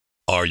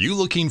Are you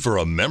looking for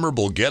a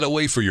memorable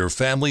getaway for your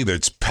family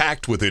that's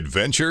packed with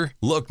adventure?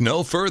 Look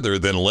no further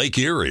than Lake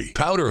Erie.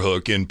 Powder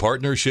Hook, in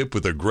partnership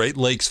with the Great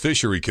Lakes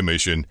Fishery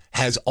Commission,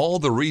 has all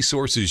the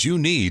resources you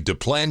need to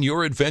plan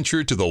your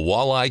adventure to the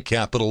walleye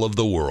capital of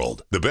the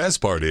world. The best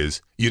part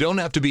is, you don't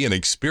have to be an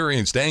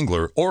experienced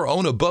angler or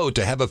own a boat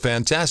to have a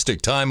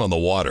fantastic time on the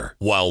water.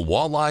 While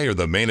walleye are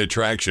the main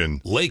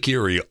attraction, Lake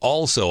Erie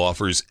also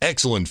offers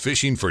excellent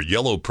fishing for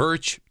yellow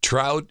perch,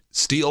 trout,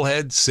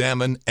 steelhead,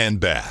 salmon, and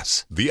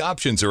bass. The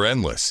options are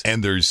endless,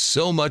 and there's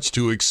so much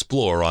to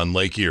explore on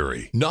Lake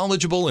Erie.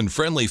 Knowledgeable and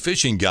friendly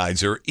fishing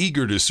guides are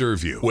eager to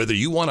serve you. Whether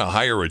you want to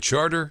hire a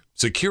charter,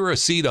 secure a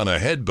seat on a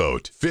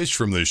headboat, fish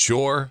from the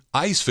shore,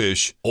 ice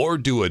fish, or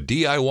do a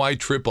DIY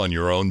trip on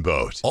your own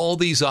boat, all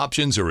these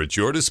options are at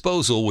your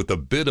disposal with a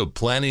bit of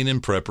planning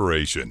and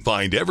preparation.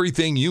 Find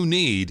everything you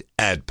need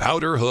at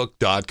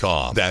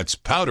powderhook.com. That's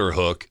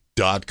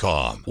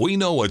powderhook.com. We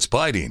know what's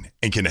biting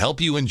and can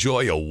help you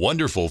enjoy a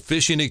wonderful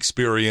fishing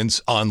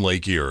experience on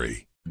Lake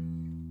Erie.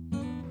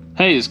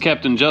 Hey, it's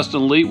Captain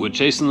Justin Leet with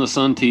Chasing the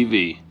Sun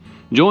TV.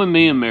 Join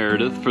me and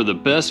Meredith for the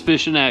best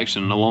fishing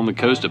action along the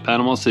coast of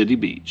Panama City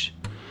Beach.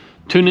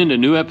 Tune in to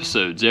new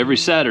episodes every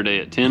Saturday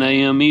at 10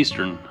 a.m.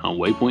 Eastern on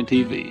Waypoint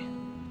TV.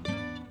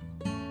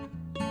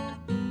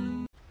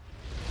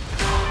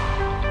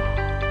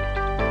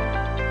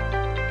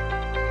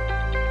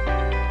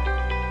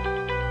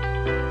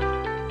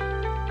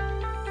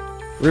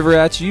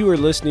 Riverats, you are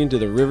listening to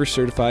the River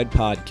Certified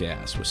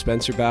Podcast with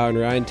Spencer Bauer and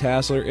Ryan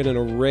Tassler and an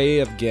array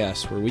of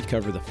guests where we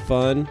cover the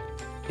fun,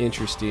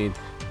 interesting,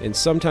 and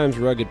sometimes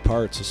rugged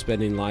parts of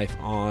spending life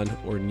on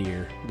or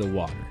near the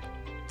water.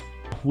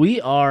 We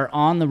are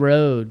on the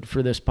road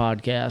for this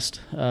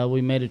podcast.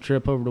 We made a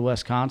trip over to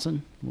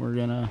Wisconsin. We're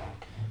going to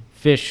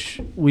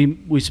fish.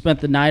 We spent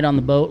the night on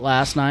the boat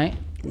last night.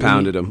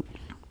 Pounded them.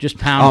 Just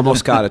pounded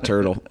Almost them. Caught a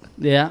turtle.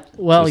 Yeah.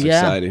 Well, yeah.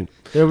 Exciting.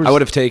 I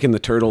would have taken the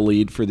turtle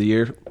lead for the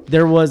year.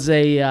 There was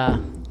a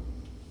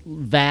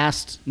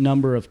vast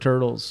number of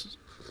turtles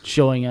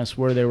showing us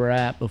where they were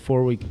at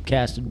before we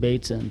casted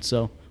baits in.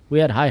 So we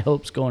had high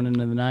hopes going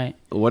into the night.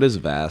 What is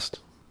vast?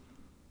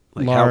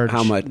 Like large.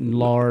 How much?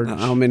 Large.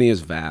 How many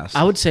is vast?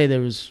 I would say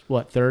there was,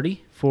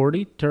 30,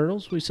 40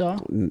 turtles we saw?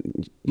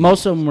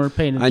 Most of them were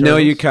painted I know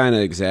you kind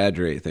of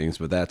exaggerate things,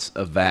 but that's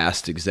a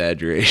vast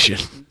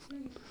exaggeration.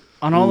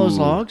 On all those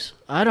logs?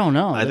 I don't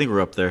know. I think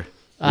we're up there.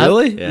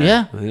 Really?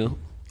 Yeah. Well,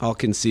 I'll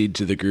concede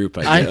to the group,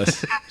 I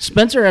guess.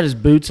 Spencer had his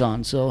boots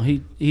on, so he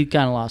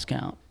kind of lost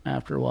count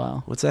after a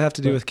while. What's that have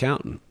to do with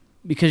counting?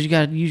 Because you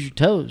got to use your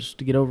toes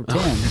to get over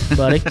 10,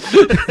 buddy.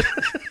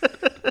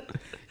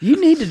 You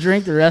need to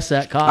drink the rest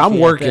of that coffee. I'm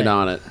working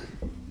on it.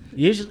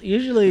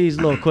 Usually he's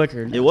a little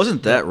quicker. It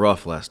wasn't that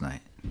rough last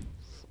night.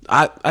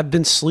 I've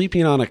been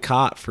sleeping on a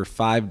cot for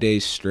 5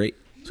 days straight.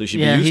 So you should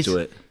be used to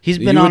it. He's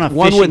been on a fishing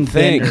One would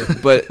think,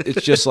 bender. but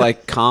it's just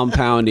like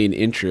compounding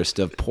interest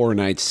of poor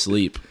night's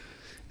sleep.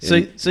 So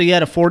you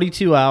had a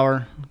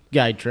 42-hour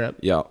guide trip.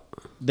 Yeah.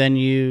 Then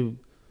you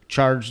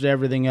charged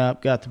everything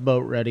up, got the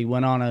boat ready,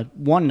 went on a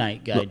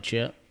one-night guide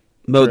trip.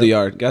 Mowed the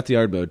yard. Got the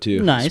yard mowed,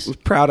 too. Nice. I was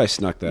proud I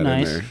snuck that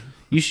in there.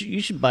 You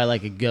should buy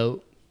like a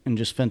goat and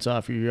just fence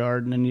off your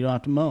yard, and then you don't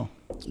have to mow.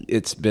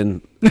 It's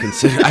been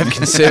considered. I've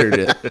considered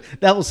it.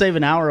 That will save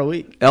an hour a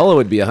week. Ella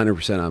would be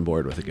 100% on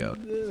board with a goat.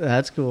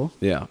 That's cool.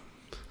 Yeah.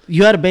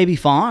 You had a baby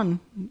fawn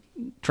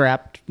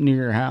trapped near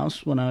your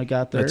house when I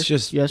got there. That's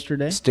just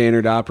yesterday.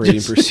 Standard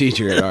operating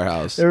procedure at our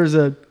house. There was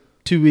a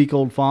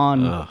 2-week-old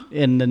fawn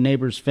in the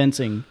neighbor's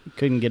fencing.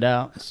 Couldn't get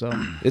out. So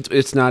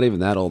it's not even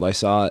that old. I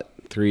saw it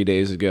 3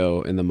 days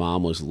ago, and the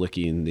mom was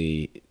licking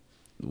the.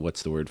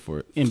 What's the word for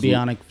it?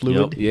 Embryonic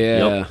fluid.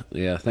 Yep.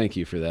 Yeah. Thank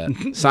you for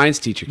that. Science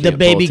teacher can't the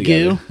baby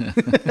goo.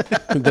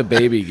 The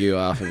baby goo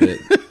off of it,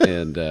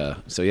 and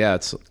so yeah,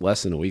 it's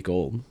less than a week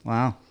old.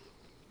 Wow,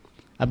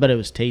 I bet it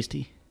was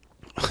tasty.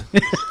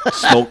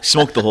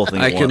 Smoke the whole thing.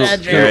 I can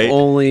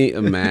only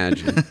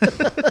imagine.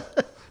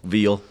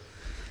 Veal.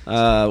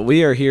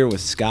 We are here with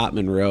Scott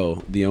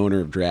Monroe, the owner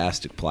of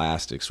Drastic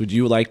Plastics. Would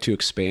you like to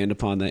expand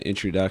upon that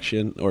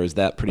introduction, or is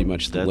that pretty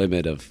much the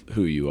limit of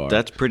who you are?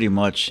 That's pretty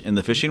much in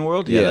the fishing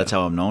world. Yeah, that's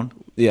how I'm known.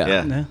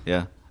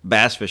 Yeah.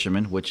 Bass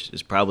fisherman, which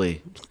is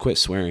probably quit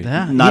swearing.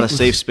 Not a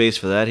safe space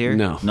for that here.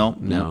 No.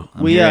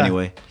 I'm here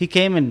anyway. He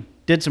came and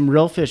did some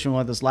real fishing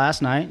with us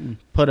last night and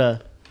put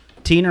a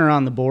teener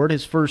on the board.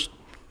 His first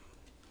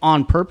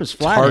on-purpose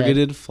flathead.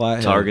 Targeted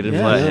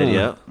flathead.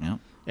 Yeah.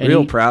 And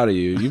real proud of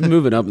you. You're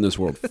moving up in this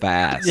world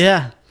fast.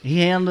 Yeah. He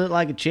handled it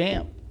like a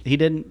champ. He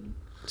didn't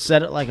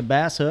set it like a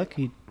bass hook.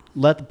 He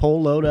let the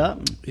pole load up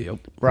and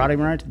brought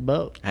him right to the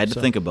boat. I had to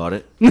think about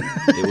it.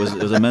 It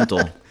was a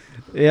mental.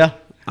 Yeah.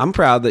 I'm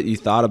proud that you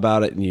thought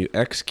about it and you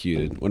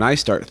executed. When I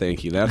start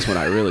thinking, that's when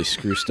I really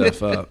screw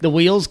stuff up. The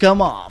wheels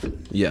come off.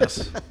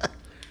 Yes.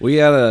 We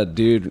had a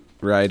dude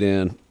write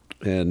in,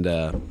 and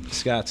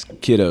Scott's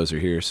kiddos are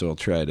here, so I'll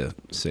try to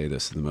say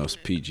this in the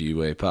most PG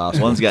way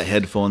possible. One's got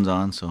headphones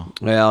on, so.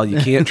 Well, you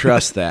can't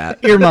trust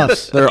that.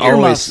 Earmuffs. They're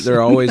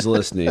always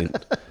listening.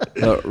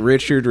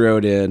 Richard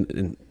wrote in,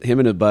 and him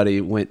and a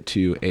buddy went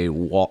to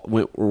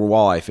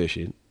walleye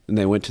fishing. and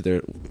they went to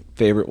their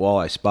favorite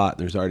walleye spot,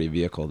 and there's already a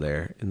vehicle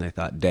there, and they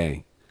thought,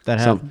 dang, that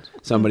happens.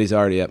 Somebody's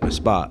already at my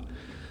spot.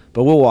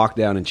 But we'll walk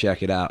down and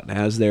check it out. And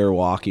as they were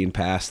walking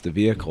past the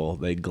vehicle,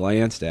 they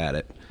glanced at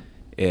it,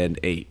 and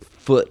a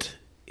foot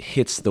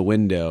hits the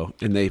window,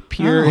 and they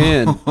peer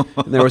in,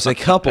 and there was a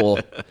couple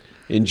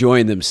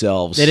enjoying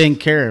themselves. They didn't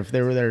care if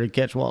they were there to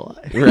catch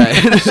walleye.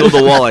 Right. So the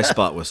walleye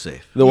spot was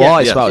safe. The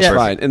walleye spot was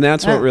fine, and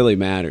that's what really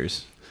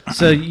matters.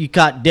 So you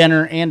caught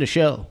dinner and a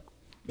show.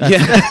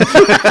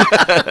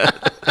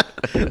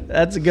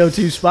 That's a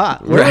go-to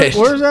spot. Where's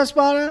that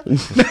spot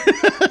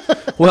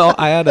at? Well,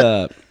 I had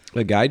a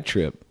guide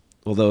trip,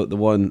 although the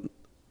one,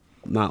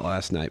 not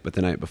last night, but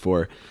the night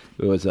before.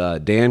 It was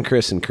Dan,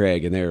 Chris, and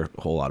Craig, and they were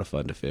a whole lot of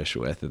fun to fish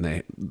with,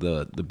 and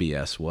the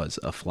BS was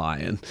a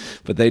flying.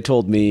 But they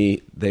told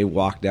me they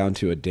walked down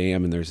to a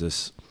dam, and there's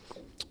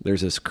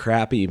this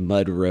crappy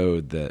mud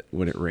road that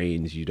when it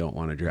rains you don't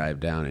want to drive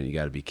down, and you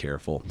got to be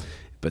careful.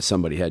 But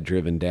somebody had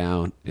driven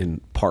down and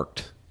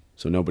parked,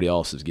 so nobody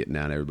else is getting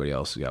down. Everybody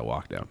else has got to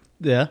walk down.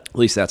 Yeah. At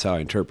least that's how I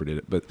interpreted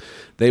it. But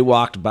they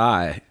walked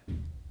by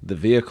the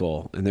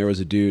vehicle, and there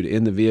was a dude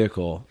in the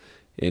vehicle,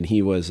 and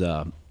he was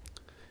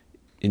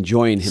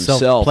enjoying himself.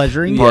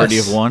 Self-pleasuring?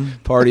 Yes.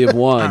 Party of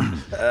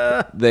one.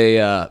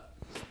 They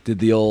did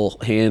the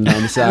old hand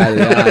on the side of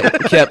the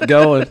eye, kept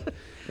going,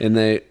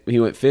 and he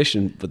went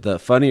fishing. But the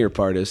funnier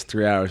part is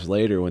 3 hours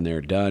later when they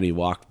were done, he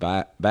walked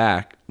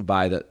back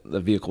by the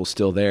vehicle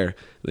still there.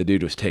 The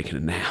dude was taking a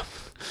nap.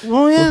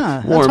 Well,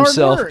 yeah. Wore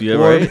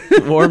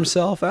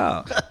himself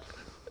out.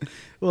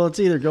 Well, it's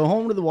either go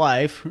home to the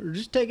wife or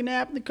just take a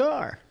nap in the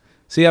car.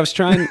 See, I was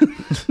trying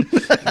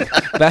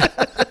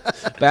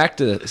back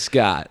to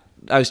Scott.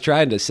 I was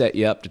trying to set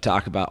you up to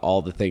talk about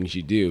all the things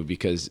you do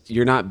because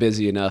you're not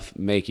busy enough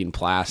making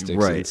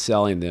plastics and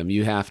selling them.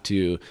 You have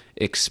to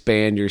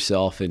expand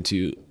yourself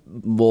into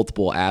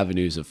multiple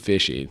avenues of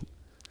fishing.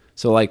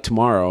 So, like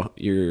tomorrow,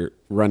 you're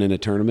running a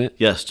tournament?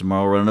 Yes,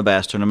 tomorrow we're running a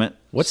bass tournament.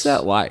 What's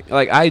that like?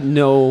 Like, I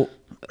know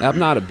I'm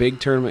not a big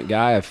tournament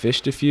guy. I've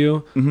fished a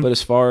few, but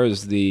as far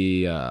as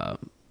the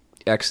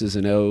X's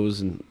and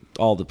O's and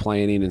all the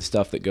planning and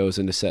stuff that goes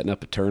into setting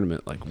up a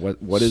tournament, like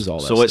what is all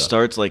that stuff? So it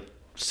starts like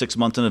 6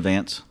 months in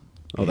advance.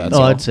 Oh, that's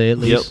all? I'd say at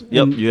least.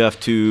 Yep. You have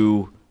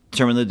to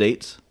determine the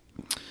dates.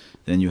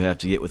 Then you have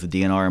to get with the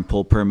DNR and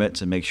pull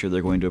permits and make sure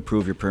they're going to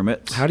approve your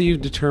permits. How do you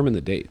determine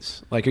the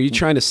dates? Like, are you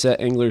trying to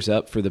set anglers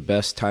up for the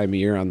best time of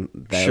year on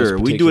that? Sure,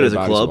 we do it as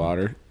a club.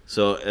 Water?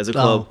 So as a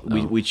club,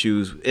 we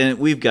choose, and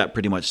we've got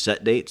pretty much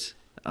set dates.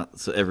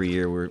 So every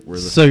year we're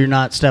so you're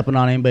not stepping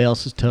on anybody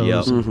else's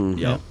toes. Yep.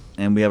 Yep.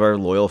 And we have our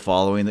loyal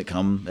following that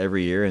come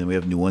every year, and we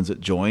have new ones that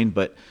join.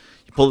 But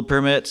you pull the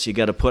permits, you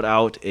got to put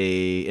out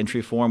a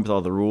entry form with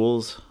all the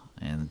rules,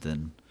 and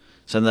then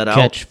send that out.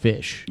 Catch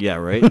fish. Yeah,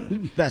 right.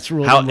 That's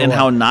rule number one.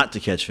 How not to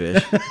catch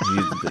fish.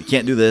 You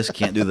can't do this,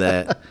 can't do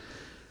that.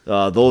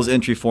 Those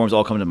entry forms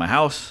all come to my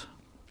house.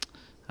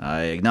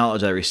 I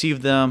acknowledge I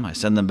received them. I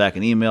send them back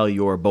an email,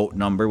 your boat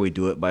number. We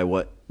do it by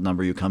what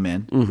number you come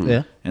in. Mm-hmm.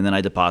 Yeah. And then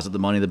I deposit the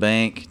money in the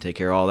bank, take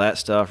care of all that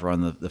stuff,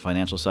 run the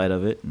financial side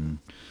of it. And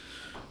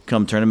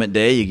come tournament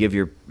day, you give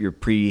your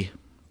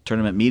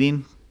pre-tournament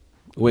meeting.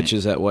 Which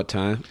is at what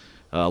time?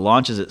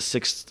 Launch is at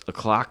 6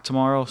 o'clock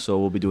tomorrow, so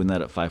we'll be doing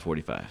that at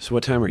 5:45. So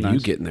what time are you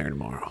getting there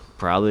tomorrow?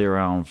 Probably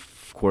around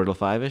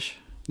 4:45-ish.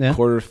 Yeah.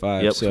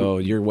 4:45. Yep. So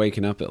you're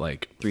waking up at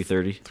like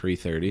 3:30.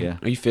 3:30. Yeah.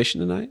 Are you fishing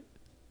tonight?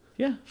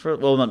 Yeah.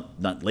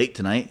 Not late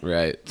tonight.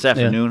 Right. This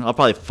afternoon. I'll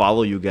probably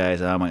follow you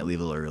guys. I might leave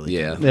a little early.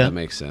 Yeah, that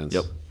makes sense.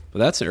 Yep. But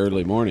that's an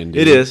early morning,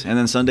 dude. It is. And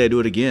then Sunday I do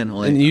it again.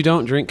 And you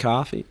don't drink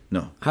coffee?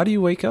 No. How do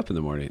you wake up in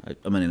the morning?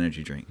 I'm an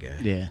energy drink guy.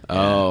 Yeah.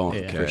 Oh, Yeah.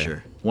 okay. For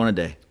sure. One a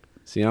day.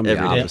 See, I'm the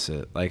Every day.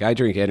 opposite. Like, I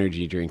drink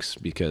energy drinks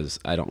because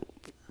I don't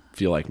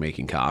feel like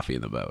making coffee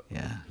in the boat.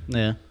 Yeah.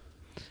 Yeah.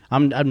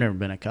 I've never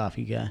been a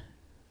coffee guy.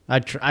 I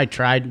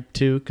tried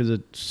to because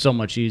it's so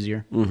much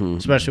easier,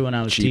 especially when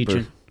I was Cheaper.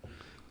 teaching.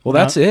 Well,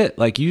 that's it.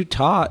 Like, you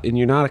taught, and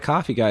you're not a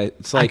coffee guy.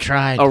 It's like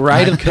tried. a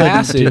rite I of couldn't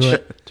passage do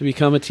it. to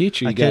become a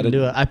teacher. I couldn't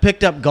do it. I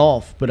picked up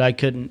golf, but I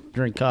couldn't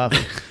drink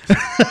coffee.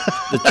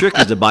 The trick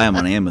is to buy them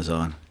on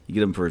Amazon. You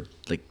get them for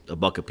like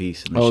 $1 a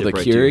piece. And Oh, ship the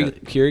right to your house.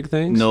 Keurig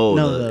things? No,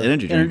 the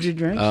energy drinks. Energy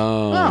drinks?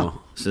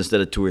 Oh. So instead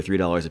of $2 or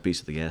 $3 a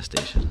piece at the gas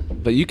station.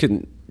 But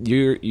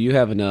you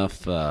have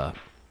enough,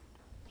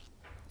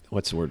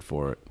 what's the word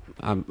for it?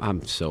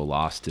 I'm so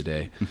lost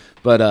today.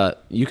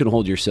 But you can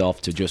hold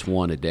yourself to just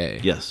one a day.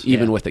 Yes.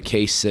 Even with a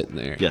case sitting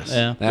there. Yes.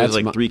 Yeah. There's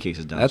like 3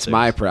 cases downstairs. That's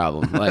my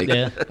problem. Like,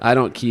 Yeah. I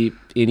don't keep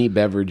any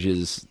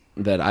beverages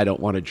that I don't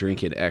want to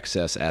drink in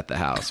excess at the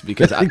house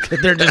because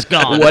They're just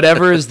gone.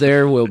 whatever is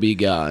there will be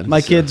gone.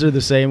 My kids are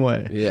the same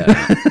way.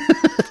 Yeah.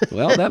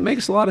 Well, that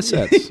makes a lot of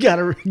sense.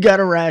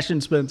 Gotta ration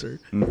Spencer,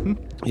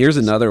 Here's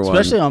another one.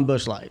 especially on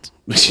bush lights.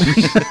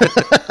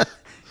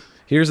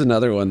 Here's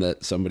another one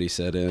that somebody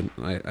said in.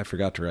 I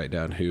forgot to write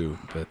down who,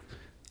 but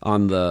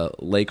on the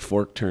Lake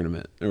Fork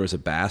tournament, there was a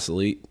Bass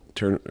Elite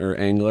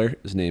angler.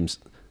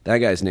 That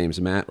guy's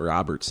name's Matt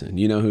Robertson.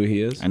 You know who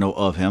he is? I know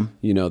of him.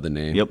 You know the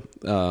name. Yep.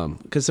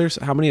 Because there's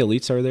how many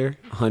elites are there?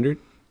 100.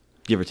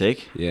 Give or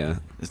take. Yeah.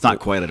 It's not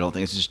quite, I don't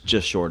think. It's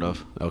just short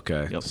of.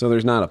 Okay. Yep. So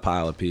there's not a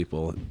pile of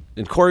people.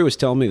 And Corey was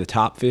telling me the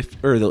top 50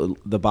 or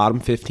the bottom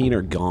 15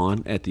 are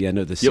gone at the end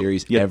of the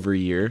series every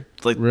year.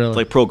 It's like Really? it's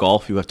like pro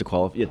golf. You have to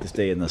qualify. You have to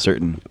stay in a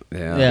certain.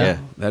 Yeah.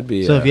 That'd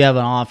be So if you have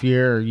an off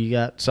year or you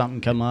got something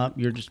come up,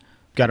 you're just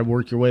got to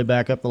work your way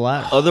back up the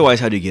ladder. Otherwise,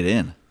 how do you get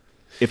in?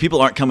 If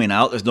people aren't coming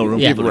out, there's no room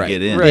for people to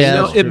get in. Right. Yeah,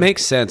 No, that's it true.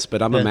 makes sense,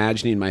 but I'm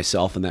imagining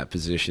myself in that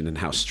position and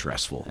how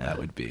stressful that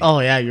would be. Oh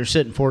yeah, you're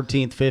sitting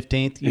 14th,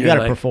 15th. You got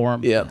to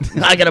perform. Yeah.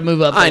 I got to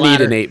move up. The I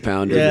ladder. need an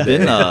 8-pounder. Yeah.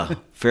 Been a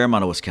fair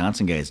amount of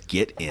Wisconsin guys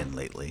get in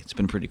lately. It's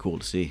been pretty cool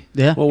to see.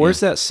 Yeah. Well, where's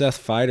that Seth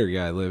Fighter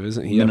guy live?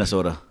 Isn't he up-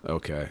 Minnesota.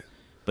 Okay.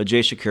 But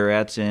Jay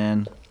Shakurat's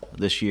in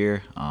this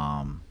year.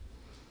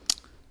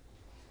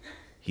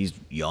 He's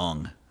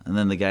young. And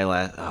then the guy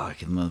I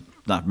can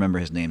not remember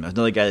his name. There's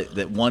another guy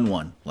that won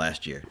one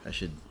last year. I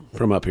should.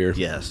 From up here.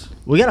 Yes.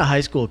 We got a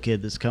high school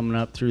kid that's coming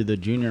up through the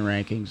junior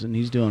rankings, and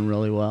he's doing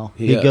really well.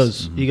 He He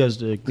is. goes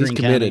to Green He's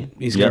committed. County.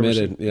 He's Yep.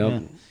 committed. Yep. Yeah.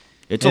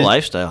 It's a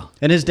lifestyle.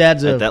 And his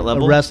dad's At a that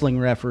level? wrestling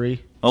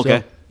referee. Okay.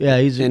 So, yeah,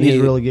 he's a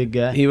really good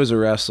guy. He was a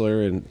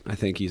wrestler, and I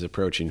think he's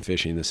approaching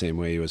fishing the same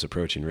way he was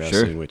approaching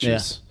wrestling, which Yeah.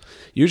 is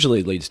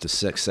usually leads to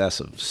success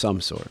of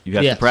some sort. You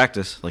have Yes. to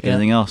practice like Yeah.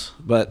 anything else.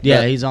 But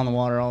yeah, he's on the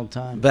water all the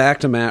time. back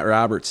to Matt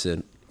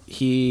Robertson.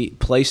 He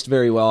placed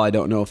very well. I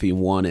don't know if he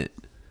won it.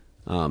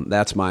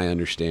 That's my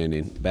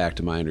understanding. Back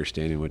to my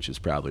understanding, which is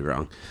probably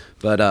wrong.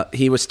 But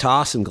he was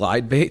tossing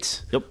glide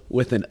baits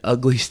with an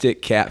ugly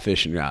stick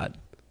catfishing rod.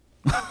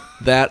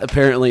 That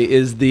apparently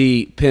is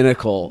the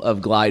pinnacle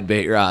of glide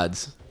bait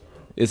rods.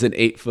 Is an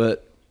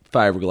 8-foot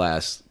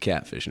fiberglass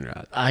catfishing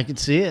rod. I can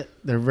see it.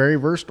 They're very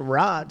versatile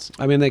rods.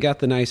 I mean, they got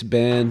the nice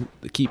bend.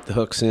 They keep the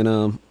hooks in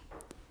them.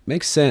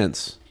 Makes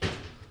sense.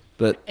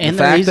 But And the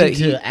they're fact easy that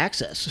he, to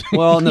access.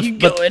 well, and you can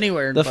but go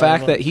anywhere. and The find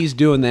fact one. that he's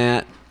doing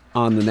that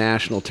on the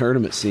national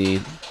tournament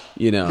scene,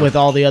 with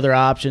all the other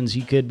options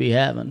you could be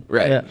having.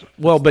 right? Yeah.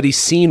 Well, but he's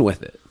seen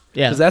with it.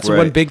 Yeah. Because that's Right.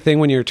 one big thing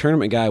when you're a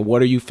tournament guy.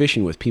 What are you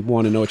fishing with? People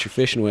want to know what you're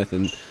fishing with,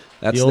 and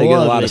that's You'll they get a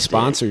love lot it, of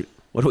sponsors.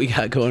 What do we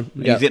got going?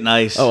 We He's got- getting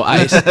ice. Oh,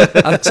 ice.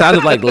 It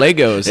sounded like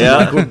Legos. Yeah.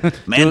 Like we're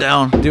Man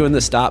down. doing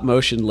the stop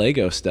motion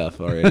Lego stuff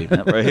already.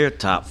 Yep, right here,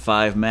 top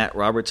 5 Matt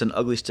Robertson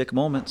ugly stick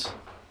moments.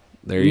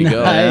 There you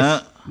go. Nice.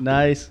 Yeah.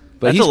 Nice.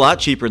 But That's he's a lot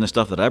cheaper than the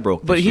stuff that I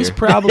broke. But this he's year.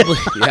 probably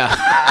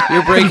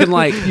You're breaking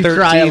like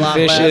cry a 13 lot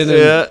fishing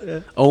less.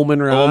 and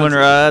omen rods. Omen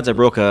rods. I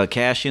broke a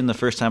cash in the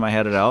first time I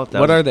had it out.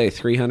 What are they?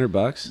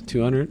 $300?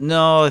 200?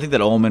 No, I think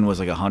that Omen was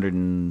like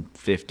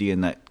 150,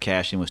 and that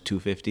cash in was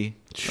 250.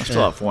 I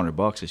still have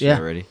 $400 this year Yeah.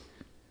 already.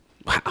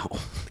 Wow.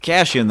 The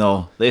cash in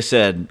though, they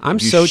said I'm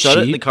if you so shut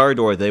it in the cheap. car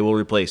door, they will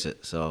replace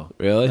it. So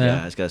Really?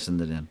 yeah, I just gotta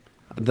send it in.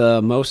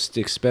 The most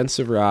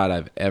expensive rod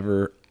I've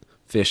ever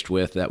fished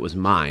with that was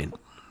mine.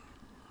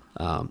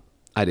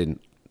 I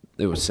didn't.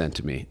 It was sent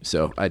to me,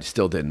 so I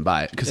still didn't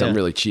buy it because I'm Yeah.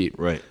 really cheap.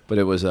 Right. But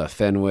it was a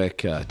Fenwick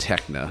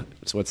Techna.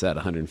 So what's that?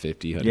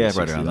 $150, Yeah,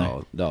 right around there.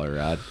 $160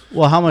 rod.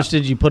 Well, how much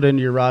did you put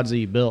into your rods that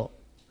you built?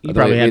 You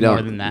probably We had more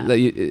don't- than that.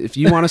 If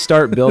you want to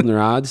start building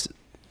rods,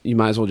 you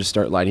might as well just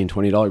start lighting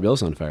 $20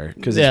 bills on fire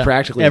because it's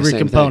practically every the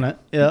same component.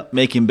 Thing. Yeah.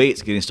 Making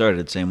baits, getting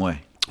started the same way.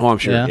 Oh, I'm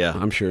sure. Yeah. Yeah.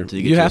 I'm sure. Till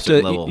you get You to a have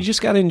certain to. level. You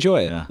just got to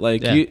enjoy it. Yeah.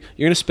 Like Yeah. you're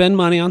going to spend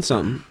money on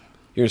something.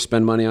 You're going to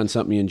spend money on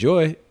something you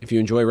enjoy. If you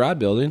enjoy rod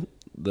building,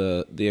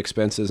 the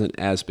expense isn't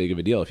as big of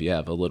a deal if you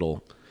have a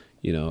little,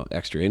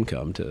 extra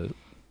income to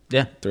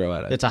Yeah. throw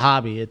at it. It's a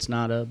hobby. It's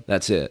not a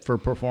That's it. for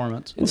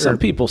performance. And some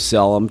people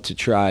sell them to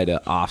try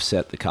to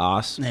offset the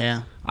cost.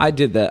 Yeah. I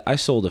did that. I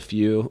sold a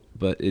few,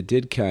 but it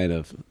did kind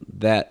of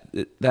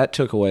that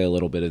took away a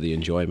little bit of the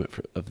enjoyment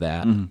of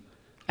that.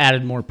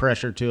 Added more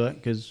pressure to it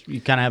because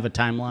you kind of have a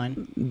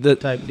timeline The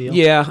type deal.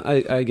 Yeah,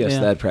 I guess Yeah.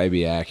 that'd probably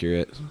be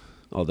accurate.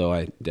 Although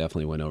I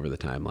definitely went over the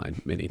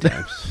timeline many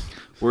times.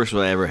 Worst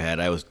one I ever had.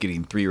 I was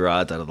getting 3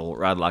 rods out of the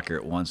rod locker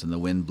at once, and the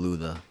wind blew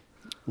the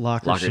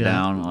Locker shut.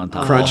 down on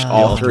top. Crunch of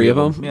all 3 of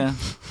them. Yeah.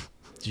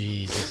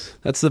 Jesus.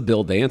 That's the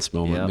Bill Dance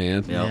moment, Yep, man.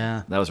 yep.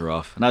 Yeah. That was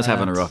rough. And I was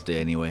having a rough day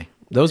anyway.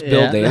 Those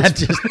Bill Yeah, that Dance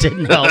just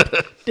didn't help.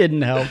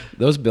 Didn't help.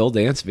 those Bill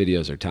Dance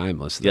videos are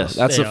timeless. Though. Yes,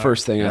 That's they the are.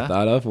 first thing I Yeah.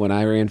 thought of when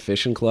I ran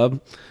Fishing Club.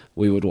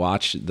 We would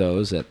watch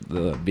those at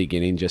the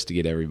beginning just to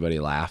get everybody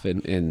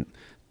laughing. And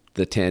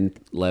the 10,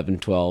 11,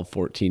 12,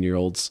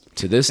 14-year-olds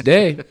to this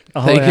day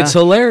think yeah. it's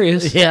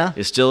hilarious. Yeah.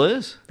 It still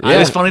is. Yeah.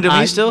 It's funny to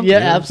me still. Yeah,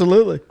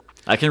 absolutely.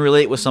 I can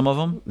relate with some of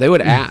them. They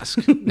would ask.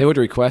 They would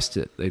request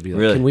it. They'd be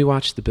like, Really? "Can we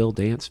watch the Bill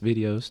Dance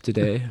videos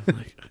today?" I'm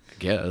like, I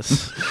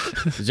guess.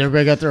 Has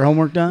everybody got their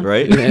homework done?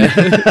 Right?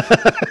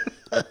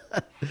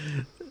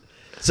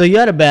 So you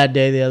had a bad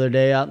day the other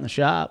day out in the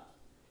shop.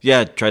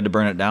 Yeah, tried to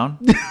burn it down.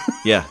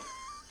 Yeah,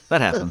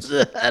 that happens.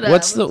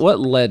 What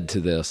led to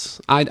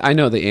this? I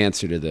know the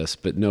answer to this,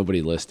 but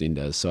nobody listening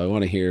does. So I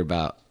want to hear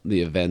about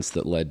the events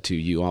that led to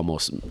you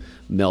almost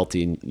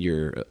melting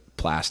your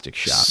plastic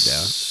shop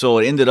down. So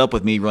it ended up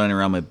with me running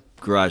around my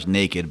garage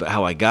naked. But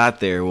how I got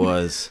there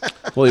was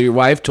Well, your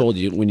wife told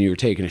you when you were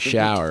taking a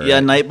shower. Yeah,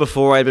 right? night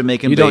before I'd been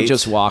making You don't baits.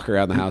 just walk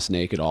around the house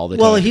naked all the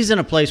time. Well, he's in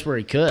a place where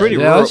he could. Pretty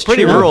Yeah, rural, that's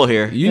pretty true. rural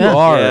here. You Yeah.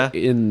 are Yeah.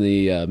 in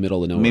the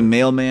middle of I nowhere. mean,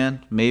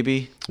 mailman,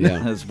 maybe. Yeah.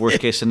 That's worst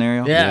case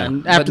scenario. Yeah,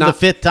 and But after not-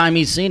 the 5th time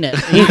he's seen it,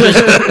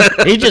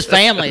 he's just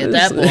family at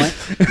that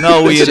point.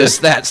 No, we It's had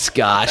just that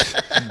Scott.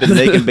 been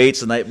making baits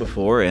the night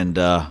before and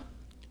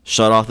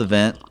shut off the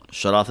vent,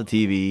 shut off the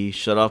TV,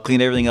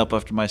 cleaned everything up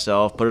after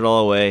myself, put it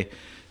all away.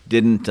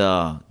 Didn't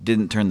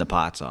turn the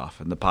pots off,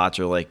 and the pots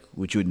are like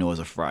what you would know as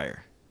a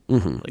fryer,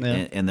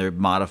 Yeah. and they're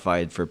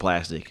modified for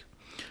plastic.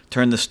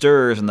 Turned the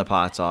stirrers and the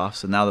pots off,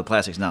 so now the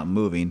plastic's not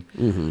moving,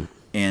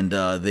 and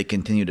they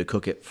continue to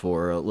cook it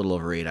for a little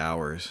over 8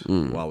 hours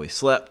while we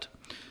slept.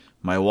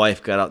 My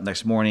wife got out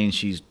next morning.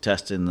 She's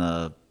testing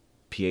the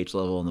pH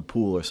level in the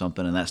pool or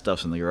something, and that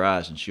stuff's in the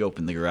garage. And she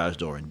opened the garage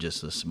door, and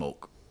just the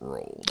smoke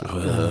rolled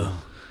out.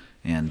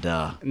 And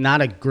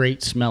Not a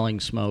great smelling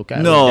smoke. I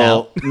would no,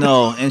 doubt.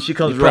 no. And she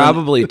comes You running.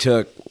 probably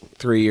took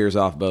 3 years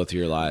off both of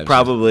your lives.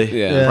 Probably,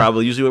 Yeah.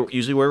 Probably.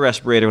 Usually wear a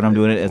respirator when I'm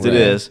doing it, as it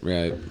is.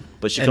 Right.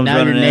 But she And comes now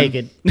running you're in.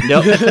 naked.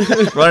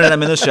 Yep. Running.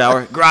 I'm in the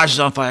shower. Garage is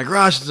on fire.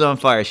 Garage is on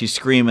fire. She's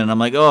screaming. I'm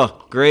like,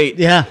 oh, great.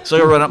 Yeah. So I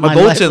go run out. My My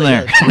boat's in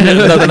there.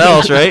 livelihood. Nothing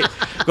else, right?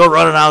 Go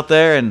running out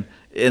there, and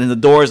the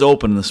door's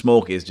open, and the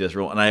smoke is just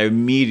rolling. And I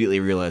immediately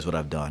realize what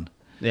I've done.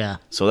 Yeah.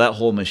 So that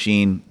whole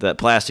machine, that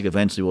plastic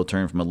eventually will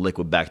turn from a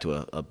liquid back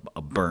to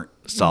a burnt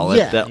solid.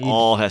 Yeah, That you-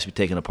 all has to be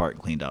taken apart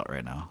and cleaned out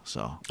right now.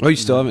 So Oh, you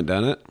still haven't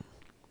done it?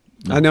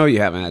 I know you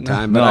haven't had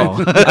time,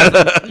 No.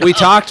 but we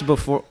talked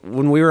before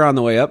when we were on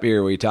the way up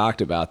here. We talked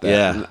about that.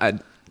 Yeah.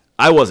 and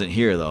I wasn't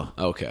here though.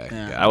 okay.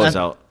 I was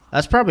out.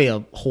 That's probably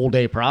a whole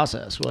day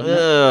process, wasn't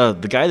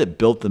it? The guy that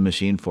built the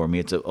machine for me,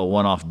 it's a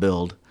one-off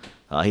build.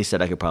 He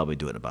said I could probably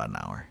do it in about an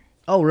hour.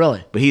 Oh,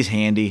 really? But he's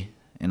handy,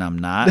 and I'm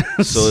not.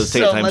 So let's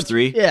take it times let's-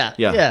 3.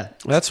 Yeah.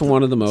 That's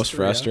one of the most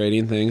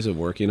frustrating things of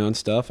working on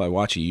stuff. I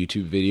watch a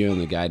YouTube video and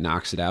the guy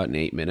knocks it out in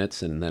 8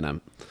 minutes, and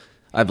then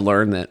I've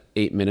learned that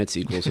 8 minutes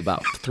equals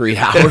about 3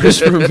 hours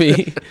for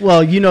me.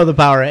 Well, you know the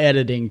power of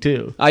editing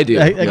too. I do.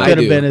 That I could have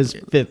do. been his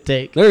 5th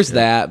take. There's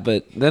that,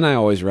 but then I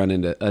always run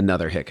into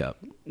another hiccup.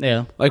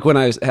 Yeah. Like when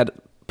I had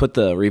put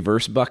the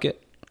reverse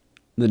bucket,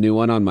 the new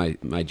one on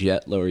my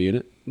jet lower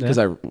unit, because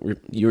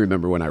you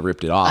remember when I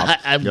ripped it off.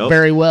 I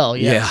very well.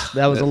 Yes.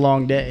 Yeah. That was a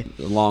long day.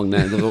 A long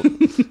night.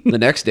 The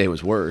next day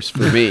was worse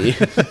for me.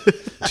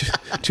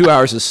 2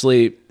 hours of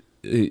sleep,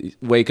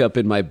 wake up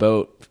in my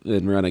boat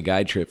and run a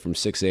guide trip from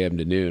 6 a.m.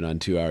 to noon on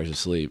 2 hours of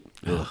sleep.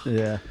 Ugh.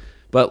 Yeah.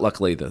 But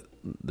luckily, the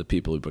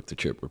people who booked the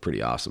trip were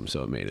pretty awesome,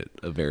 so it made it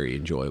a very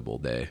enjoyable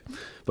day.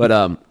 But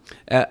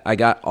I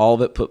got all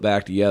of it put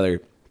back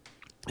together,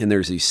 and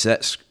there's these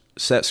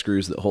set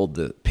screws that hold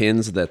the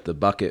pins that the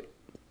bucket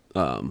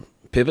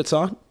pivots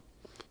on.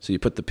 So you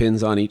put the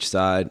pins on each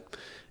side,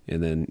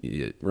 and then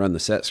you run the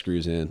set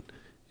screws in,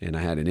 and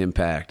I had an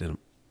impact, and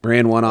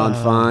ran one on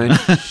fine.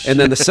 And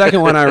then the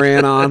second one I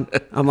ran on,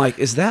 I'm like,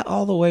 is that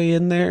all the way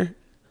in there?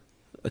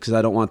 Because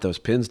I don't want those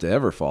pins to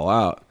ever fall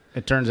out.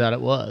 It turns out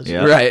it was.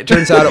 Yeah. Right. It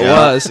turns out it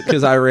was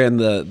because I ran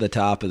the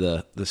top of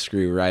the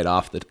screw right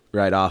off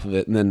of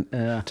it, and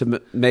then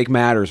to make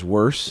matters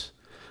worse,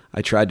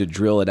 I tried to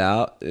drill it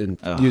out and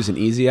use an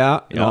easy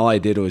out, and all I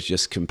did was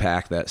just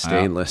compact that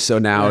stainless. So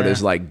now it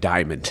is like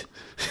diamond.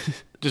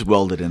 Just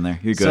weld it in there.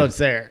 You're good. So it's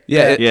there.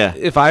 Yeah.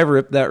 If I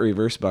rip that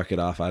reverse bucket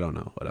off, I don't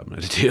know what I'm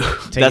going to do.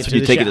 That's when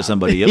you take it to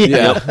somebody. Yep.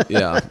 Yeah.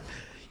 Yeah.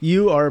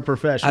 You are a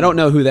professional. I don't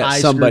know who that I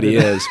somebody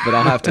screwed it up. is, but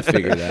I'll have to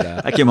figure that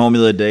out. I came home the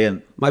other day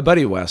and My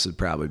buddy Wes would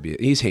probably be.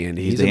 He's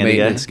handy. He's the a handy guy?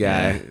 maintenance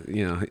guy.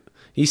 You know,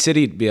 he said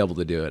he'd be able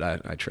to do it.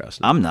 I trust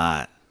him. I'm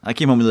not. I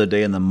came home the other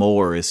day and the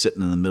mower is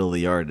sitting in the middle of the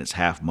yard and it's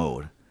half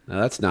mowed. Now,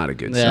 that's not a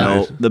good Yeah. sign.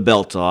 No, the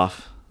belt's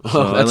off.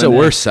 Oh, that's I a went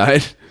in, worse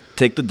side.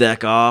 Take the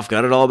deck off,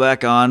 got it all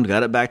back on,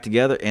 got it back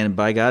together, and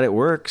by God, it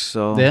works.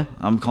 So Yeah.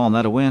 I'm calling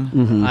that a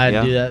win. I had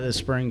Yeah. to do that this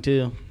spring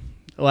too.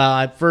 Well,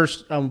 at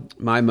first,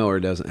 My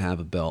mower doesn't have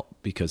a belt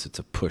because it's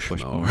a push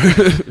mower.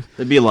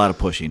 There'd be a lot of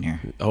pushing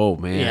here. Oh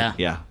man. yeah.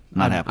 Yeah,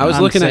 not I happening. was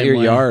I'm looking the at same your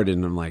way. yard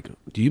and I'm like,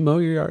 do you mow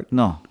your yard?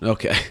 No,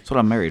 Okay. that's what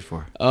I'm married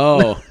for.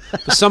 Oh,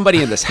 but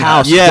somebody in this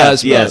house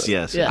Yes, does mow.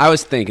 yes. Yeah. I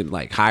was thinking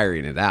like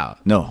hiring it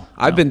out. No,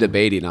 I've no. been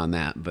debating on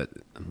that, but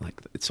I'm like,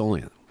 it's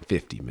only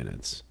 50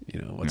 minutes. You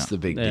know, what's the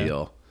big Yeah.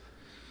 deal?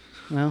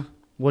 well,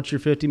 what's your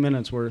 50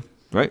 minutes worth?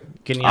 Right.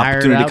 Can you hire it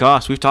Opportunity out?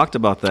 cost. We've talked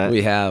about that.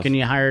 We have. Can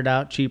you hire it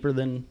out cheaper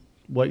than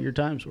what your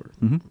time's worth?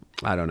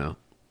 I don't know.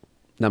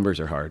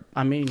 Numbers are hard.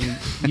 I mean,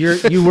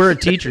 you were a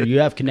teacher. You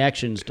have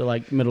connections to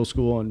like middle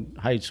school and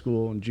high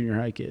school and junior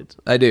high kids,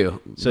 I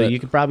do. so but you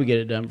could probably get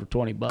it done for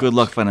 $20. Good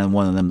luck finding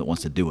one of them that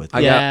wants to do it.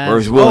 Yeah. Or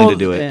is willing to Oh,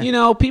 do it. yeah. You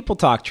know, people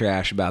talk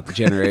trash about the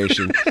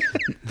generation.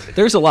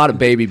 There's a lot of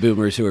baby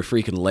boomers who are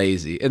freaking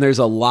lazy, and there's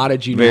a lot of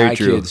junior Very high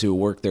true. kids who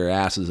work their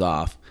asses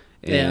off.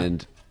 Yeah.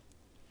 And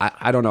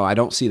I don't know. I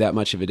don't see that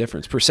much of a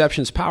difference.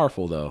 Perception's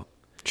powerful, though.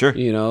 Sure.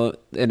 You know,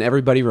 and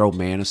everybody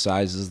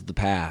romanticizes the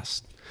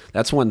past.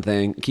 That's one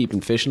thing.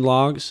 Keeping fishing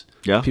logs.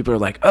 Yeah. People are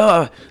like,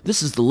 "Oh,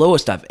 this is the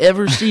lowest I've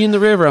ever seen the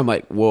river." I'm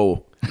like,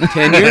 "Whoa,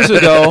 10 years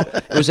ago,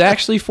 it was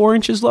actually 4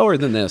 inches lower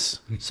than this.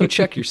 So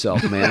check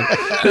yourself, man.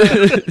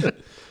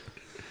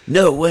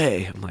 No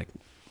way. I'm like,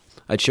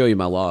 I'd show you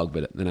my log,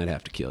 but then I'd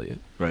have to kill you.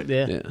 Right.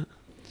 Yeah.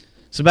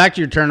 So back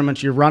to your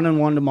tournaments. You're running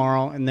one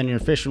tomorrow, and then you're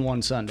fishing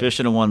one Sunday.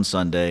 Fishing on one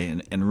Sunday,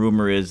 and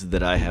rumor is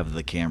that I have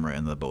the camera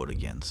in the boat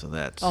again. So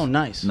that's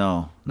nice.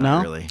 No, No?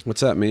 not really.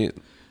 What's that mean?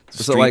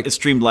 It's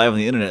streamed live on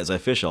the internet as I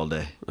fish all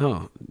day.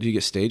 Oh, do you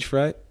get stage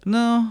fright?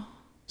 No,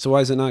 So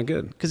why is it not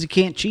good? Because you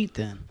can't cheat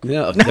then.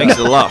 Yeah, it makes it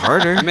a lot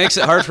harder. It makes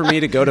it hard for me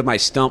to go to my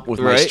stump with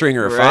my Right,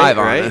 stringer of right, 5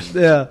 on right. it.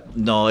 Yeah.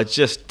 No, it's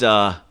just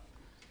I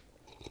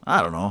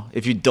don't know.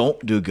 If you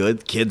don't do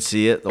good, kids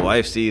see it, the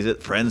wife sees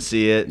it, friends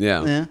see it.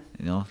 Yeah. Yeah.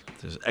 You know,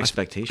 there's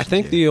expectations. I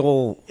think here. the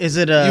old Is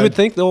it you would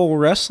think the old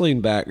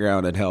wrestling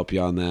background would help you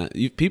on that.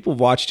 People have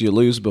watched you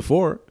lose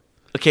before.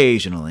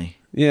 occasionally.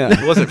 Yeah.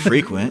 It wasn't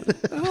frequent.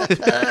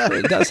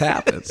 It does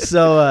happen.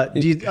 So,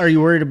 are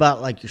you worried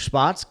about like your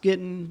spots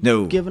getting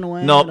No. given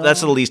away? No, at all?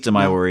 that's the least of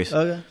my worries.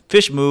 Okay.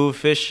 Fish move,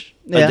 fish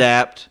Yeah.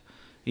 adapt.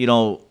 You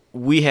know,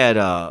 we had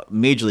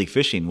Major League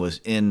Fishing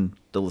was in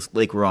the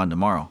lake we're on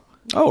tomorrow.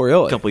 Oh,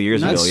 really? A couple of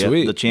years That's ago,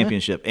 sweet. the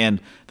championship.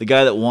 And the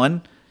guy that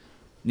won,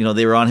 you know,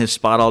 they were on his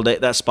spot all day.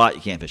 That spot,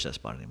 you can't fish that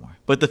spot anymore.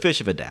 But the fish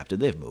have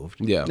adapted. They've moved.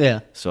 Yeah. Yeah.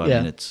 So, I Yeah.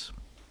 mean, it's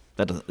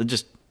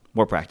just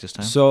more practice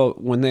time. So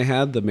when they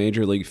had the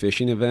Major League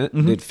Fishing event,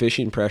 did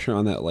fishing pressure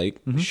on that lake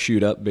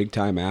shoot up big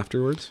time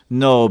afterwards?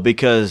 No,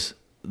 because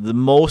the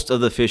most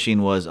of the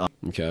fishing was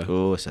Okay.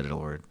 oh, I said it a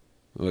word.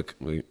 Look,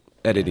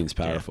 editing's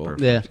powerful.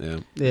 perfect. Yeah. Yeah.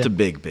 Yeah. It's a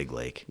big, big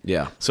lake.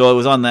 Yeah. So it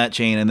was on that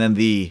chain, and then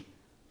the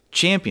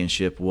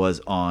championship was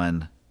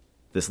on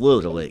this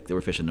little lake that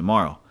we're fishing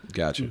tomorrow.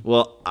 Gotcha.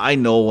 Well, I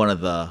know one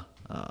of the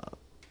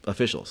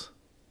officials.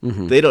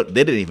 They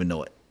didn't even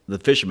know it. The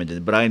fishermen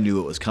did, but I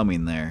knew it was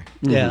coming there.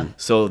 Yeah.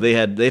 So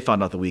they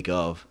found out the week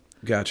of.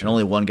 Gotcha. And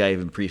only one guy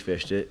even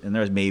pre-fished it, and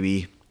there was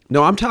maybe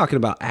No, I'm talking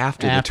about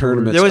after the Afterwards.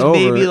 tournament's There was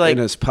over maybe, like,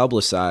 and it's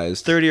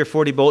publicized. 30 or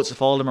 40 boats that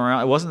followed him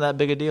around. It wasn't that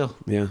big a deal.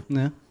 Yeah.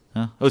 Yeah.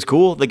 Yeah. It was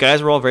cool. The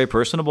guys were all very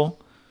personable.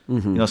 You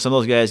know, some of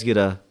those guys get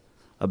a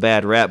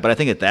bad rap, but I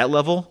think at that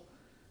level,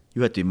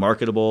 you have to be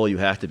marketable. You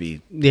have to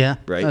be. Yeah.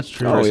 Right. That's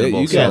true. Oh, yeah,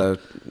 you Personable.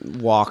 gotta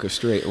walk a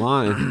straight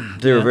line.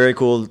 They were very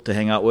cool to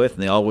hang out with,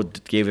 and they all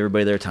gave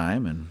everybody their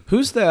time. And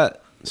Who's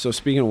that? So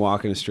speaking of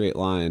walking a straight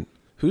line,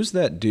 who's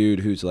that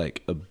dude who's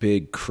like a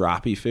big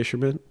crappie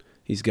fisherman?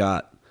 He's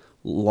got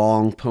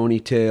long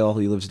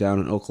ponytail. He lives down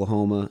in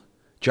Oklahoma.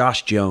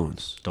 Josh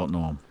Jones. don't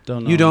know him.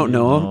 Don't know. You don't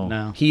know him?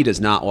 No. He does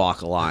not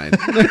walk a line.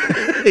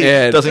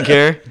 And Doesn't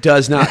care.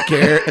 Does not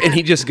care. And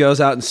he just goes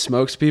out and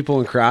smokes people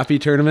in crappie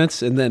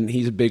tournaments. And then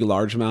he's a big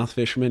largemouth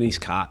fisherman. He's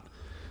caught,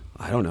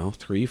 I don't know,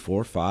 3,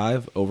 4,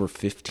 5, over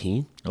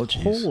 15. Oh,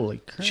 jeez. Holy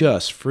crap.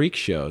 Just freak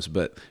shows.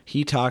 But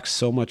he talks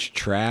so much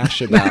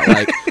trash about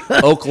like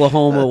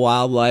Oklahoma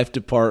Wildlife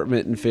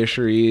Department and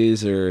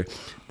fisheries, or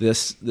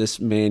this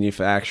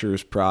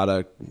manufacturer's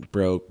product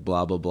broke,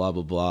 blah, blah, blah,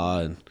 blah, blah.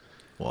 And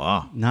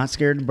Wow. Not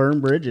scared to burn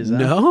bridges.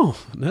 Huh?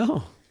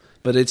 no.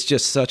 But it's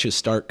just such a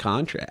stark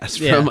contrast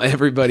Yeah. from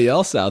everybody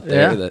else out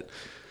there Yeah. that,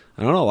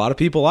 I don't know, a lot of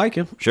people like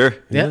him. Sure.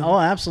 Yeah. Oh,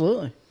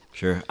 absolutely.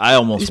 Sure. I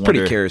almost He's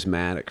wonder. pretty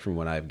charismatic from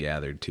what I've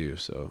gathered, too,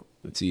 so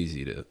it's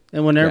easy to.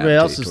 And when everybody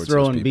else gravitate is towards those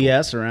throwing people.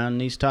 BS around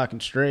and he's talking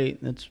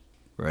straight, that's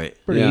Right.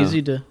 pretty Yeah.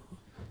 easy to.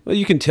 Well,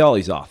 you can tell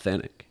he's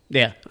authentic.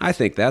 Yeah. I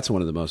think that's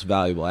one of the most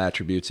valuable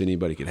attributes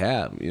anybody could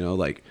have. You know,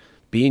 like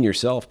being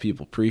yourself,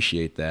 people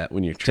appreciate that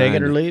when you're trying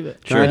Take it or to, leave it.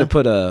 Trying Sure. to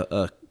put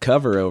a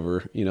cover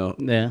over, you know,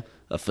 Yeah.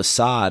 a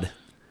facade.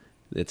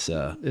 It's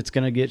It's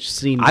going to get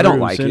seen I don't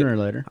through like sooner it. or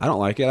later. I don't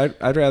like it.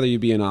 I'd rather you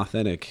be an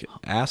authentic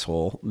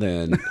asshole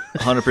than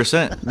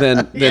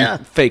 100%. Yeah.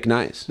 fake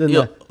nice. Then,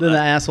 Yeah. then the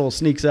asshole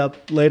sneaks up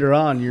later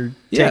on. You're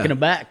Yeah. taken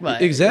aback by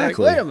it.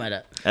 Exactly. You're like, wait a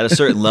minute. At a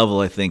certain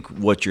level, I think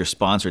what your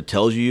sponsor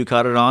tells you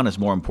caught it on is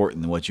more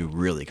important than what you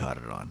really caught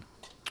it on.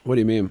 What do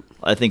you mean?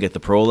 I think at the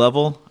pro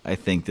level, I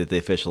think that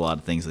they fish a lot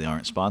of things they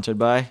aren't sponsored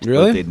by.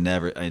 Really? But they'd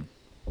never. I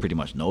pretty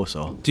much know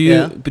so. Do you?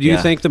 Yeah. But do you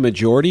Yeah. think the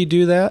majority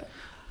do that,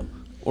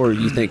 or do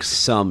you think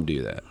some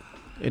do that?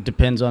 It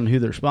depends on who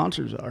their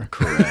sponsors are.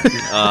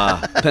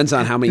 Depends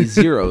on how many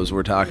zeros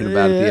we're talking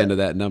about at the end of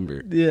that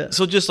number. Yeah.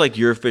 So just like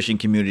your fishing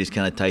community is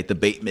kind of tight, the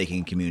bait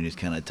making community is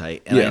kind of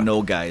tight, and Yeah. I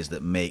know guys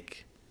that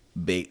make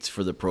baits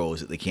for the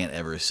pros that they can't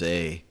ever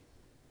say,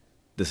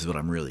 "This is what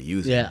I'm really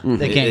using." Yeah,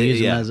 they can't use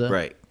them yeah, as a-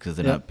 right because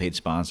they're Yep. not paid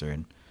sponsor.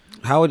 And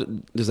How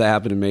does that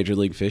happen in Major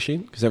League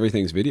Fishing? Because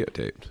everything's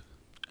videotaped.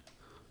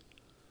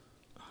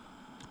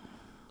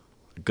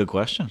 good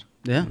question.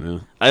 Yeah. Yeah.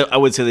 I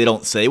would say they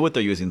don't say what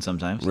they're using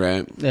sometimes.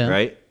 Right. Yeah.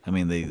 Right. I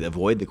mean, they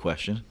avoid the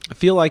question. I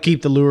feel like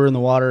Keep the lure in the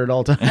water at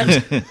all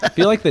times. I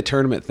feel like the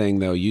tournament thing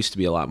though used to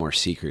be a lot more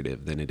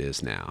secretive than it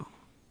is now.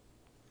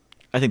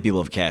 I think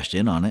people have cashed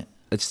in on it.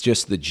 It's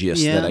just the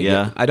gist Yeah. that I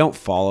Yeah. get. I don't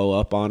follow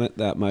up on it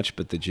that much,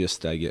 but the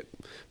gist I get,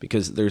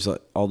 because there's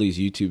all these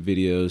YouTube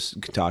videos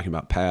talking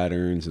about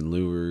patterns and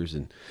lures.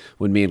 And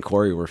when me and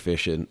Corey were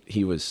fishing,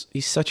 he's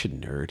such a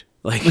nerd.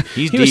 Like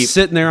He's he deep. was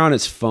sitting there on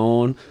his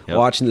phone Yep.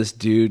 watching this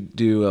dude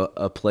do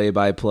a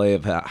play-by-play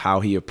of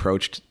how he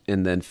approached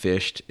and then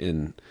fished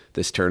in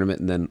this tournament,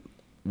 and then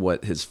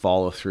what his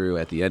follow-through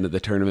at the end of the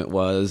tournament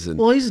was. And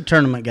Well, he's a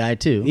tournament guy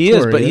too. he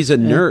is, but he's a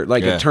nerd,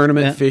 like Yeah. a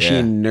tournament Yeah.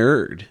 fishing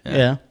nerd.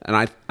 Yeah. And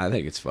I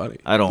think it's funny.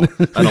 I don't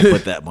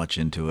put that much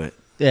into it.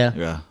 Yeah.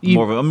 Yeah,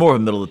 You- I'm more of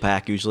a middle of the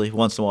pack usually.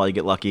 Once in a while, you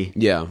get lucky.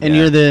 Yeah. And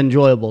you're the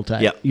enjoyable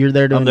type. Yeah, You're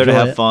there to I'm there to enjoy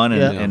have it. fun,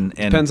 and, Yeah. and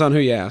Depends on who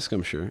you ask,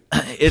 I'm sure.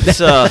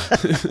 it's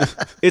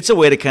it's a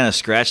way to kind of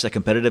scratch that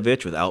competitive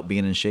itch without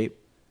being in shape.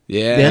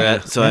 Yeah. Yeah.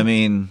 So I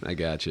mean, I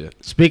got you.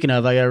 Speaking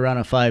of, I got to run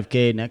a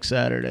 5K next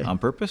Saturday. on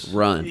purpose.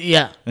 Run.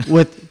 Yeah,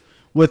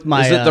 with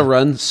my. Is it the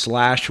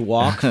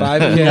run/walk 5K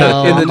No, in the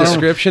I'm gonna-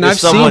 description? If I've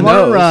someone seen I'm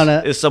gonna those. run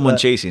it. Is someone but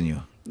chasing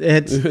you?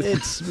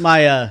 It's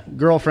my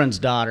girlfriend's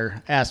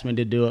daughter asked me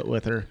to do it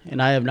with her,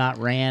 and I have not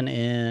ran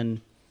in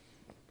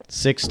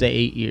 6 to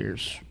 8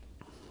 years.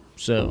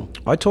 So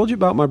I told you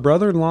about my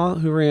brother-in-law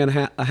who ran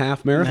a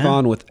half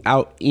marathon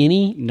without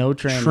any No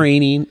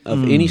training.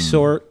 of any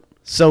sort.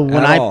 So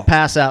when At I all.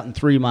 pass out in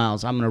 3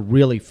 miles, I'm going to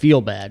really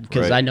feel bad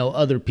because Right. I know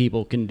other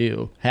people can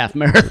do half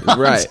marathons.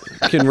 Right.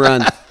 Can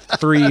run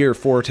 3 or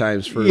 4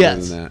 times further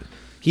Yes. than that.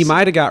 He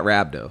might have got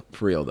rhabdo,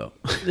 for real, though.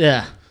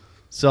 Yeah.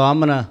 So I'm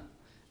going to,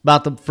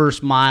 about the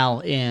first mile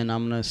in,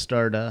 I'm going to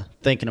start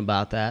thinking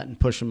about that and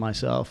pushing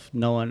myself,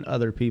 knowing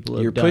other people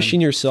have You're done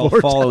pushing yourself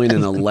 4 following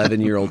an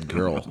 11-year-old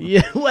girl.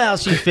 Yeah, well,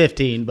 she's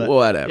 15, but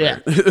Whatever. Yeah.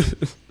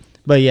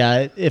 But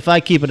yeah, if I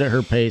keep it at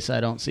her pace, I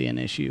don't see an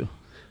issue.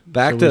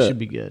 Back So we to should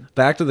be good.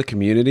 Back to the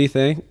community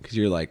thing, because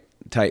you're like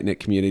tight-knit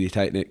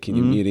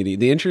community.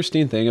 The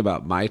interesting thing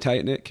about my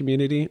tight-knit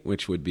community,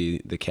 which would be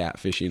the cat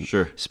fishing,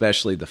 Sure.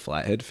 especially the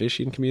flathead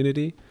fishing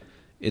community,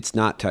 it's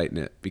not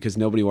tight-knit because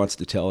nobody wants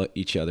to tell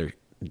each other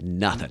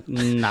nothing.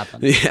 Nothing.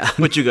 Yeah,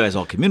 But you guys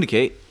all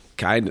communicate.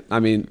 kind. I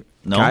mean,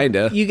 No?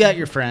 kinda. You got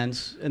your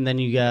friends, and then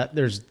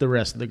there's the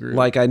rest of the group.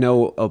 Like I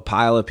know a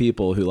pile of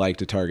people who like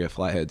to target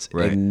flatheads,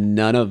 Right. and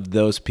none of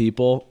those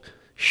people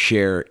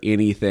share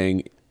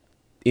anything,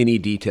 any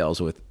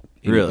details with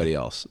anybody Really?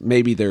 else.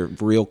 Maybe they're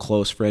real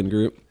close friend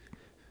group,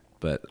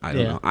 but I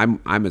don't Yeah. know.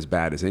 I'm as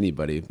bad as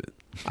anybody, but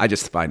I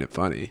just find it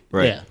funny.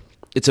 Right. Yeah.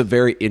 It's a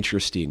very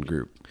interesting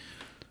group.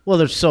 Well,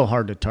 they're so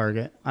hard to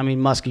target. I mean,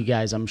 musky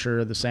guys, I'm sure,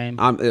 are the same.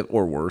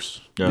 Or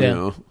worse, Yeah. you Yeah.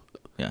 know,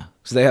 Yeah.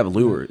 because they have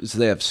lures,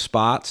 they have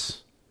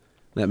spots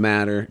that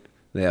matter,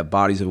 they have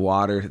bodies of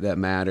water that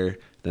matter,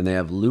 then they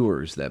have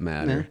lures that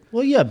matter.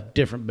 Well, you have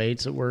different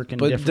baits that work in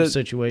But different the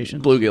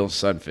situations. Bluegill,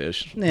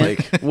 sunfish. Yeah.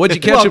 Like, what'd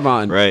you catch Well, them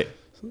on? Right.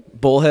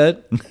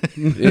 Bullhead?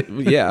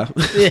 Yeah.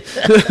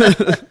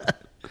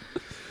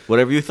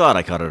 Whatever you thought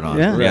I caught it on.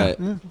 Yeah. Right.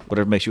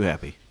 Whatever makes you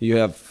happy. You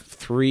have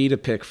 3 to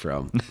pick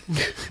from.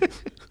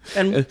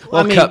 And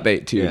Well, I mean, cut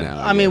bait too yeah.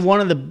 now. I mean, one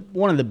of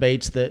the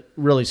baits that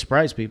really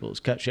surprise people is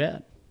cut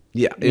shad.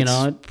 yeah, you it's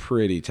know,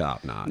 pretty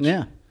top notch.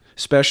 Yeah.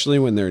 Especially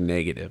when they're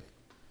negative.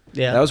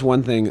 Yeah. That was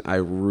one thing I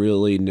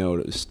really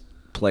noticed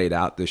played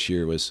out this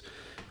year was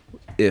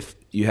if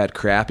you had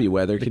crappy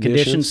weather the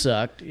conditions. conditions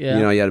sucked. Yeah.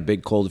 You know, you had a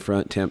big cold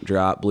front, temp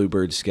drop,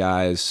 bluebird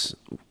skies,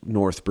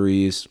 north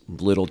breeze,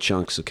 little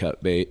chunks of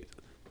cut bait.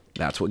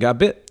 That's what got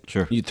bit.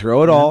 Sure. You'd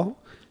throw it all.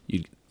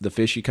 The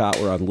fish you caught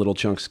were on little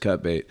chunks of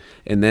cut bait.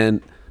 And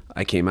then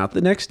I came out the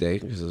next day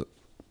because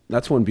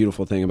that's one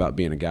beautiful thing about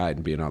being a guide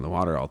and being on the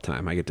water all the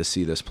time. I get to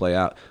see this play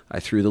out. I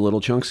threw the little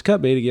chunks of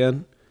cut bait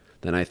again.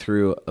 Then I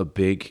threw a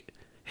big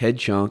head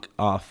chunk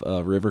off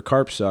a river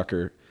carp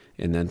sucker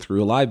and then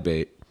threw a live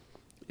bait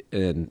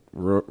and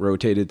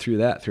rotated through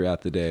that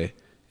throughout the day.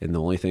 And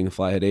the only thing the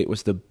fly had ate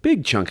was the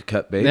big chunk of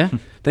cut bait. Yeah.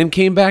 Then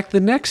came back the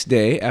next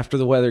day after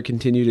the weather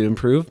continued to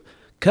improve.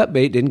 Cut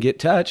bait didn't get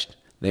touched.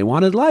 They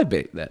wanted live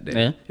bait that day.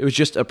 Yeah. It was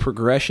just a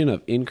progression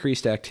of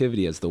increased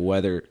activity as the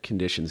weather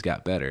conditions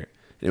got better.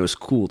 And it was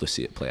cool to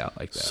see it play out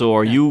like that. So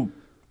are you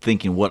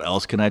thinking, what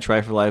else can I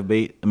try for live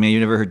bait? I mean, you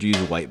never heard you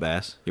use a white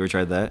bass. You ever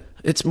tried that?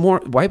 It's more,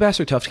 white bass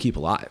are tough to keep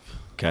alive.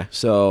 Okay.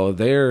 So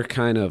they're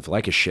kind of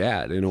like a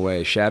shad in a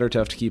way. Shad are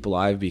tough to keep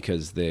alive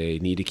because they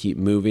need to keep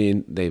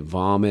moving. They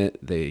vomit,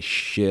 they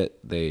shit,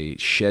 they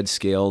shed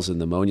scales, and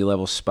the ammonia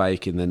levels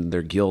spike, and then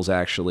their gills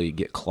actually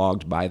get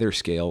clogged by their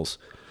scales.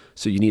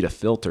 So you need a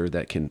filter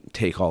that can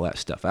take all that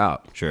stuff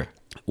out. Sure.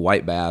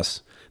 White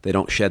bass, they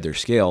don't shed their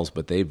scales,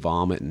 but they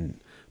vomit and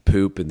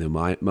poop, and the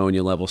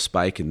ammonia levels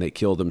spike, and they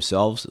kill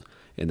themselves,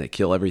 and they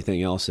kill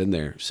everything else in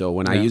there. So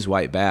when I use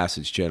white bass,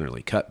 it's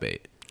generally cut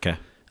bait. Okay.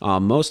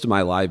 Most of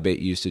my live bait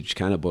usage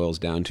kind of boils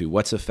down to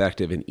what's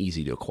effective and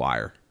easy to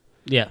acquire.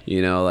 Yeah.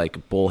 You know,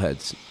 like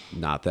bullhead's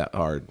not that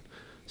hard.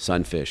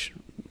 Sunfish,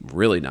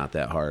 really not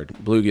that hard.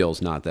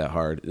 Bluegill's not that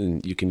hard.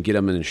 And you can get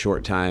them in a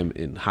short time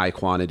in high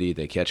quantity.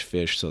 They catch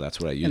fish, so that's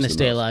what I use And they the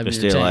stay most. alive. They in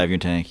stay your tank. alive in your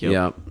tank. Yep.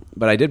 Yeah,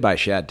 but I did buy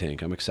shad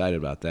tank. I'm excited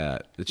about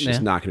that. It's just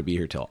Yeah. not going to be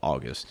here till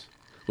August,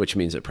 which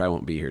means it probably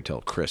won't be here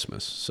till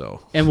Christmas.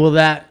 So And will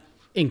that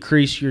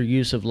increase your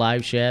use of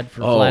live shad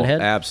for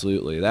flathead?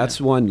 absolutely. That's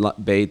one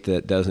bait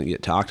that doesn't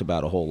get talked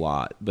about a whole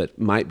lot, but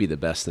might be the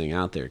best thing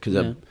out there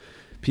because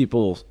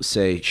people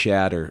say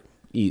shad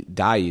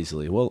die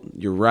easily. Well,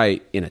 you're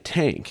right in a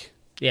tank.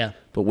 Yeah.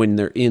 But when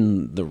they're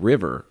in the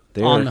river,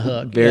 they're On the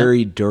hook,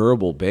 very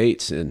durable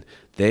baits, and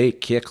they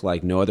kick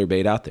like no other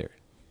bait out there.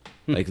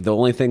 Like the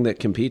only thing that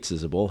competes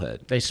is a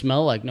bullhead. They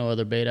smell like no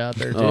other bait out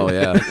there, too. Oh,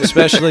 yeah.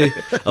 Especially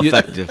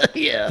Effective.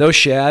 Yeah. those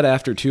shad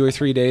after 2 or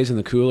 3 days in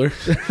the cooler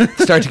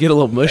start to get a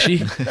little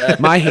mushy.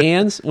 My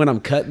hands, when I'm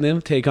cutting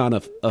them, take on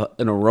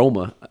an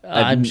aroma.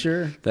 I'm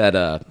sure. That,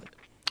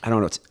 I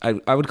don't know,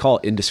 I would call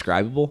it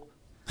indescribable.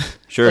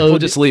 Sure. We'll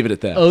just leave it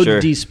at that. Ode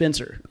Sure.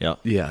 dispenser. Yeah.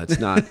 Yeah,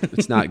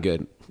 it's not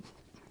good.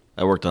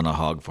 I worked on a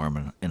hog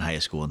farm in high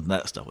school, and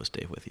that stuff would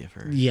stay with you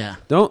for. Yeah.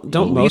 Don't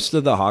most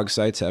of the hog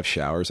sites have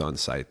showers on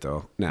site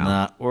though? Now,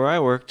 Not where I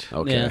worked.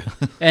 okay.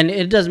 Yeah. And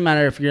it doesn't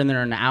matter if you're in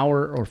there an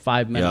hour or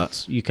 5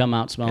 minutes. You come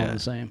out smelling the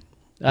same.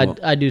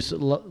 I do a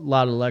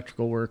lot of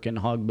electrical work in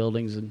hog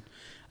buildings, and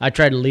I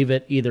try to leave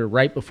it either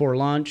right before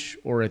lunch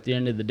or at the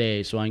end of the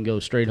day so I can go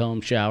straight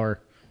home, shower,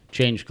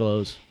 change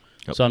clothes,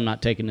 so I'm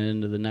not taking it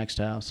into the next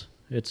house.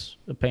 It's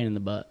a pain in the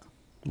butt.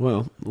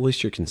 Well, at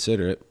least you're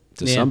considerate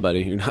to Yeah.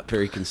 somebody. You're not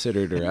very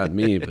considerate around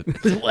me, but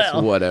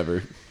Well.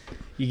 whatever.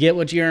 You get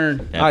what you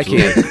earn.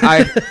 Absolutely.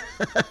 I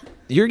can't.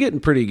 You're getting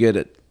pretty good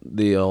at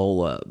the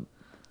old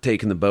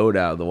taking the boat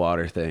out of the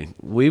water thing.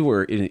 We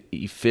were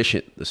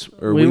efficient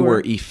we were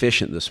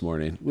efficient this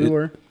morning. We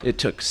were. It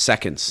took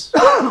seconds.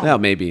 Well,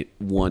 maybe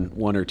one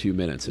or 2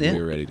 minutes, and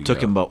we were ready to Took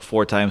go. him about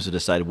 4 times to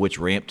decide which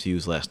ramp to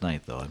use last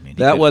night, though. I mean,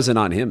 That wasn't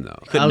on him though.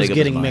 couldn't I was make up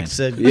his getting mind. mixed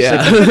signals.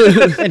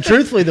 Yeah. And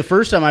truthfully, the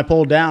first time I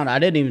pulled down, I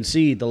didn't even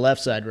see the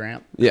left side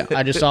ramp. Yeah.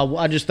 I just thought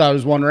it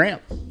was one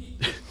ramp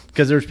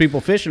because there's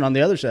people fishing on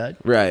the other side.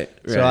 Right.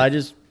 So I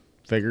just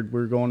figured we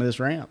were going to this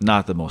ramp.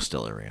 Not the most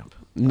stellar ramp.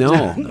 No,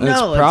 No, it's it's-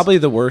 probably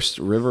the worst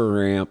river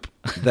ramp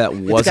that It's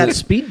wasn't. got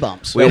speed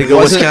bumps. Way to It go,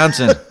 wasn't-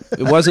 Wisconsin.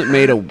 It wasn't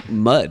made of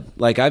mud.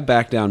 Like I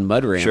backed down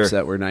mud ramps Sure.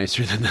 that were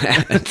nicer than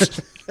that.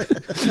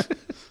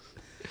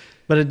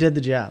 But it did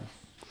the job.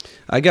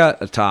 I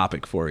got a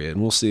topic for you, and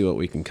we'll see what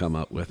we can come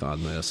up with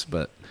on this.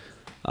 But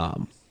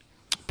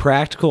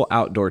practical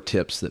outdoor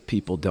tips that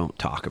people don't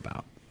talk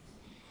about.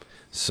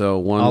 So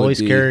one Always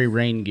would be, carry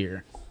rain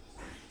gear.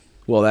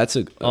 Well, that's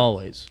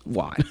Always.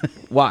 why?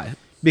 Why?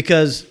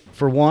 Because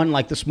for one,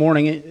 like this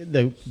morning,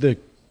 the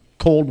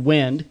cold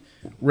wind,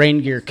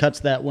 rain gear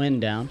cuts that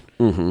wind down.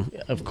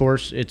 Mm-hmm. Of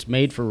course, it's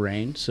made for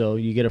rain, so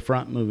you get a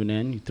front moving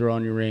in, you throw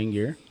on your rain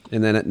gear.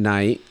 And then at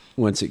night,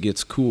 once it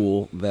gets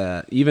cool,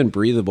 that even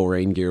breathable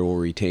rain gear will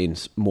retain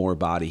more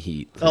body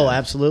heat. Oh,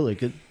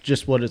 absolutely.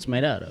 Just what it's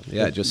made out of.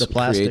 Yeah, it The just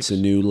plastics. creates a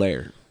new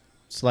layer.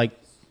 It's like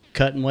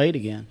cutting weight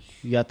again.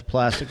 You got the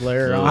plastic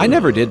layer on. I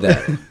never did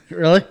that.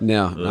 Really?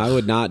 No, I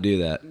would not do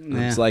that.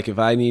 Yeah. It's like if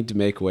I need to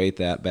make weight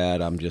that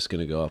bad, I'm just going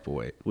to go up a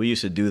weight. We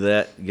used to do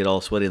that, get all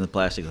sweaty in the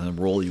plastic, and then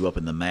roll you up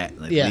in the mat,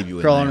 and then Yeah, leave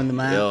you crawling in in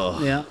the there. mat.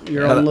 Ugh. Yeah,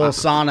 your own little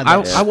sauna.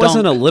 I that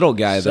wasn't a stunk. little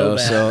guy though,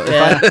 bad. so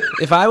Yeah.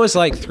 if I was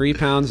like 3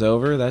 pounds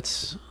over,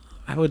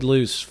 I would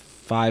lose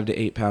 5 to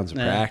 8 pounds of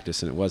Yeah.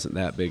 practice, and it wasn't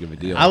that big of a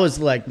deal. I was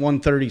like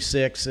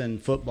 136 in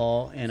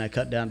football, and I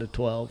cut down to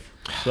 12.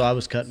 So I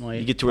was cutting weight.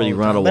 You get to where all you the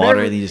run out of time. But water,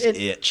 every- and you just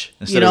itch.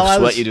 Instead you know, of I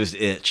sweat, was- you just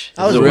itch.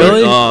 I was It's the worst.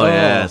 really- Oh,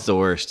 yeah, Oh. it's the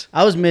worst.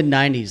 I was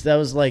mid-90s. That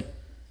was like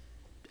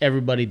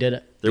everybody did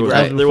it. There was,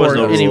 Right. there was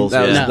no Before any- rules.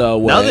 That was yeah. the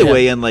way. Now they Yeah.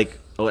 weigh in like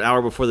an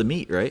hour before the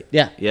meet, right?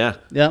 Yeah. Yeah.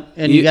 Yep.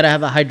 And You- you got to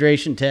have a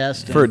hydration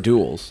test. for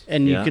duels.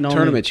 and you Yeah. can only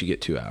Tournaments, you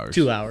get 2 hours.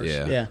 2 hours.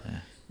 Yeah.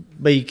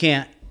 But you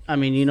can't. I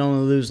mean, you can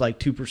only lose like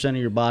 2%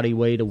 of your body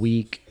weight a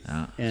week,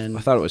 and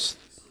I thought it was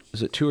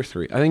it 2 or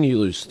 3? I think you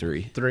lose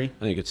 3. 3.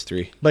 I think it's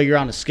 3. But you're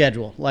on a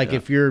schedule. Like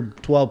if you're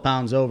 12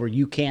 pounds over,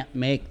 you can't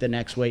make the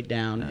next weight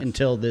down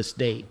until this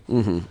date.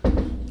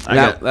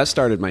 That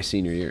started my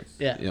senior year.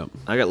 Yeah. Yep.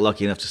 I got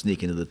lucky enough to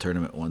sneak into the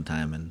tournament one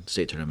time, and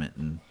state tournament,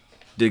 and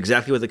did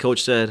exactly what the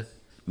coach said.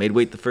 Made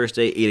weight the first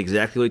day, ate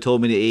exactly what he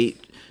told me to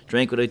eat,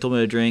 drank what he told me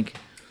to drink.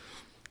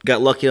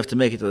 Got lucky enough to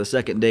make it to the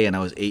second day, and I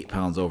was 8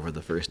 pounds over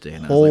the first day,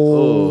 and I was like,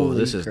 "Oh, Holy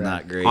this is crap.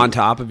 not great." On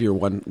top of your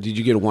one, did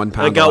you get a 1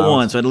 pound? I got allowance?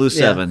 one, so I had to lose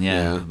Yeah. 7.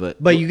 Yeah, Yeah.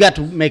 But you got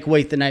to make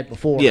weight the night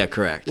before. Yeah,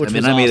 correct. Which I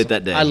mean, was I made it awesome.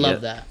 that day. I love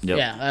Yep. that. Yep.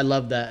 Yeah, I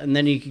love that. And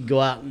then you could go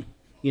out and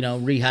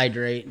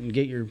rehydrate and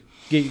get your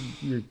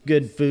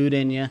good food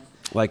in you.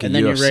 Like a and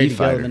then UFC you're ready to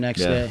fighter. go the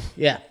next Yeah. day.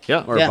 Yeah.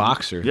 Yeah. Or Yeah. a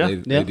boxer. Yeah.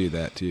 They Yeah. do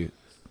that too.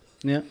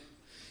 Yeah.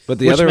 But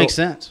the Which other makes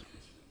sense.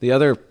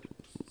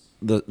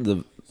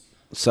 the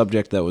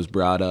subject that was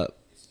brought up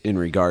in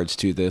regards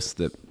to this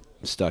that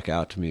stuck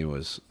out to me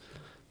was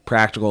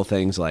practical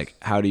things like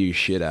how do you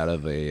shit out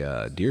of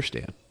a deer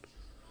stand?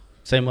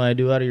 Same way I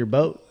do out of your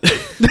boat.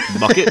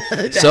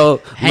 Bucket.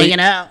 So Hanging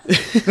out.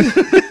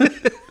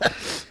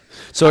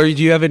 So do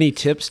you have any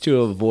tips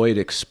to avoid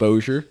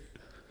exposure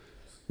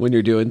when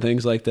you're doing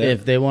things like that?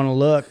 If they want to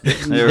look.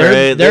 right,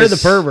 They're the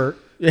there's- pervert.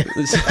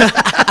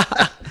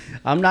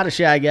 I'm not a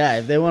shy guy.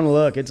 If they want to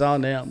look, it's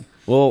on them.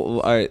 Well,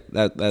 all right,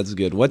 that's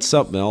good. What's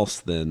something else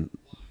then?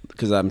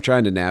 Because I'm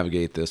trying to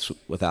navigate this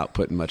without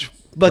putting much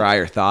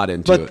prior thought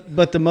into it.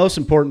 But the most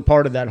important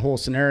part of that whole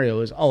scenario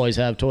is always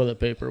have toilet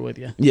paper with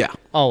you. Yeah.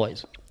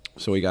 Always.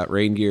 So we got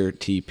rain gear,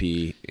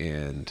 TP,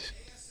 and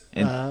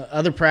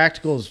Other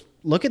practicals,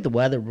 look at the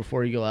weather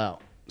before you go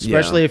out.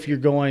 especially if you're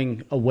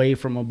going away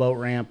from a boat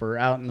ramp or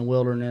out in the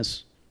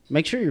wilderness.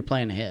 Make sure you're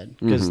planning ahead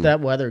because that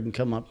weather can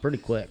come up pretty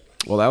quick.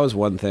 Well, that was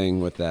one thing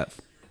with that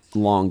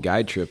long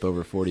guide trip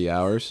over 40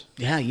 hours.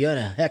 Yeah, you had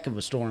a heck of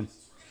a storm.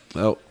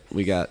 Oh,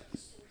 we got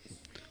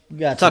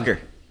Tucker.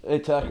 Hey,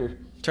 Tucker.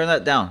 Turn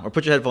that down, or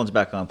put your headphones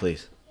back on,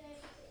 please.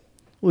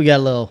 We got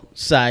a little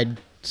side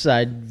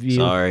view.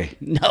 Sorry.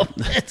 No,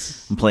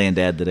 it's I'm playing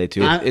dad today,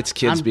 too. It's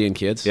kids being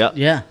kids. Yep.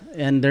 yeah,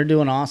 and they're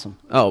doing awesome.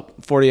 Oh,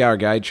 40-hour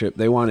guide trip.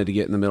 They wanted to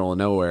get in the middle of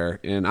nowhere,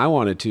 and I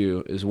wanted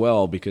to as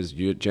well because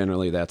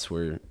generally that's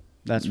where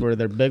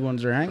their big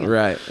ones are hanging.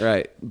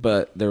 Right.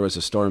 But there was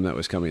a storm that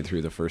was coming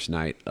through the first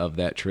night of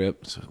that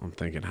trip. So I'm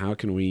thinking, how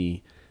can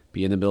we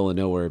be in the middle of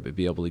nowhere but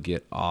be able to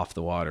get off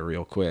the water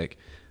real quick?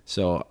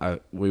 So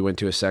we went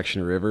to a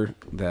section of river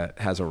that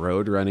has a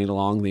road running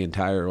along the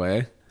entire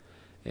way.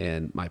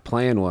 And my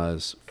plan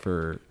was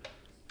for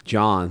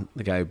John,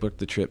 the guy who booked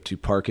the trip, to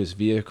park his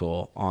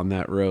vehicle on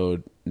that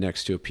road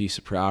next to a piece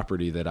of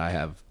property that I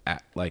have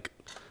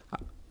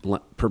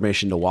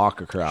permission to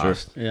walk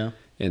across. Sure. Yeah.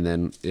 And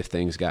then if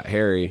things got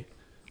hairy,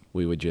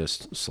 we would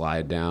just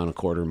slide down a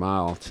quarter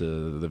mile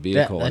to the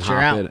vehicle and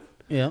hop in it.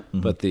 Yep.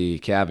 But the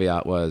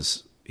caveat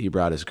was he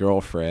brought his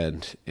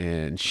girlfriend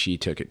and she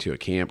took it to a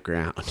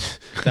campground.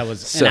 That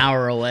was an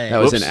hour away. That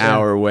was an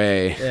hour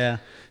away. Yeah.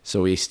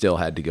 So we still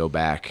had to go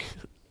back,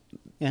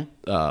 Yeah.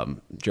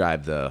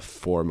 drive the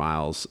 4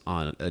 miles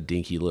on a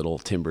dinky little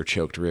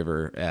timber-choked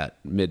river at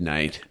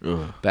midnight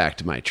back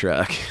to my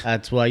truck.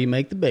 That's why you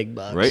make the big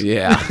bucks. Right?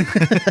 Yeah.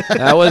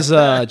 That was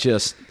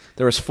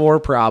there was 4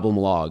 problem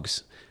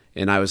logs,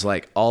 and I was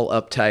like all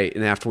uptight,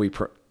 and after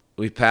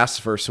we passed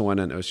the first one,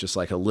 and it was just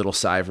like a little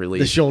sigh of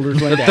relief. The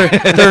shoulders went down.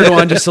 Third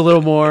one, just a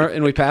little more,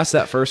 and we passed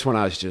that first one,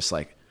 I was just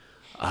like,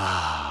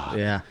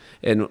 Yeah.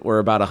 and we're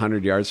about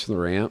 100 yards from the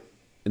ramp,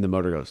 and the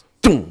motor goes,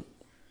 boom,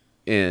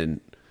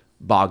 and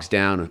bogs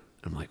down, and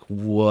I'm like,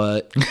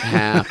 what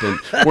happened?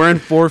 We're in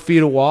 4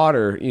 feet of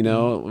water,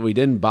 we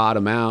didn't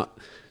bottom out,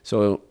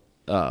 so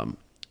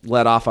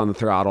let off on the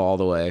throttle all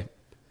the way,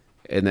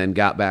 and then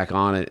got back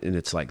on it, and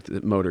it's like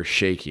the motor's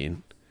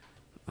shaking.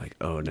 Like,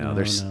 oh no,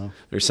 there's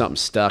something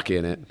stuck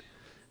in it.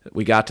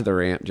 We got to the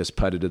ramp, just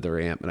putted to the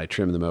ramp, and I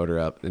trimmed the motor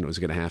up and was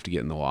going to have to get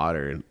in the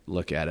water and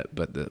look at it.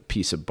 But the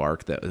piece of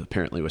bark that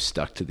apparently was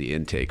stuck to the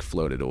intake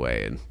floated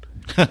away,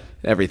 and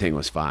everything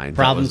was fine.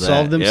 Problem was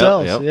solved that.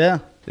 themselves. Yep. Yeah.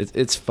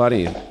 It's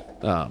funny,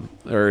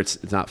 or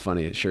it's not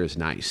funny. It sure is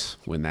nice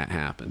when that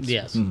happens.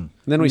 Yes. And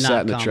then we Not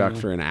sat in the truck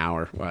commonly. for an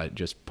hour while it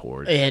just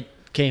poured. It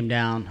came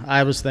down.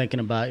 I was thinking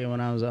about you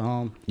when I was at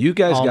home. You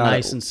guys all got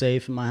nice it. and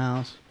safe in my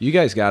house. You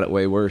guys got it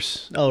way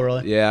worse. Oh,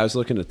 really? Yeah, I was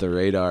looking at the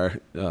radar.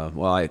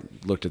 I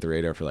looked at the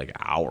radar for like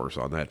hours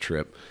on that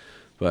trip,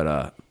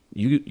 but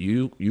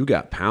you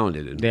got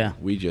pounded, and Yeah.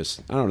 we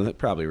just I don't know. That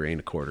probably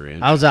rained a quarter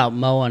inch. I was out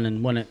mowing,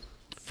 and when it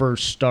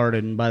first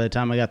started, and by the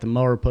time I got the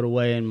mower put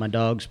away and my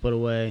dogs put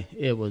away,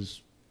 it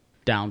was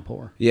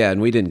downpour. Yeah,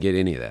 and we didn't get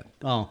any of that.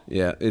 Oh.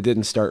 Yeah, it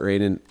didn't start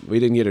raining. We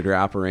didn't get a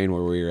drop of rain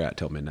where we were at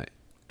till midnight.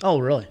 Oh,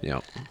 really?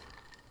 Yeah.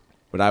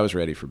 But I was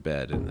ready for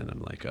bed, and then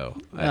I'm like, I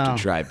have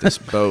to drive this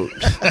boat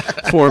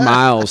 4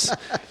 miles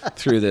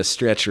through this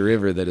stretch of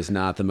river that is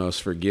not the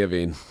most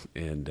forgiving,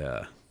 and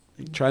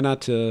try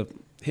not to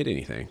hit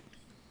anything.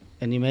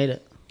 And you made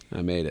it.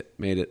 I made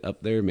it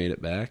up there, made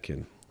it back,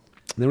 and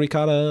then we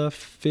caught a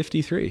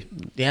 53.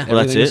 Yeah. Well,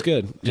 that's Everything was it.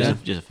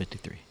 good. Just a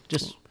 53.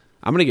 Just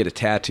I'm going to get a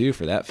tattoo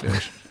for that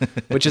fish,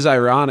 which is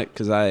ironic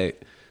because I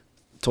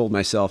told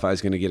myself I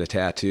was going to get a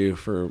tattoo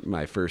for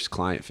my first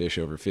client fish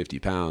over 50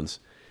 pounds,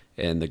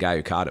 and the guy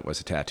who caught it was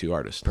a tattoo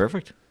artist.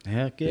 Perfect.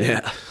 heck yeah.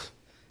 Yeah.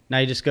 Now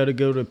you just got to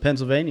go to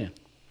Pennsylvania.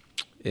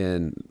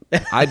 And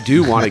I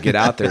do want to get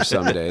out there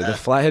someday. The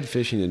flathead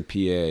fishing in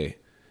PA,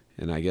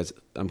 and I guess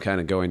I'm kind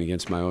of going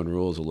against my own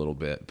rules a little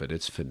bit, but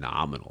it's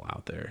phenomenal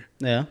out there.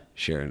 Yeah.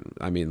 Sharing,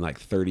 like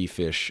 30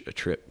 fish a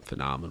trip,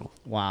 phenomenal.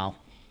 Wow.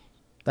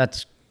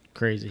 That's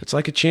crazy. It's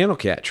like a channel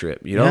cat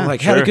trip, Yeah, had a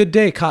sure. good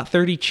day, caught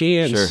 30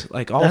 chans, Sure.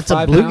 like all That's a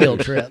 5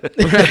 bluegill pounders.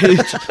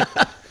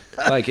 trip.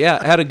 Right.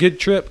 Had a good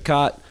trip,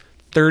 caught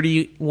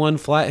 31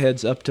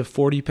 flatheads up to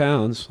 40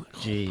 pounds.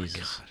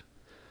 Jesus.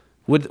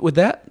 Would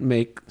that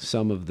make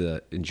some of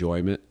the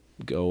enjoyment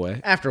go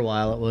away? After a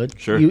while, it would.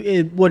 Sure.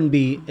 It wouldn't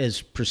be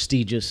as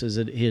prestigious as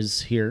it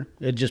is here.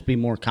 It'd just be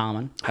more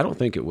common. I don't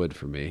think it would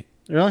for me.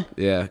 Really?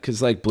 Yeah,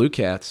 because like blue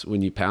cats,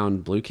 when you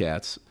pound blue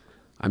cats,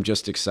 I'm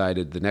just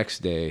excited the next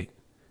day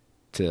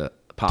to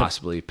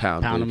possibly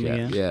pound pound blue them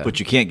cat. again. Yeah, But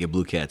you can't get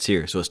blue cats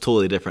here, so it's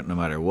totally different no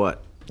matter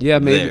what. yeah,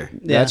 maybe there.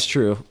 that's Yeah.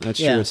 true. That's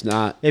Yeah. true. It's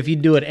not, If you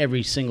do it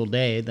every single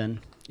day,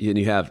 then and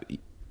you have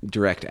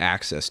direct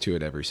access to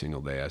it every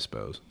single day, I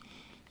suppose.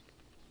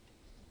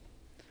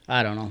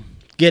 I don't know.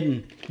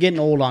 Getting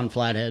old on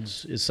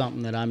flatheads is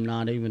something that I'm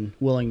not even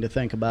willing to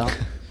think about.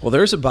 Well,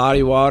 there's a body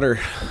of water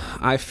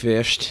I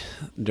fished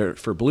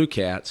for blue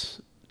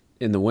cats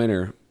in the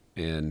winter,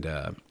 and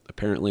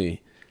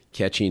apparently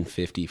catching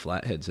 50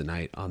 flatheads a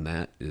night on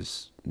that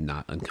is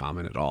not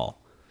uncommon at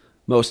all.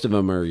 Most of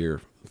them are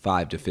your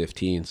 5 to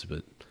 15s,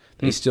 but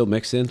they still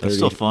mix in 30, That's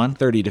still fun.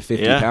 30 to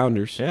 50 Yeah.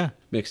 pounders. Yeah.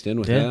 mixed in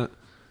with Yeah. that.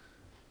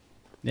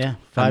 Yeah,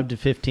 5 to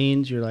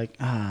 15s. You're like,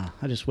 I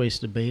just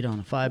wasted bait on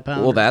a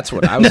 5-pounder. Well, that's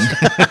what I was.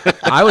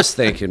 I was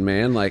thinking,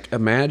 man. Like,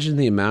 imagine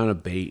the amount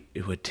of bait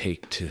it would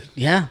take to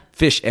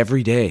fish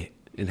every day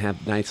and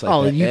have nights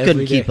like that. You every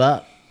couldn't day. keep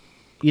up.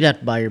 You'd have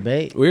to buy your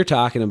bait. We were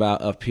talking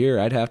about up here.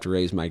 I'd have to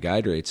raise my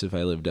guide rates if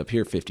I lived up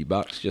here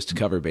 $50 just to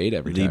cover bait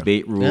every The time.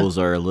 bait rules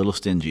are a little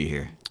stingy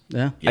here.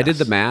 Yeah. I did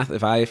the math.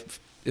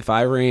 If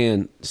I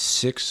ran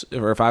 6,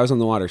 or if I was on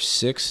the water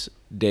 6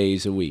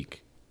 days a week,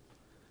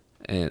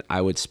 and I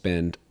would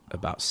spend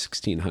about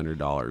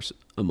 $1,600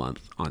 a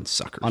month on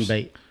suckers. On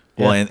bait.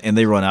 Well, and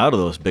they run out of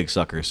those big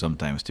suckers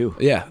sometimes too.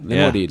 Yeah.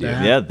 Then what do you do?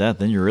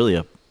 Then you're really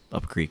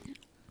up creek.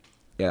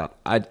 Yeah.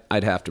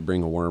 I'd have to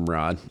bring a worm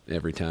rod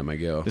every time I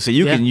go. So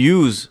you can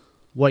use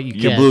What you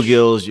your catch.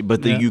 bluegills,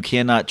 but you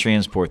cannot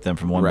transport them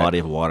from one Right. body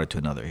of water to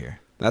another here.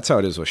 That's how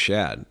it is with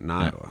shad in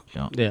Iowa,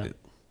 Yeah.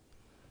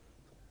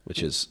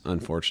 which is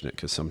unfortunate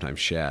because sometimes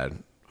shad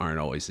aren't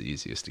always the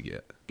easiest to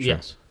get.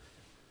 Yes.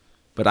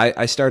 But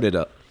I started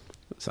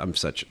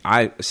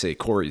I say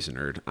Corey's a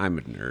nerd. I'm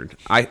a nerd.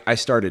 I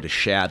started a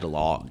shad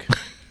log.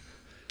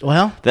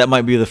 Well, That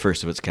might be the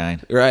first of its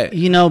kind. Right.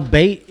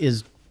 bait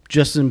is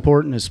just as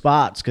important as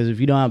spots because if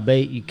you don't have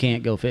bait, you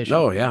can't go fishing.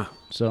 Oh, yeah.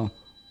 So,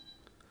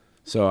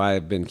 So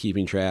I've been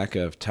keeping track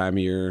of time of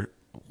year,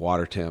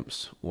 water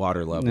temps,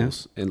 water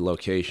levels, and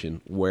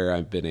location where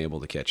I've been able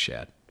to catch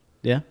shad.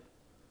 yeah.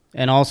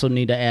 And also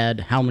need to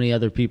add how many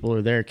other people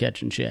are there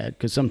catching shad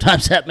because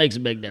sometimes that makes a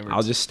big difference.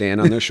 I'll just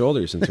stand on their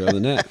shoulders and throw the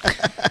net.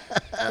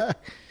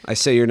 I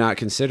say you're not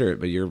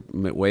considerate, but you're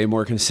way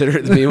more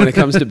considerate than me when it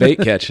comes to bait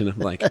catching. I'm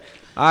like,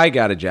 I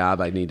got a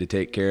job I need to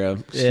take care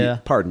of. Yeah.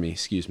 Pardon me.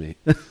 Excuse me.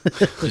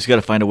 Just got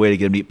to find a way to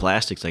get them to eat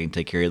plastic so I can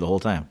take care of you the whole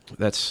time.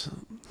 That's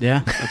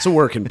yeah. a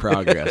work in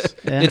progress.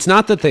 Yeah. It's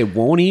not that they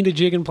won't eat a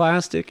jig in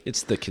plastic.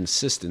 It's the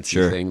consistency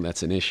Sure. thing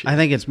that's an issue. I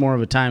think it's more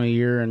of a time of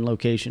year and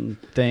location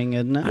thing,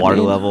 isn't it? Water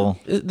level.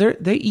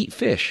 They eat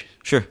fish.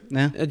 Sure.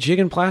 Yeah. A jig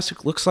in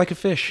plastic looks like a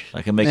fish.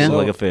 I can make Yeah. it look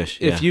like a fish.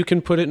 If yeah. you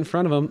can put it in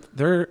front of them,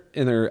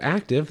 they're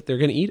active. They're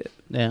going to eat it.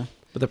 Yeah.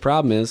 But the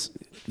problem is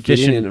getting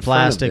Fishing it in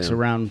plastics front of them.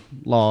 around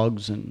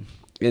logs and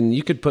And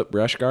you could put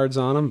brush guards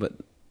on them, but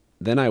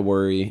then I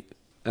worry,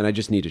 and I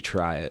just need to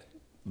try it.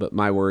 But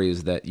my worry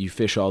is that you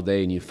fish all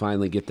day and you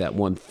finally get that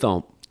one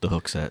thump the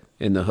hook set.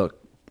 in the hook.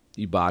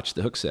 You botch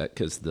the hook set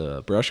because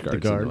the brush guard's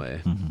in guard. the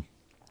way. Mm-hmm.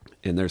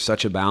 And there's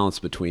such a balance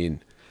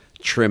between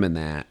trimming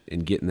that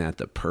and getting that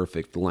the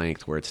perfect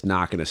length where it's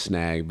not going to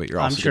snag, but you're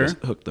I'm also going sure.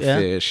 to hook the Yeah.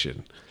 fish.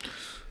 And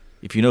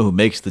If you know who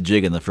makes the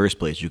jig in the first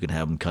place, you can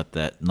have them cut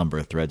that number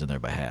of threads in there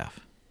by half.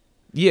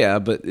 yeah,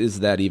 but is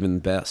that even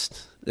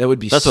best? That would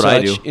be That's such what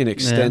I do. an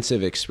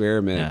extensive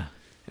experiment. Yeah.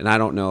 And I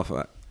don't know if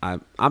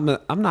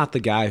I'm not the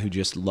guy who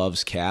just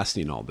loves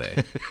casting all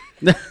day.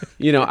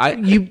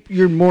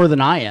 you're more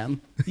than I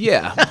am.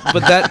 Yeah,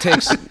 but that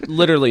takes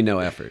literally no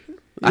effort.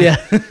 Yeah.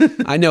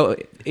 I know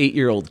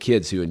 8-year-old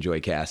kids who enjoy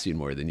casting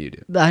more than you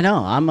do. I know.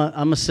 I'm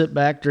a sit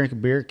back, drink a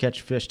beer,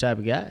 catch a fish type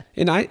of guy.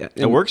 And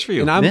It works for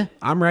you. And Yeah.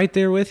 I'm right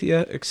there with you,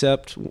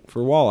 except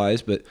for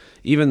walleyes. But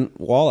even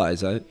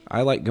walleyes,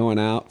 I like going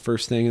out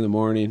first thing in the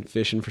morning,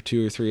 fishing for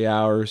 2 or 3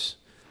 hours,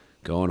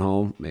 going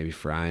home, maybe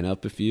frying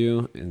up a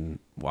few, and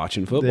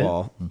watching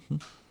football. Mm-hmm.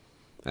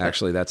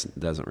 Actually, that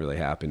doesn't really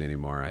happen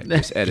anymore. I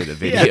just edit a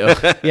video.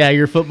 Yeah,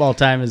 your football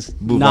time is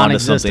Move on to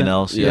non-existent. something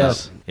else.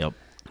 Yes. Yep.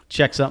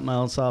 Check something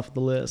else off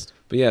the list.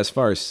 But yeah, as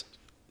far as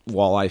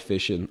walleye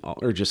fishing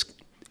or just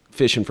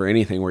fishing for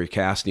anything where you're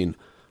casting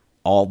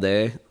all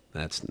day,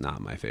 that's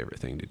not my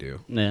favorite thing to do.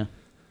 Yeah.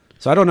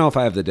 So I don't know if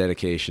I have the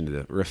dedication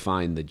to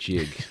refine the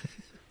jig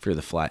for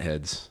the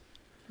flatheads.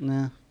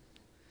 Nah.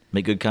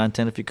 Make good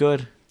content if you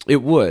could.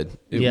 It would.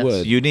 It Yes.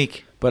 would.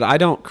 Unique. But I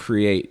don't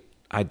create,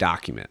 I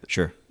document.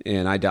 Sure.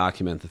 And I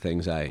document the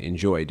things I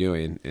enjoy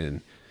doing.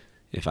 And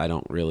if I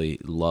don't really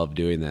love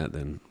doing that,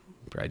 then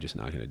I'm probably just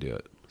not going to do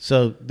it.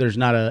 So there's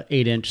not a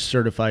 8-inch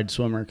certified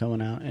swimmer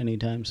coming out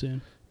anytime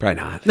soon. Probably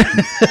not.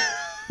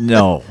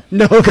 No.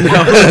 No,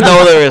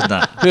 No, there is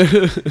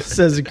not.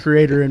 says the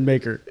creator and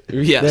maker.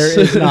 Yes. There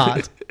is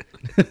not.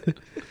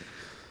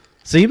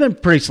 So you've been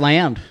pretty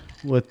slammed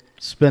with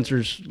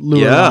Spencer's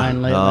lure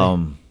line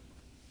lately.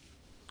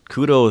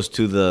 Kudos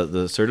to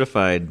the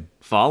certified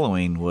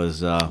following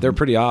was They're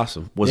pretty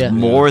awesome. Yeah.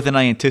 more than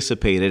I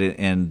anticipated,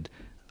 and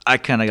I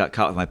kind of got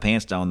caught with my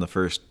pants down the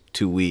first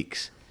 2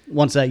 weeks.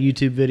 Once that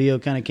YouTube video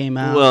kind of came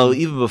out. Well,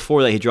 even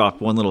before that, he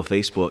dropped one little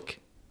Facebook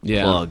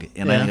plug,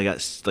 and Yeah. I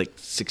got like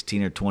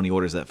 16 or 20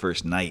 orders that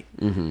first night.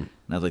 Mm-hmm. And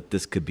I was like,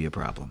 this could be a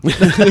problem.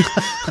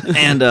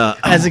 And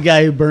as a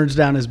guy who burns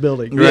down his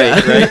building.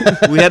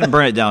 right. We hadn't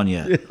burned it down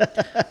yet.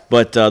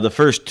 But the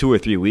first 2 or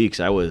 3 weeks,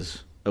 I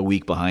was a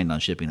week behind on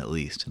shipping at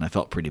least, and I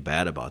felt pretty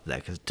bad about that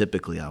because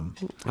typically I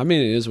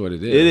mean, it is what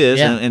it is. It is,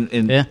 Yeah.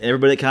 and Yeah.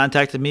 everybody that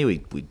contacted me,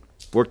 we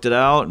worked it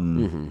out,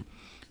 and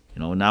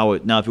now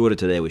if you order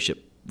today, we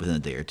ship within a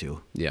day or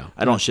two. Yeah.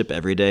 I don't ship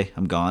every day.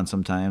 I'm gone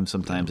sometimes.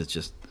 Sometimes it's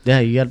just Yeah,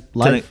 you got 10,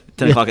 life.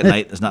 10 o'clock at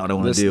night. That's not what I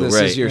want to do. This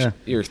Right. is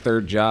your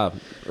third job,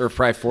 or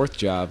probably fourth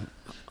job.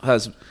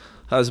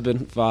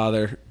 Husband,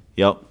 father,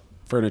 Yep.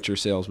 Furniture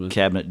salesman.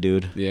 cabinet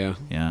dude. Yeah.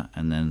 Yeah,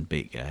 and then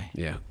bait guy,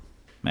 Yeah.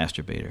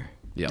 masturbator.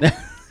 Yeah.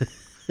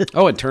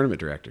 Oh, and tournament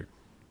director.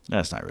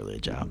 That's not really a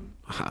job.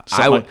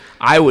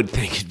 I would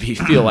think it'd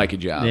feel like a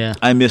job. Yeah.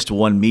 I missed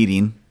one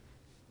meeting,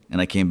 and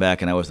I came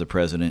back, and I was the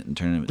president and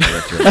tournament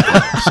director of the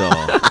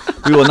club.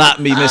 So we will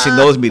not be missing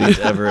those meetings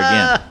ever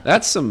again.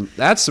 That's some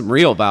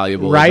real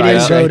valuable Write-in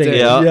advice right voting. there.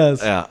 Yeah,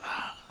 Yes. yeah.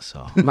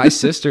 So My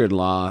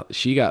sister-in-law,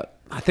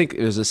 I think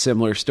it was a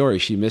similar story.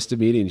 She missed a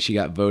meeting. She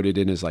got voted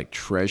in as like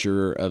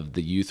treasurer of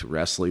the youth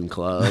wrestling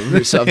club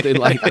or something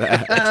like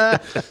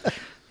that.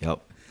 Yep.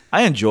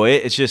 I enjoy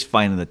it. It's just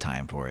finding the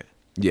time for it.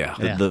 Yeah.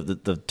 Yeah.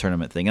 The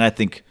tournament thing. And I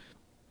think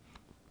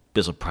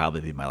this will probably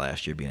be my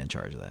last year being in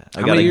charge of that.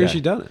 How many years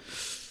you done it?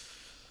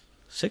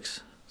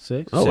 6?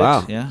 6. Oh,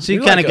 wow. Yeah. So you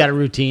You're kind of like got a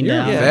routine you're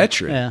down. a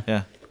veteran. Yeah.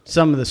 Yeah.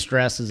 Some of the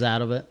stress is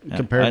out of it Yeah.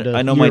 compared to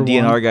I know my year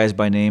DNR one. guys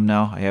by name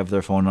now. I have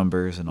their phone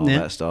numbers and all Yeah.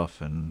 that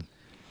stuff. And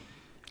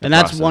And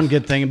that's process. one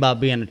good thing about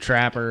being a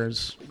trapper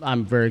is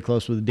I'm very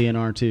close with the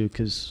DNR too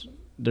because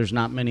there's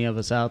not many of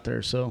us out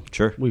there. So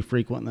Sure. we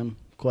frequent them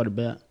quite a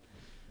bit.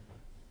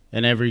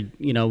 And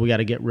we got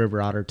to get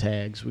river otter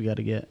tags. We got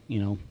to get,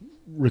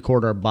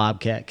 record our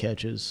bobcat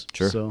catches.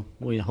 Sure. So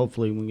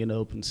hopefully we get an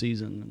open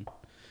season. And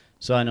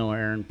so I know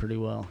Aaron pretty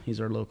well. He's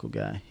our local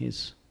guy.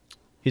 He's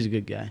a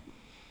good guy.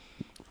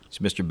 it's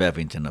Mr.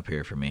 Bevington up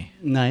here for me.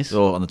 Nice.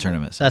 So on the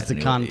tournament side. That's the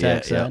anyway.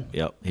 contact Yeah, side.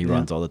 Yep. He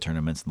runs all the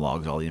tournaments and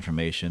logs all the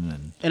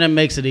information. And it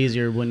makes it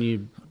easier when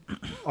you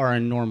are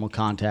in normal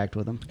contact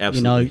with them.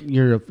 Absolutely.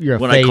 You're a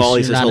When face. I call, he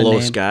you're says, not a hello,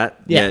 name. Scott.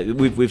 Yeah. Yeah,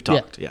 we've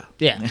talked. Yeah.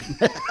 Yeah.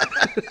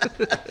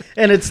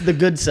 And it's the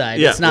good side.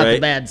 Yeah, it's not the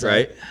right, bad side.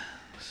 Right.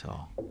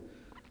 So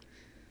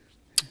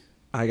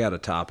I got a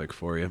topic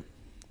for you.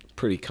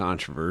 Pretty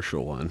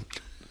controversial one.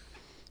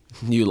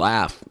 You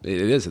laugh. It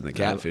is in the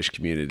catfish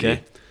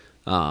community.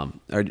 Okay.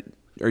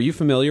 Are you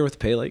familiar with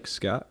pay lakes,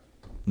 Scott?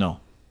 no.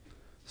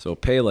 So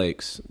pay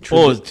lakes.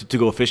 Oh, to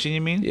go fishing,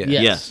 you mean? Yeah.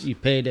 Yes. You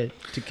pay to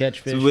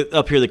catch fish. So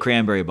up here, the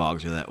cranberry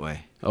bogs are that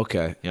way.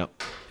 Okay.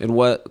 Yep. And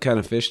what kind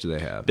of fish do they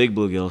have? Big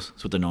bluegills.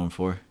 That's what they're known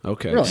for.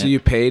 Okay. Really? So you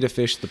pay to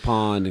fish the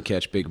pond and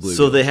catch big bluegills.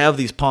 So they have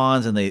these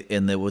ponds, and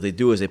what they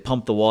do is they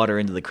pump the water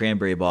into the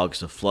cranberry bogs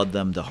to flood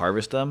them to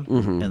harvest them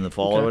in the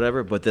fall or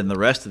whatever. But then the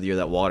rest of the year,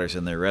 that water's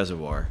in their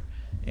reservoir,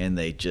 and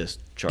they just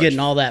charge. Getting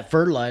all that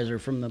fertilizer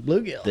from the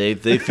bluegill. They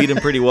feed them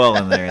pretty well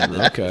in there.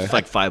 Okay. It's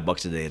like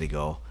 $5 a day to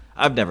go.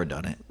 I've never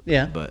done it.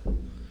 Yeah. But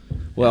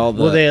well,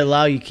 Will they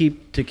allow you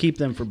to keep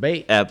them for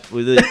bait?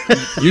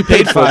 you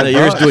paid for it.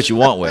 Yours. Do what you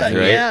want with, right?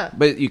 Yeah.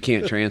 but you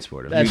can't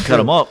transport them. You can cut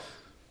them up.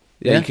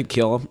 Yeah, Yeah. you could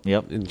kill them.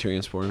 Yep. And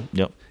transport them.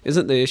 Yep.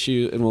 Isn't the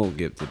issue, and we'll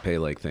get to the pay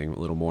lake thing a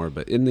little more,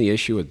 but in the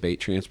issue with bait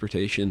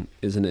transportation,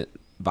 isn't it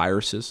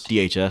viruses?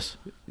 DHS.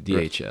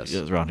 DHS.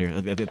 It's around here.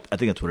 I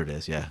think that's what it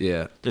is. Yeah.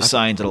 Yeah. There's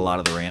signs at a lot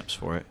of the ramps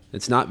for it.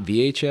 It's not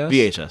VHS?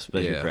 VHS,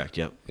 but you're Yeah. correct.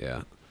 Yep.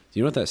 Yeah. Do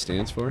you know what that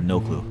stands for? No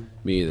clue.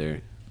 Me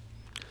either.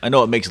 I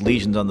know it makes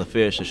lesions on the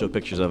fish. They show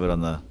pictures of it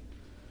on the.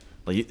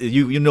 Like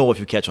you know if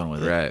you catch one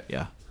with it. Right.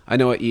 Yeah. I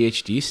know what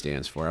EHD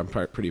stands for. I'm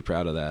pretty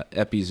proud of that.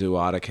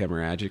 Epizootic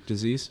hemorrhagic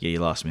disease. Yeah, you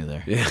lost me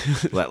there. Yeah.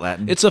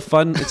 Latin. It's a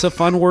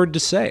fun word to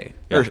say,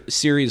 or Yeah.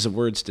 series of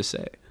words to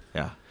say.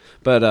 Yeah.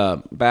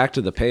 But back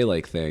to the pay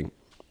lake thing.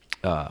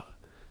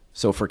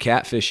 So for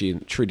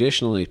catfishing,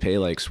 traditionally pay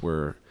lakes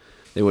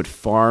they would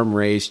farm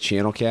raise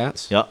channel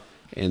cats. Yep.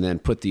 And then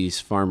put these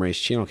farm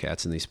raised channel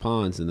cats in these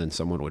ponds, and then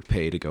someone would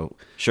pay to go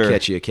Sure.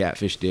 catch you a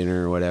catfish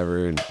dinner or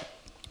whatever, and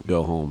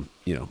go home.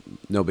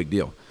 No big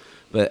deal.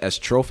 But as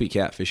trophy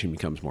catfishing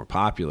becomes more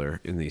popular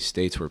in these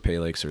states where pay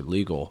lakes are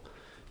legal,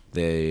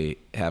 they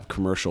have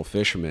commercial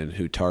fishermen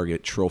who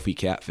target trophy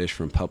catfish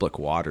from public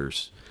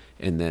waters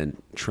and then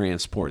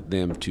transport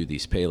them to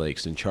these pay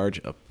lakes and charge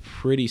a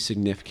pretty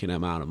significant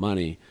amount of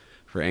money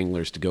for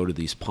anglers to go to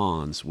these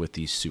ponds with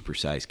these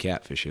supersized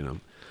catfish in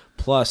them.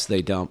 Plus,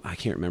 they dump, I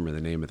can't remember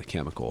the name of the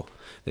chemical.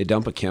 They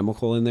dump a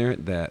chemical in there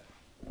that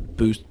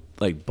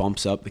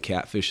bumps up the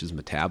catfish's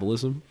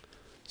metabolism,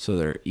 so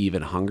they're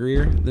even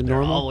hungrier than They're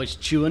normal. always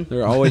chewing.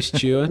 They're always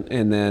chewing,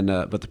 and then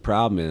but the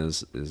problem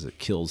is it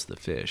kills the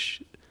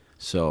fish.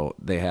 So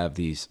they have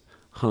these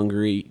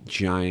hungry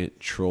giant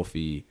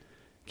trophy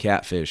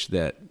catfish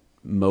that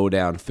mow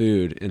down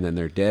food, and then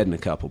they're dead in a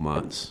couple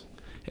months,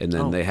 and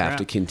then they have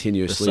to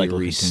continuously The cycle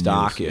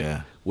restock continues, it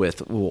yeah.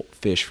 with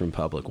fish from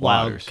public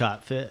Wild waters.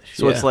 caught fish.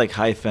 So it's Yeah. like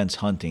high fence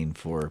hunting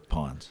for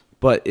ponds.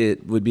 But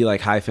it would be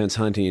like high fence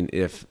hunting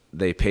if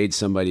they paid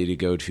somebody to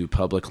go to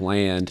public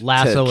land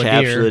Lasso to a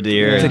capture deer. the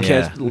deer. to and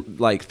catch, yeah.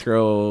 like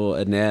throw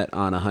a net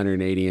on a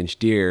 180-inch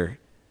deer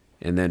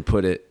and then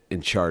put it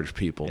and charge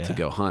people to Yeah.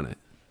 go hunt it.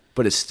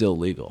 But it's still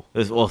legal.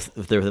 Well,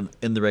 if they're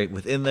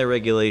within their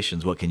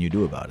regulations, what can you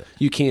do about it?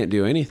 You can't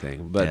do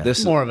anything. But Yeah. this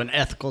is More of an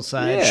ethical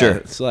side. yeah, Sure.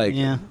 It's like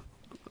Yeah.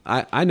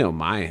 I know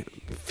my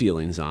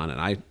feelings on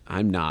it.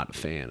 I'm not a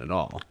fan at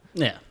all.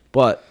 Yeah.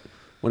 But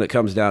when it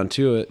comes down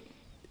to it,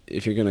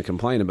 if you're going to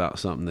complain about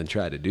something, then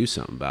try to do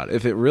something about it.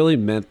 If it really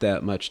meant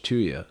that much to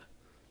you,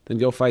 then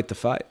go fight the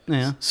fight.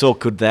 Yeah. So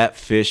could that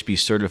fish be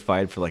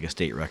certified for like a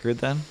state record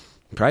then?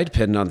 Probably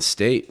depending on the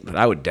state, but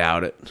I would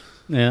doubt it.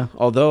 Yeah.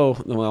 Although,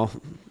 well,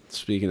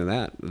 speaking of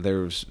that,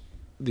 there's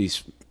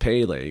these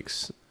pay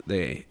lakes.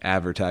 They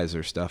advertise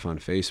their stuff on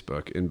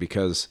Facebook, and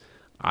because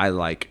I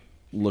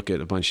look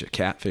at a bunch of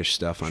catfish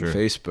stuff on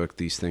Facebook,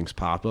 these things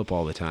pop up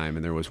all the time.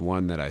 And there was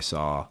one that I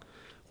saw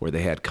where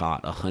they had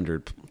caught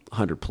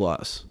 100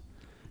 plus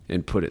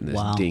and put it in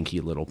this dinky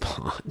little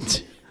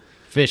pond.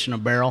 Fish in a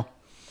barrel.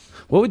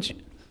 What would you?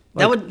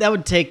 That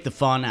would take the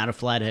fun out of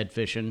flathead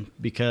fishing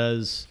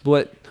because.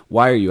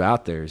 Why are you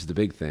out there is the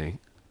big thing.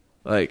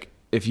 Like,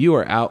 if you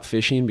are out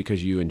fishing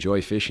because you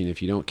enjoy fishing,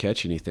 if you don't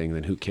catch anything,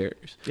 then who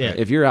cares? Yeah.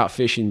 If you're out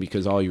fishing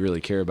because all you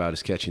really care about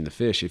is catching the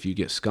fish, if you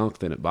get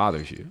skunked, then it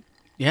bothers you.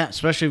 Yeah,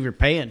 especially if you're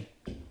paying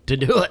to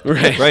do it.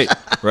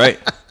 Right.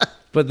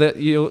 But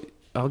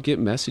I'll get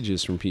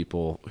messages from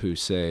people who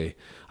say,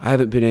 I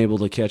haven't been able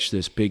to catch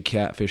this big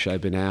catfish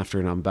I've been after,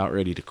 and I'm about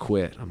ready to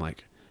quit. I'm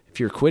like, if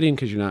you're quitting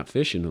because you're not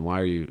fishing, then why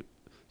are you?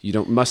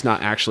 You must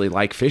not actually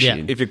like fishing.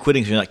 Yeah. If you're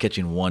quitting because you're not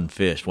catching one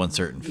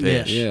certain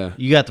fish. Yeah.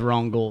 You got the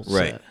wrong goals.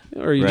 Right. Set.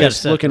 Or you're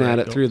just looking at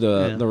it through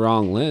the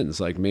wrong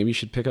lens. Like, maybe you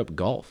should pick up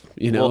golf,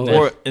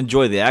 or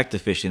enjoy the act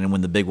of fishing, and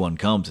when the big one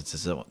comes, it's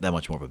just that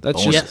much more of a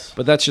bonus.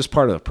 But that's just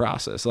part of the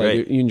process.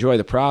 Like, you enjoy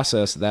the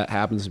process. That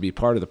happens to be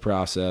part of the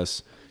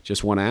process,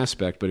 just one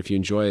aspect. But if you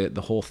enjoy it,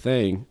 the whole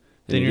thing,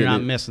 then you're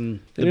not missing.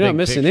 Then you're not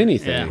missing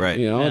anything. Yeah. Right.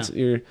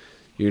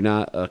 You're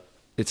not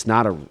it's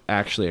not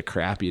actually a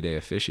crappy day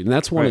of fishing. And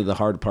that's one of the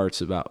hard parts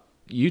about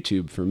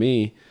YouTube for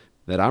me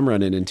that I'm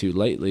running into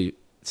lately.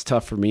 It's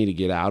tough for me to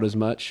get out as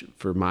much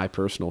for my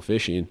personal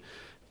fishing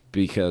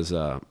because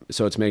so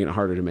it's making it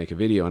harder to make a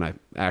video, and I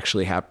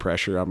actually have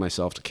pressure on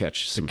myself to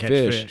catch some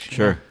fish.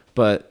 Sure.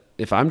 But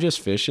if I'm just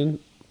fishing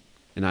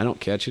and I don't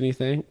catch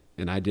anything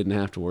and I didn't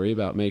have to worry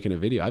about making a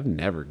video, I've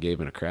never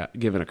given a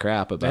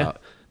crap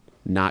about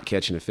not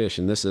catching a fish.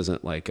 And this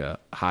isn't like a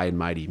high and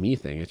mighty me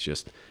thing. It's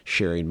just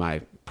sharing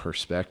my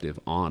perspective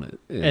on it.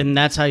 And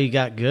that's how you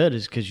got good,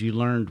 is because you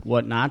learned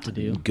what not to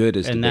do. Good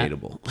is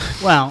debatable.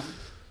 Well,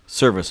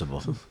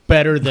 serviceable.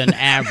 Better than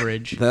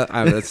average.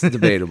 That's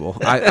debatable.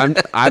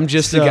 I'm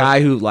just a guy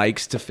who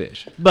likes to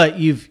fish. But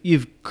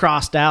you've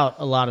crossed out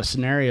a lot of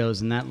scenarios,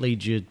 and that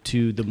leads you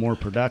to the more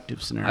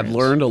productive scenarios. I've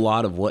learned a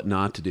lot of what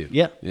not to do.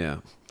 Yeah.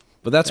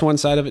 But that's one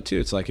side of it too.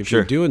 It's like, if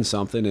you're doing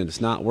something and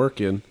it's not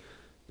working,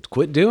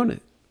 quit doing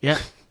it. Yeah.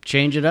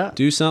 Change it up.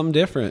 Do something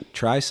different.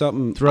 Try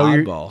something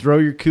oddball. Throw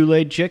your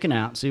Kool-Aid chicken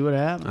out. See what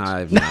happens.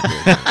 I've not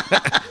doing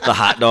that. The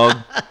hot dog.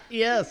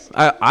 Yes.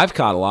 I've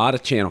caught a lot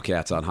of channel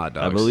cats on hot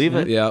dogs. I believe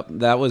it. Yep.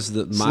 That was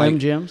Slim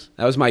Jims.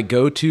 That was my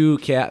go-to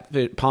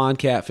pond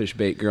catfish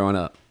bait growing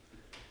up.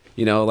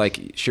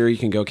 Sure, you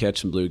can go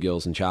catch some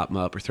bluegills and chop them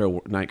up or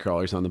throw night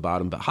crawlers on the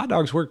bottom, but hot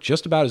dogs work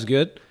just about as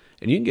good,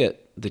 and you can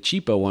get the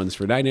cheapo ones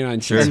for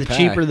 99 cents and a the pack.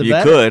 cheaper the you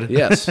better. could.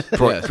 Yes.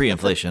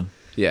 Pre-inflation.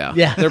 Yeah.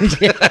 Yeah.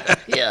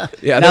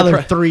 Yeah. Now they're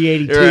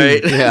 $3.82.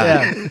 Right.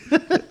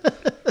 Yeah.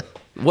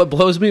 What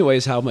blows me away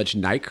is how much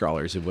night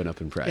crawlers have went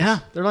up in price. Yeah,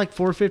 they're like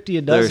 $4.50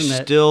 a dozen.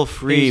 They're still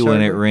free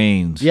when it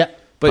rains. Yeah.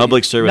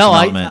 Public service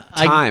announcement.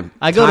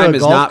 I go time to a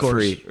is golf not course.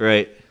 Free.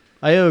 Right.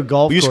 I go to a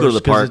golf course. We used to go to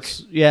the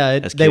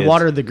park. They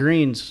water the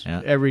greens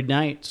every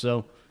night,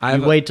 so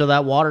you wait till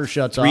that water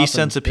shuts off. 3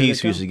 cents a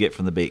piece we used to get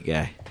from the bait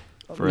guy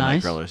for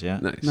night crawlers. Yeah,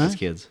 nice. As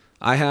kids.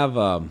 I have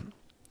a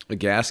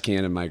gas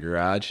can in my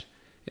garage,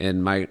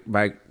 and my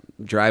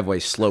driveway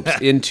slopes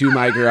into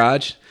my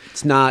garage.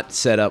 It's not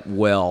set up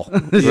well.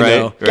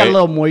 Right. Got a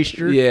little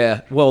moisture.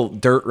 Yeah. Well,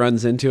 dirt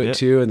runs into it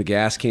too, and the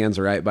gas cans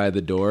are right by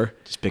the door.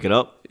 Just pick it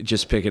up.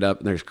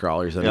 And there's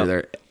crawlers under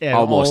there Yeah,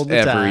 almost all the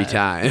every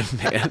time.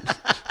 Man.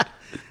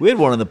 We had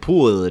one in the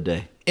pool the other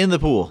day. In the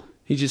pool.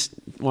 He just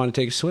wanted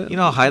to take a swim. You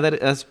know how high that is?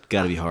 That's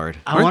got to be hard.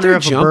 Aren't there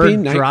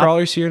jumping night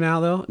crawlers here now,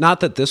 though?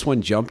 Not that this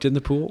one jumped in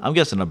the pool. I'm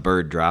guessing a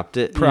bird dropped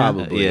it.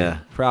 Probably. Yeah.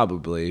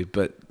 Probably,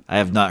 but I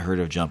have not heard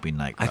of jumping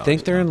night crawlers. I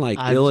think they're in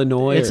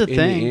Illinois or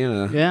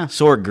Indiana. Thing. Yeah.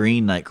 So are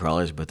green night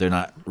crawlers, but they're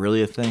not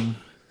really a thing.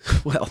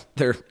 Well,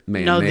 they're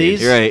man-made. No,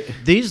 these You're right.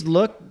 These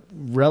look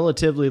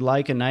relatively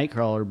like a night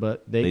crawler,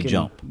 but they can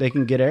jump. They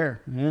can get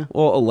air. Yeah.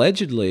 Well,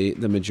 allegedly,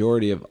 the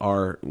majority of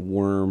our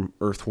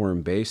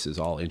earthworm base is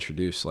all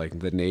introduced. Like,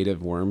 the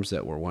native worms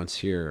that were once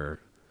here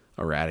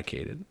are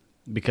eradicated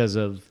Because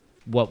of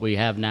what we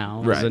have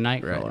now as a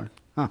night crawler.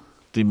 Huh.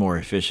 The more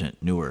efficient,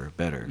 newer,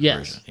 better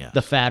Yes. version. Yeah.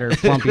 The fatter,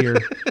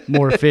 plumpier,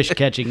 more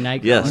fish-catching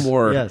night crawler. Yes.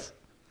 More. Yes.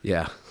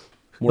 Yeah.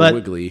 More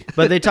wiggly.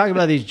 But they talk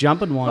about these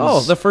jumping ones.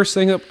 Oh, the first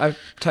thing I've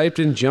typed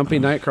in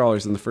jumping night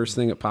crawlers, and the first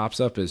thing that pops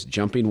up is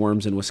jumping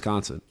worms in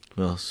Wisconsin.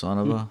 Well, son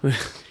of a...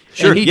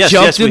 Sure, he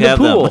jumped in the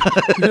pool.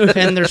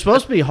 And they're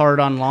supposed to be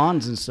hard on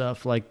lawns and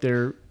stuff. Like,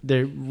 the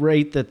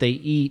rate that they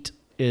eat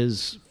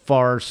is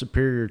far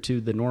superior to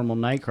the normal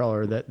night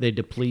crawler, that they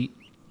deplete,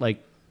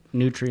 like,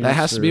 nutrients. That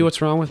has to be what's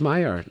wrong with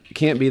my yard. It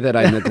can't be that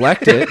I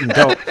neglect it and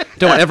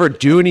don't ever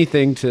do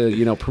anything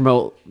to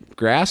promote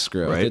grass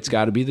growth. Right. It's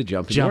got to be the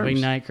jumping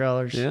worms. night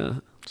crawlers. Yeah.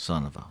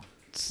 Son of a...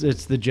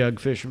 It's the jug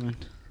fisherman.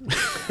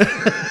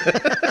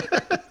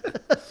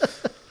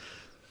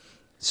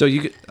 So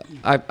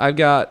I've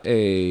got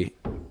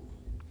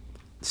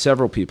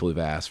several people have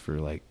asked for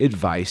like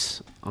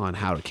advice on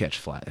how to catch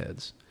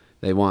flatheads.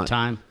 They want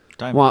Time.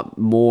 Want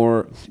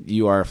more.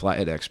 You are a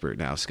flathead expert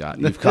now, Scott.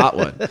 You've caught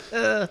one.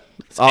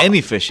 Any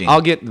fishing.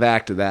 I'll get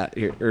back to that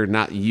here, or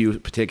not you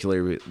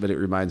particularly, but it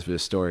reminds me of a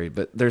story.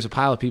 But there's a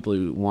pile of people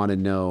who want to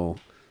know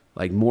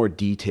like more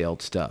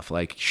detailed stuff.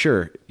 Like,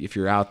 sure, if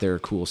you're out there,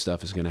 cool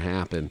stuff is going to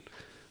happen,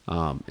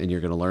 and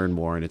you're going to learn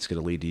more, and it's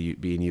going to lead to you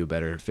being a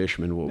better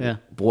fisherman.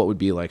 What would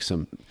be like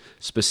some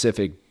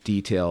specific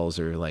details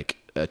or like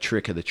a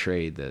trick of the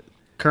trade that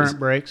Current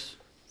breaks,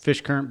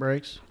 fish current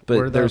breaks.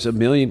 But there's a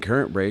million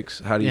current breaks.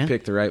 How do you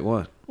pick the right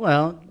one?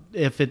 Well,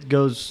 if it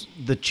goes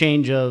the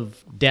change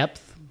of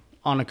depth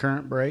on a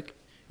current break,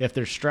 if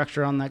there's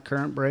structure on that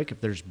current break,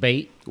 if there's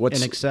bait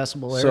in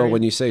accessible area. So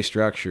when you say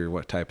structure,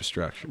 what type of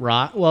structure?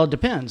 Rock. Well, it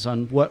depends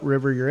on what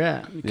river you're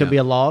at. It could be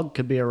a log,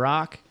 could be a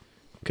rock,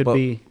 could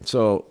be.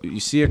 So you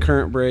see a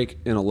current break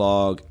in a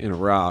log in a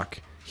rock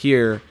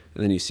here,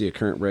 and then you see a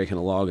current break in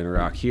a log and a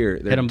rock here.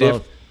 Hit them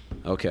both.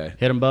 Okay.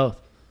 Hit them both.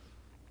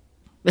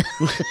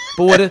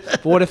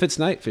 But what if it's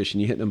night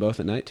fishing? You hitting them both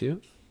at night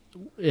too?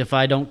 If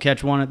I don't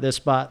catch one at this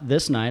spot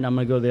this night, I'm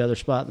going to go to the other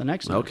spot the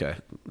next night. Okay,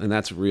 and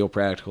that's real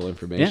practical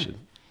information. Yeah.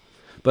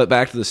 But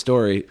back to the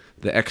story,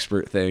 the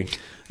expert thing.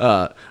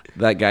 That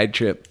guide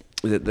trip,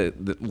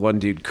 the one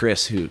dude,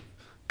 Chris, who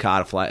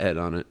caught a flathead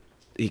on it.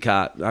 He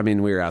caught. I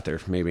mean, we were out there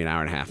for maybe an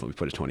hour and a half, and we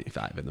put a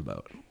 25 in the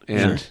boat.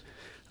 And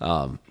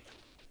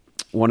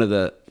one of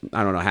the,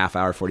 I don't know, half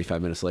hour,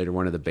 45 minutes later,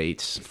 one of the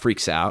baits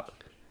freaks out.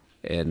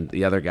 And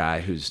the other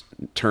guy whose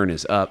turn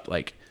is up,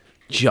 like,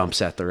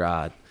 jumps at the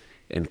rod.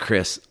 And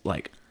Chris,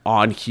 like,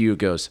 on cue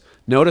goes,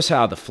 notice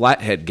how the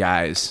flathead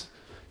guys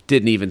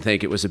didn't even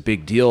think it was a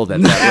big deal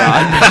that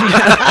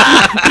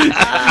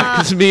rod.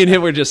 Because me and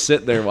him were just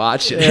sitting there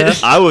watching. Yeah.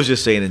 I was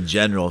just saying in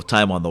general,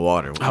 time on the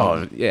water.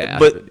 Oh, yeah.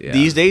 But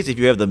these days, if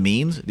you have the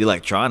means, the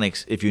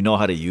electronics, if you know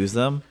how to use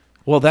them.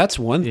 Well, that's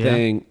one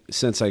thing,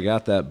 since I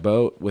got that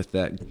boat with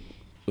that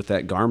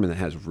Garmin that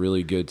has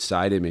really good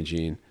side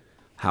imaging,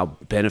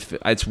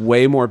 it's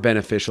way more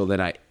beneficial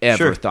than I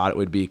ever thought it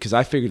would be, because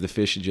I figured the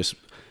fish would just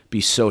be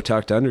so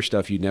tucked under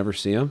stuff you'd never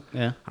see them.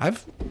 Yeah, I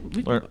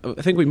think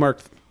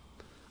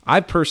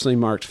I personally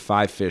marked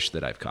 5 fish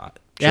that I've caught.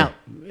 Yeah,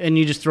 and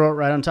you just throw it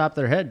right on top of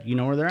their head. You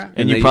know where they're at.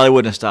 And you probably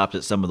wouldn't have stopped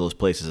at some of those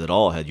places at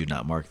all had you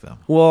not marked them.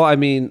 Well, I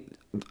mean,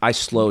 I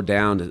slowed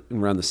down to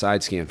run the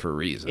side scan for a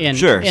reason.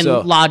 In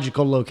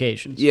logical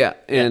locations. Yeah,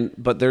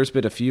 but there's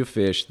been a few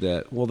fish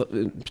that, well,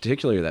 in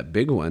particular that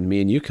big one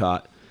me and you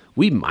caught.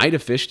 We might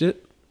have fished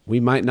it. We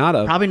might not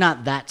have. Probably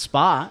not that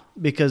spot,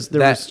 because there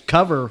was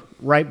cover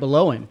right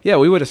below him. Yeah,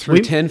 we would have threw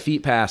 10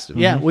 feet past him.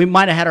 Yeah, we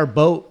might have had our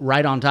boat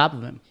right on top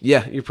of him.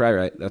 Yeah, you're probably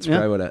right. That's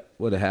probably what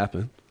would have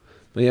happened.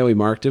 But yeah, we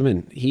marked him,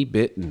 and he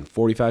bit in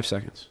 45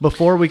 seconds.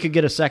 Before we could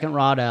get a second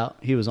rod out,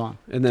 he was on.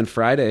 And then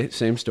Friday,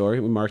 same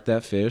story. We marked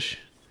that fish,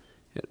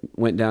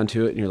 went down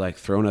to it, and you're like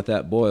throwing at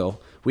that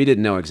boil. We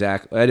didn't know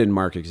exactly. I didn't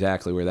mark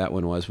exactly where that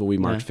one was, but we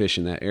marked fish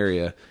in that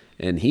area.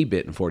 And he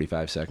bit in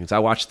 45 seconds. I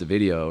watched the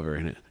video over,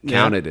 and it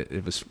counted it.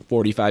 It was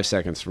 45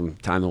 seconds from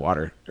time the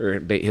water or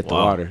bait hit the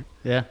water.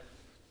 Yeah.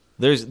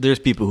 There's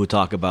people who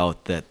talk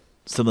about that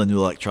some of the new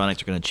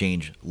electronics are going to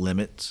change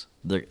limits,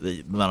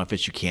 the amount of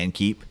fish you can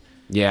keep.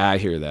 Yeah, I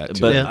hear that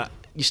too. But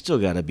you still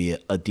got to be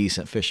a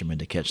decent fisherman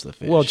to catch the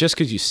fish. Well, just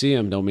because you see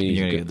them don't mean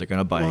they're going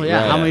to bite. Well,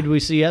 yeah. How many did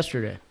we see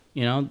yesterday?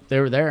 You know, they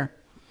were there.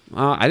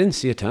 I didn't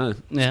see a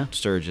ton. Yeah.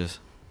 Sturges.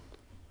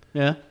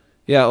 Yeah.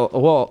 Yeah,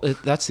 well,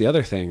 that's the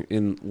other thing.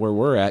 In where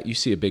we're at, you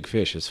see a big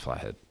fish, it's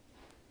flathead.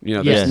 You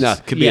know, there's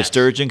nothing. Could be a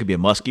sturgeon, could be a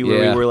muskie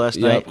where we were last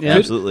night. Yeah.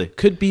 Absolutely.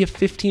 Could be a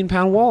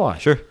 15-pound walleye.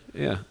 Sure.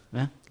 Yeah.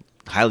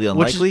 Highly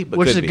unlikely, but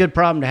which could is a be. good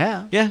problem to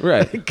have. Yeah.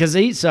 Right. Because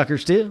they eat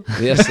suckers too.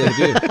 Yes, they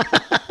do.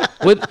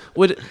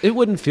 It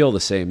wouldn't feel the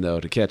same though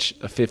to catch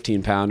a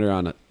 15-pounder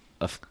on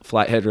a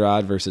flathead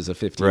rod versus a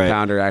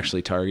 15-pounder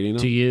actually targeting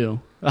them. To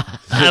you,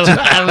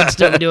 I would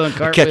still be doing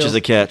cartwheels. A catch is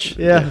a catch.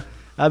 Yeah.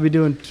 I'd be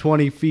doing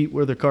 20 feet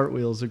worth of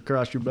cartwheels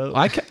across your boat.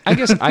 I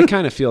guess I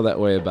kind of feel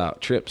that way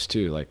about trips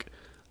too. Like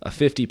a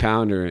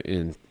 50-pounder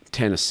in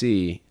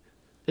Tennessee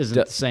isn't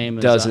the same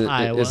as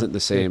Iowa. Isn't the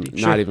same.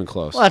 50. Not even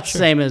close. Well, that's the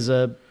same as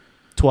a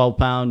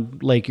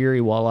 12-pound Lake Erie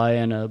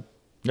walleye and a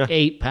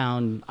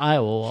 8-pound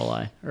Iowa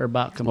walleye, or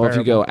about comparable. Well, if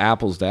you go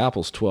apples to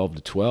apples, 12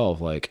 to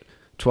 12, like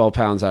 12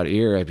 pounds out of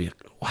ear, I'd be like,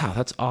 wow,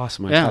 that's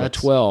awesome. I caught a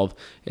 12,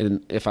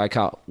 and if I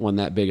caught one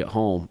that big at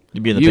home,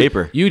 you'd be in the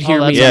paper. You'd hear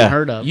me.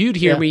 Unheard of. You'd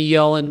hear me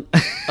yelling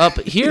up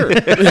here.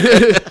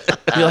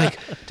 You're like,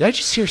 did I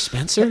just hear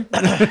Spencer?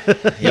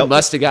 You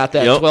must have got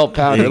that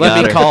 12-pounder.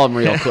 Let me call him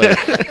real quick.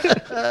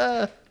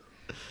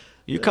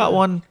 You caught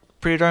one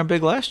pretty darn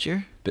big last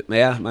year. But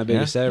yeah, my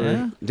biggest ever.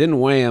 Yeah. Didn't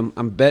weigh him.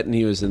 I'm betting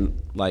he was in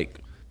like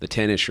the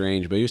 10-ish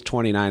range, but he was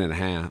 29 and a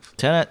half.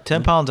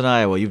 10 pounds in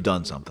Iowa, you've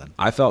done something.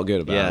 I felt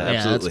good about it. Absolutely.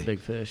 Yeah, that's a big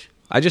fish.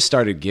 I just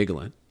started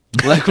giggling.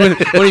 Like when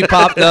he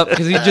popped up,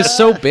 because he's just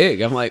so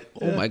big. I'm like,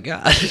 oh my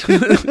God.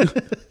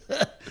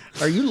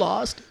 Are you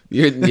lost?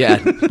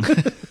 Yeah.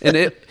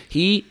 And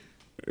he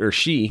or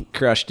she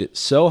crushed it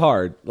so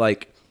hard.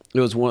 Like It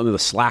was one of the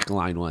slack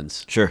line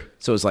ones. Sure.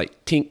 So it was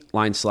like tink,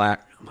 line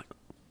slack. I'm like,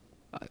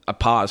 I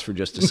paused for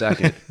just a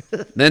second,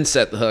 then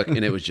set the hook,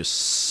 and it was just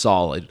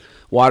solid.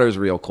 Water was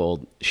real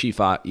cold. She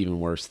fought even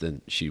worse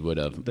than she would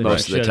have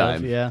most of the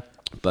time. Yeah.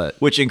 But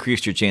Which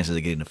increased your chances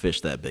of getting a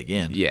fish that big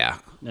in. yeah.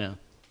 Yeah.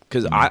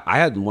 Because I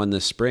had one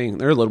this spring.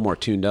 They're a little more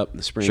tuned up in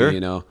the spring, Sure.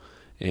 you know.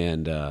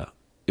 And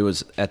it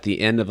was at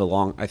the end of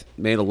I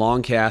made a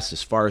long cast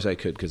as far as I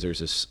could because there's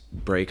this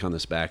break on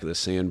this back of the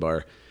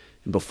sandbar.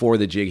 And before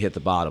the jig hit the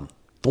bottom,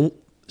 boom,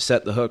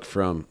 set the hook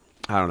from,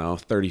 I don't know,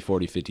 30,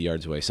 40, 50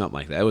 yards away, something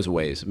like that. It was a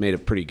ways. It made a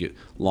pretty good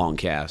long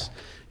cast.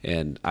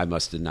 And I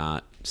must have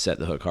not set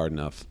the hook hard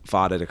enough.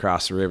 Fought it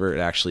across the river. It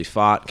actually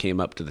fought, came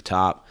up to the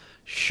top,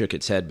 shook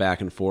its head back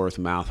and forth,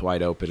 mouth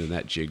wide open, and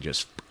that jig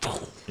just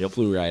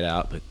flew right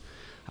out. But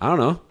I don't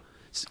know.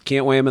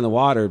 Can't weigh them in the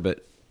water,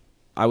 but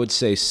I would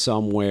say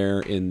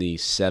somewhere in the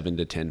 7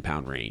 to 10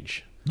 pound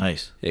range.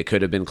 Nice. It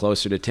could have been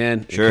closer to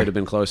 10. Sure. It could have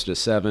been closer to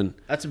 7.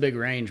 That's a big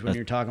range when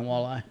you're talking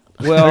walleye.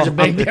 Well, There's a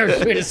big difference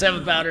between a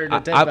 7-pounder and a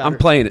 10-pounder. I'm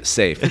playing it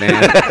safe,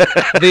 man.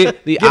 Give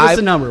us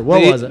a number.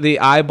 What was it? The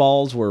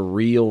eyeballs were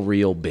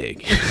real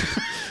big.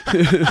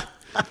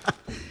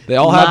 They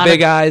all have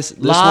big eyes.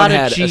 This one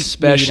had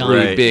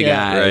especially big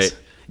eyes. Right.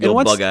 No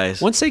bug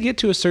eyes. Once they get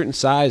to a certain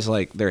size,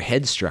 like their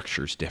head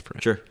structure is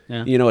different. Sure.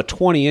 Yeah. You know, a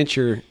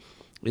 20-incher,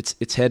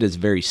 its head is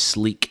very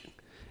sleek.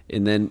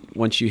 And then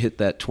once you hit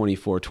that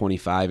 24,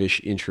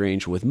 25-ish inch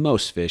range with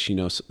most fish, you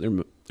know,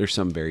 there's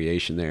some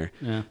variation there.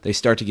 Yeah. They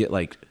start to get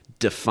like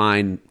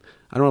defined,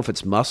 I don't know if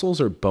it's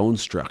muscles or bone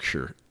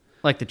structure.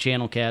 Like the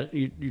channel cat,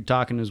 you're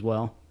talking as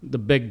well. The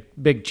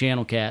big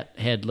channel cat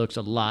head looks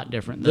a lot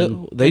different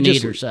than an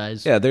eater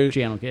size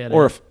channel cat.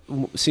 Or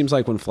seems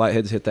like when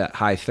flatheads hit that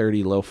high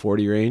 30, low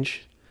 40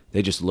 range,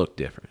 they just look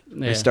different.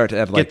 Yeah. They start to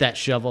have like get that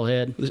shovel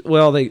head.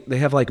 Well, they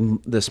have like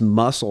this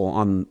muscle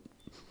on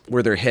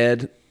where their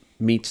head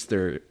meets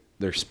their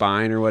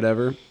spine or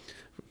whatever,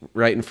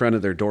 right in front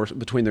of their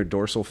between their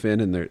dorsal fin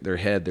and their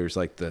head. There's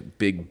like the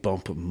big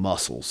bump of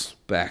muscles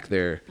back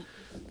there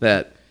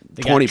that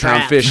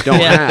 20-pound fish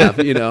don't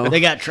have, you know. They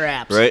got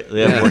traps. Right?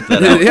 They haven't worked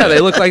that out. Yeah, they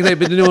look like they've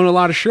been doing a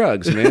lot of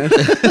shrugs, man.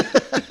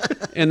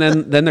 And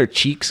then their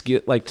cheeks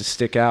get like to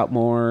stick out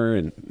more,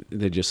 and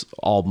they're just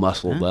all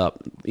muscled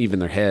up, even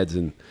their heads,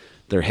 and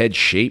their head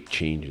shape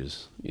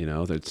changes, you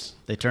know.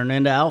 They turn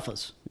into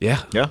alphas.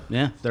 Yeah.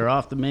 Yeah, they're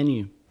off the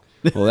menu.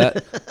 Well,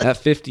 that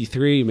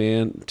 53,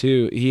 man,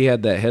 too, he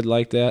had that head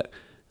like that.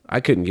 I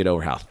couldn't get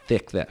over how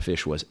thick that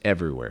fish was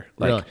everywhere.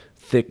 Like Really?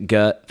 thick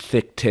gut,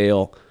 thick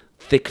tail,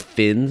 thick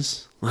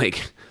fins.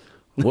 Like,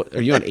 what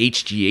are you on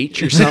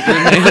HGH or something,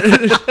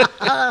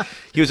 man?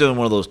 He was in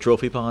one of those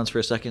trophy ponds for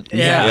a second.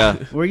 Yeah.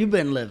 Where you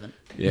been living?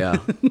 Yeah.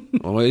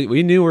 Well,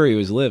 we knew where he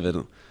was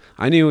living.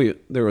 I knew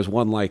there was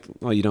one like,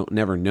 well, you don't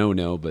never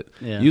know, but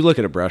you look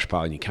at a brush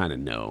pile and you kind of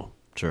know.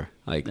 Sure.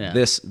 Like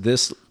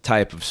this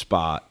type of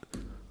spot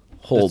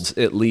holds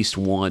at least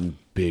one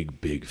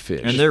big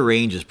fish. And their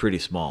range is pretty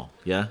small.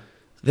 Yeah.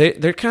 They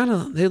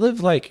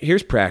live like,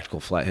 here's practical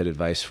flathead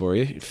advice for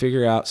you.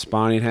 Figure out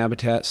spawning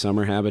habitat,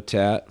 summer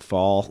habitat,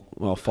 fall.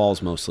 Well,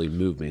 fall's mostly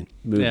moving,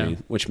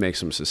 which makes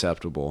them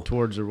susceptible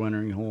Towards their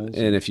wintering holes.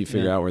 And if you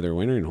figure out where their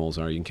wintering holes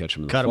are, you can catch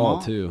them in the Cut fall them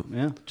off. too.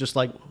 Yeah, just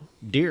like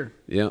deer.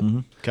 Yeah. Mm-hmm.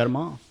 Cut them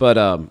off.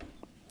 But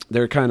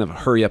they're kind of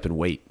hurry up and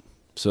wait.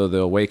 So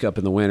they'll wake up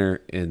in the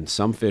winter, and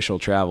some fish will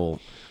travel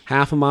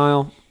half a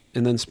mile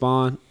and then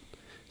spawn.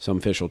 Some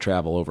fish will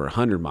travel over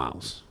 100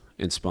 miles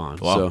and spawn.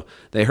 Wow. So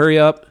they hurry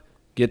up,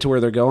 get to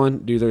where they're going,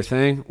 do their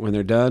thing. When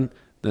they're done,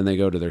 then they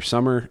go to their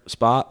summer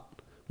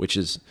spot, which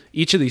is,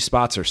 each of these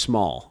spots are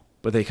small,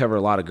 but they cover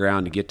a lot of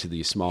ground to get to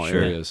these small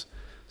areas.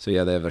 So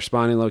yeah, they have their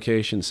spawning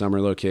location, summer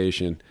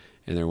location,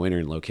 and their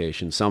wintering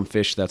location. Some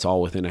fish that's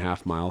all within a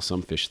half mile,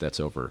 some fish that's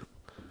over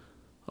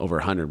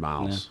 100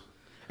 miles. Yeah.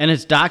 And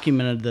it's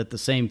documented that the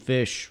same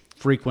fish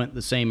frequent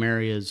the same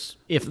areas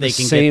if they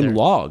can get same there.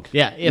 log.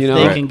 Yeah, if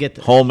they can get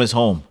there. Home is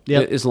home.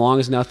 Yep. As long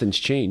as nothing's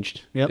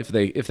changed. Yep.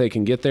 If they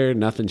can get there,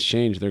 nothing's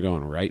changed, they're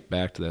going right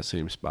back to that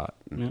same spot.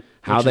 Yep.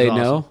 How Which they is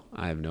know, awesome.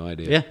 I have no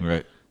idea. Yeah.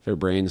 Right. Their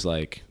brain's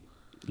like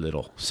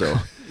little. So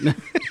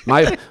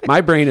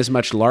my brain is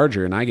much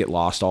larger, and I get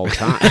lost all the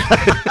time.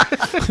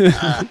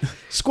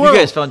 Squirrel. You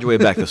guys found your way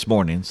back this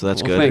morning, so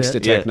that's Well, good. thanks to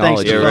Yeah.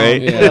 technology. Yeah,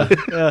 right?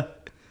 Yeah.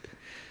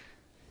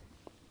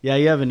 Yeah,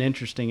 you have an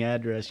interesting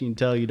address. You can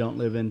tell you don't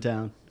live in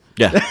town.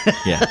 Yeah.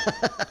 Yeah.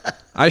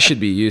 I should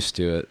be used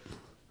to it.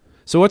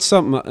 So what's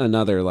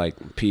another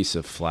like piece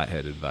of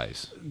flathead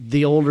advice?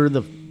 The older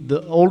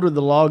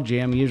the log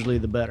jam, usually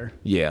the better.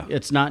 Yeah.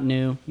 It's not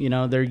new. You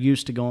know, they're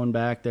used to going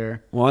back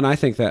there. Well, and I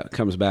think that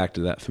comes back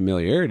to that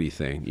familiarity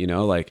thing. You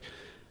know, like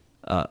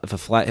if a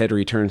flathead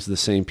returns the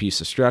same piece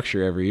of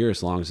structure every year,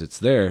 as long as it's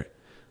there,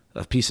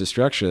 a piece of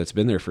structure that's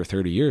been there for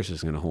 30 years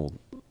is going to hold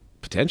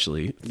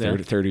potentially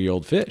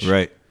 30-year-old fish.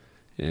 Right.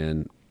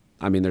 And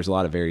I mean, there's a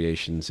lot of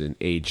variations in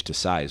age to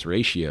size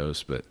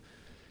ratios, but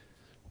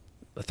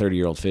a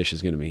 30-year-old fish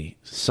is going to be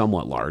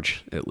somewhat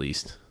large, at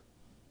least,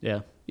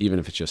 Yeah. even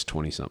if it's just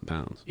 20-something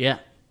pounds. Yeah.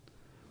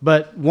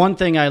 But one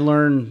thing I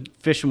learned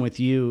fishing with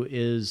you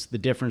is the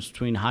difference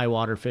between high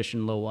water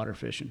fishing and low water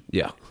fishing.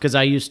 Yeah. Because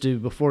I used to,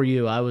 before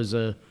you, I was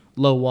a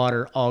low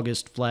water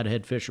August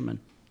flathead fisherman.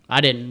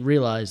 I didn't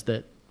realize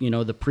that,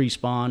 the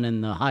pre-spawn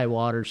and the high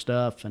water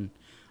stuff, and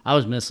I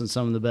was missing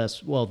some of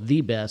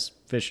the best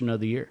fishing of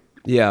the year.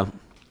 Yeah.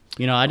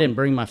 I didn't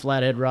bring my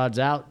flathead rods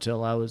out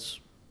till I was,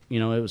 it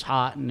was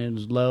hot and it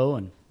was low,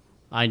 and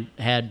I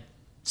had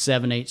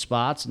 7-8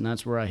 spots, and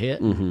that's where I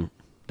hit. Mm-hmm.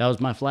 That was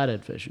my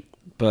flathead fishing.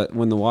 But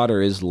when the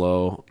water is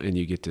low and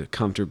you get to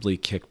comfortably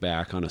kick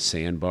back on a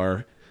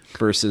sandbar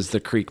versus the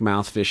creek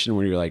mouth fishing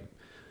where you're like,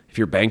 if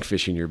you're bank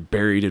fishing, you're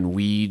buried in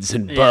weeds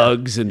and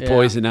bugs and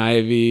poison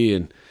ivy,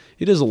 and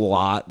it is a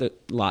lot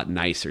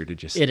nicer to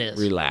just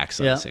relax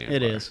on a sandbar.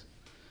 It is.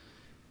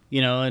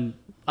 And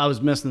I was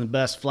missing the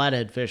best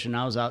flathead fishing.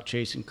 I was out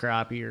chasing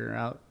crappie or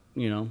out,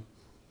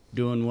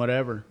 doing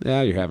whatever.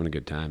 Yeah, you're having a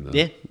good time, though.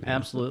 Yeah,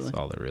 absolutely. That's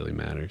all that really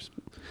matters.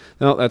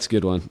 No, that's a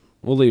good one.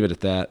 We'll leave it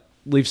at that.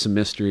 Leave some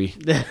mystery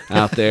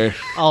out there.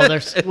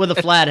 With a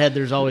flathead,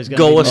 there's always going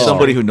to go be with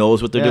somebody who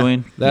knows what they're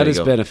doing. That is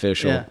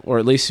beneficial, Yeah. or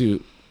at least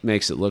who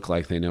makes it look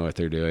like they know what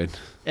they're doing.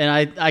 And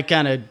I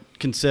kind of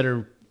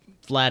consider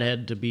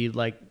flathead to be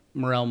like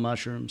morel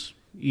mushrooms.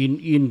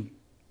 You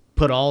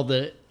put all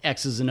the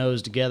X's and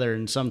O's together,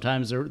 and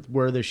sometimes they're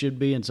where they should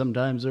be, and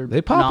sometimes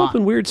they pop not. up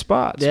in weird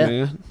spots,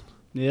 man.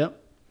 Yep.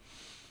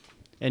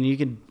 And you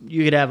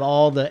could have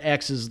all the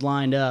X's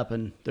lined up,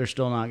 and they're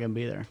still not going to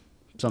be there.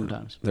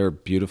 Sometimes they're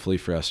beautifully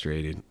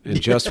frustrating,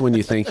 and just when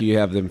you think you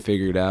have them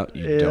figured out,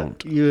 you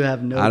don't. You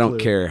have no. I don't clue.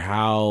 care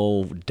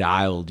how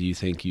dialed you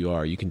think you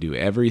are. You can do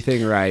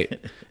everything right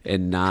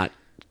and not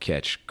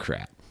catch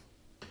crap,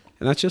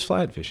 and that's just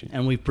flathead fishing.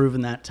 And we've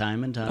proven that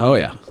time and time. Oh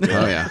yeah,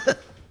 oh yeah.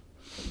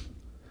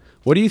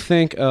 What do you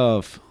think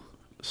of?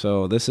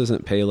 So this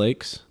isn't Pay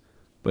Lakes,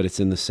 but it's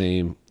in the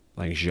same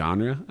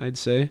genre, I'd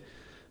say.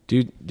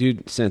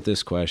 Dude sent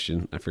this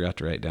question. I forgot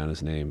to write down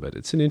his name, but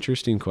it's an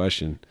interesting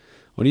question.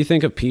 What do you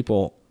think of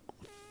people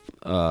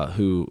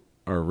who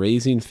are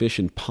raising fish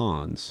in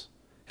ponds?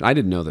 And I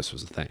didn't know this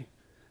was a thing,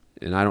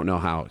 and I don't know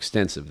how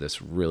extensive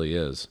this really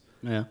is,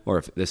 or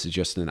if this is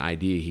just an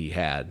idea he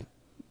had.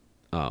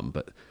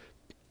 But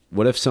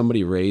what if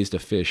somebody raised a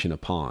fish in a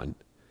pond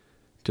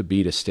to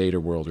beat a state or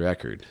world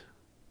record,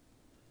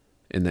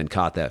 and then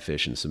caught that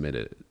fish and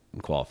submitted it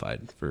and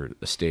qualified for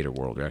a state or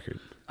world record?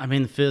 I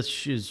mean, the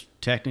fish is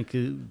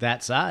technically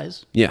that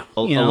size. Yeah,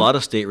 a lot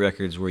of state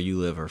records where you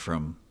live are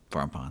from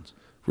farm ponds.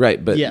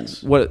 Right, but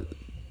yes. What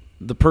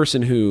the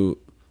person who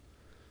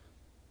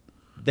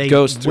they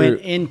goes through,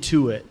 went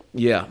into it,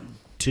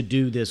 to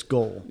do this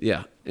goal,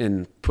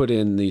 and put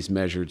in these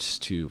measures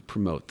to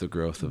promote the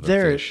growth of a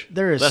fish.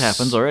 There is that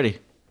happens already.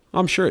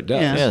 I'm sure it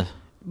does. Yeah.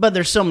 But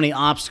there's so many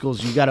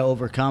obstacles you got to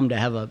overcome to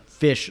have a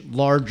fish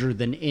larger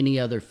than any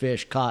other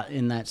fish caught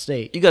in that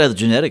state. You got to have the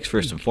genetics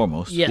first and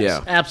foremost.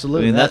 Yes,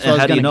 absolutely. I mean, that's what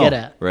I was going to get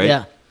at. Right?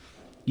 Yeah,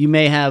 you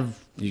may have.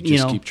 You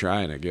just keep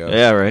trying, I guess.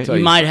 Yeah, right.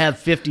 You might have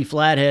 50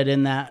 flathead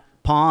in that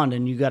pond,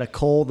 and you got to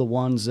cull the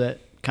ones that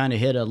kind of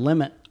hit a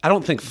limit. I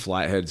don't think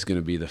flathead's going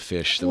to be the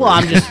fish.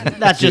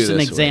 That's just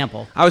an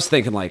example. I was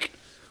thinking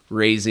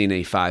raising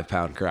a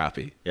 5-pound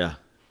crappie. Yeah.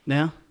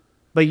 Yeah,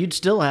 but you'd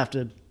still have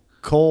to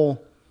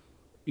cull,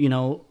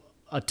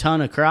 a ton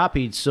of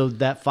crappie so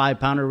that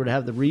 5-pounder would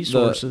have the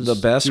resources. The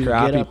best to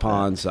crappie get up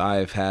ponds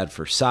I've had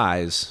for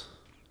size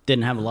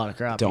didn't have a lot of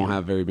crappie. Don't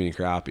have very many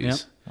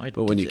crappies. Yep.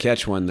 But when you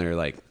catch one,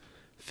 they're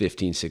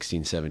 15,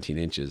 16, 17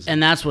 inches.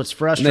 And that's what's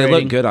frustrating. And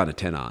they look good on a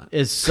 10-aught.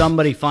 Is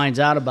somebody finds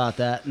out about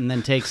that and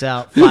then takes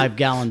out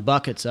 5-gallon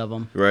buckets of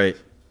them. Right.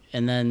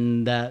 And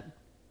then that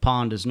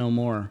pond is no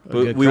more.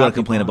 We want to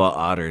complain about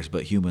otters,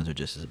 but humans are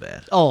just as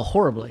bad. Oh,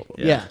 horribly.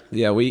 Yeah.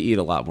 Yeah, we eat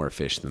a lot more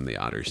fish than the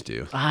otters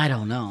do. I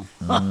don't know.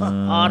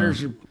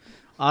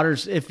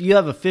 Otters, if you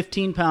have a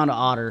 15-pound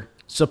otter,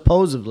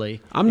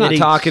 supposedly. I'm not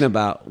talking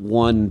about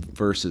one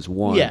versus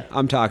one. Yeah.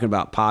 I'm talking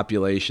about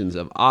populations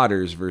of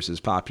otters versus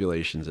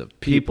populations of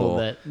people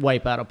that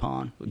wipe out a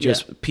pond.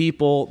 Just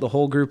people, the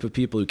whole group of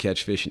people who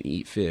catch fish and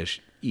eat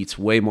fish eats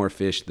way more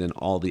fish than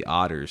all the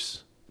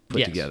otters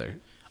put together.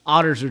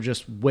 Otters are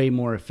just way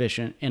more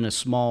efficient in a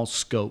small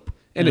scope,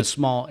 in a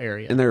small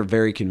area. And they're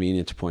very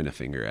convenient to point a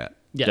finger at.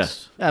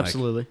 Yes,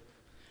 absolutely.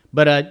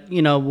 But,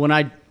 when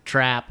I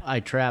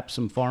trap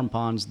some farm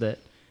ponds that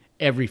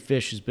every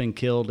fish has been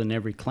killed and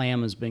every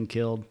clam has been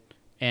killed,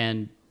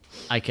 and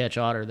I catch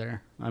otter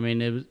there. I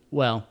mean,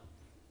 while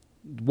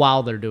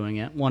they're doing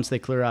it. Once they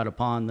clear out a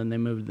pond, then they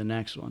move to the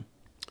next one.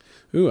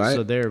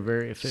 So they're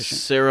very efficient.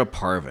 Sarah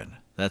Parvin,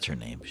 that's her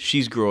name.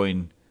 She's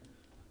growing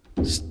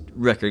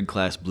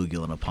record-class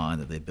bluegill in a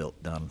pond that they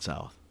built down in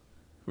south.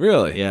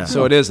 Really? Yeah.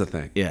 So it is a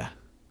thing? Yeah.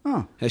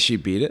 Oh. Has she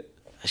beat it?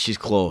 She's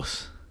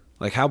close.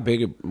 How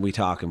big are we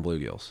talking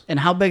bluegills? And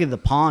how big of the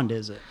pond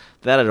is it?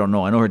 That I don't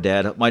know. I know her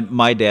dad.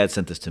 My dad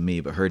sent this to me,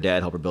 but her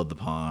dad helped her build the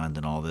pond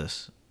and all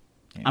this.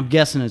 Yeah. I'm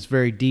guessing it's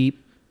very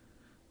deep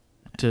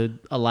to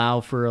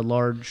allow for a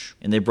large.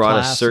 And they brought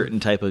a certain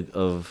type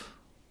of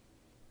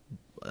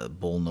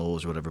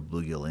bullnose or whatever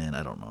bluegill in.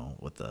 I don't know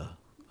what the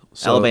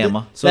So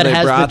Alabama. So that they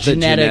has brought the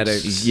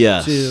genetics,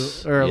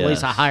 Yes. or at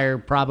least a Yes. higher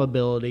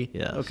probability.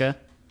 Yes. Okay.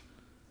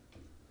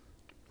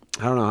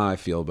 I don't know how I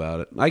feel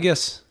about it. I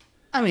guess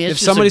I mean, it's if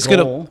just somebody's a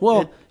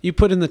goal. you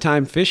put in the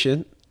time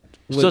fishing,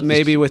 So-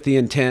 maybe with the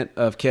intent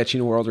of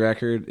catching a world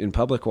record in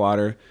public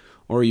water,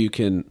 or you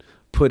can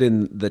put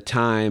in the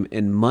time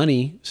and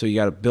money. So you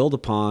got to build a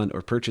pond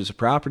or purchase a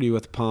property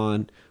with a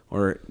pond,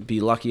 or be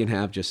lucky and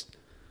have just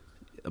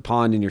a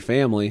pond in your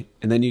family,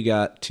 and then you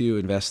got to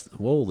invest.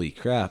 Holy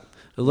crap!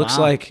 It looks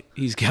Wow. like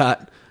he's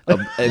got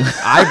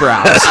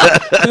eyebrows.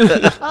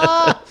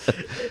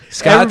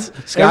 Scott's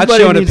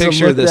Everybody showing a needs to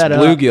picture of look this that up.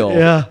 bluegill.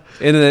 Yeah.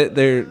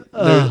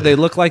 And they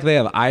look like they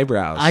have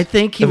eyebrows. I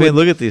think he I mean, would.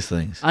 look at these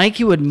things. I think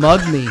he would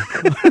mug me.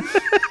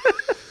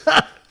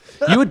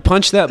 You would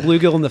punch that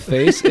bluegill in the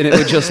face, and it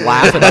would just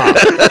laugh it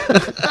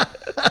off.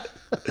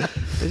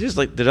 It's just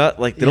like they don't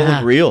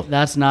look real.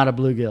 That's not a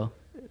bluegill.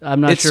 I'm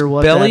not Its sure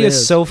what belly that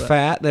is so but-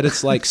 fat that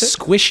it's like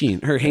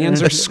squishing. Her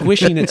hands are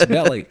squishing its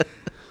belly.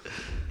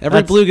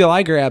 Every That's- bluegill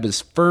I grab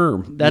is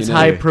firm. That's you know?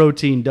 high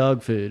protein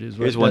dog food. Is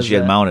what Here's one does she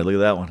had that. mounted. Look at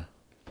that one.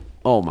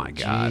 Oh my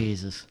god!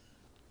 Jesus,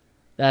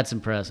 that's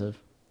impressive.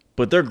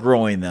 But they're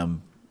growing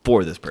them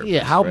for this purpose.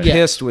 Yeah, How right?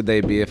 pissed would they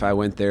be if I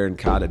went there and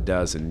caught a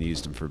dozen and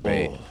used them for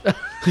bait?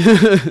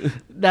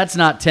 That's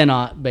not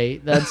 10-aught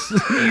bait. That's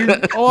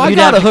Oh, I You'd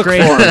got a have to hook for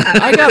cradle him.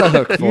 I got a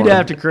hook for him. you'd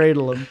have to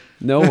cradle them.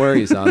 No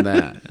worries on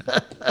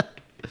that.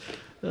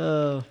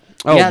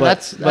 Yeah,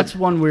 that's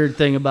one weird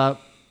thing about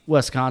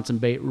Wisconsin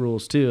bait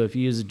rules too. If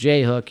you use a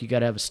J hook, you got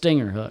to have a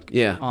stinger hook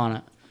Yeah. on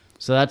it.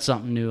 So that's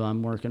something new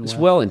I'm working It's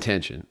with. well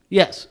intentioned.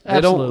 Yes, They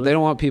absolutely.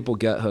 don't want people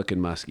gut hooking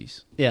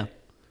muskies Yeah.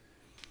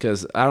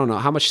 because I don't know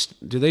how much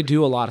do they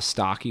do a lot of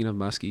stocking of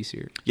muskies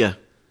here. Yeah.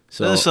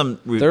 So There's some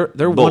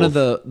they're one of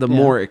both. the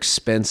more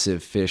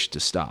expensive fish to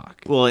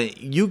stock. Well,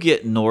 you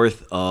get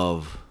north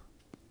of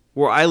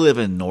where I live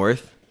in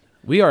North.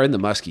 We are in the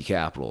muskie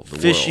capital of the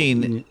world.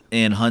 Fishing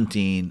and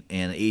hunting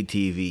and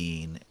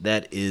ATVing,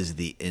 that is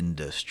the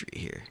industry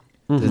here.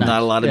 There's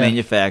not a lot of Yeah.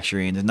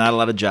 manufacturing. There's not a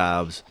lot of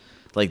jobs.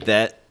 Like,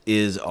 that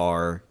is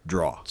our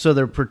draw. So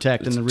they're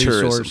protecting the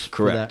tourism, resource.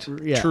 correct. For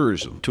that. Yeah.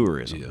 Tourism.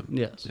 Tourism.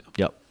 Yes.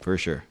 Yep, for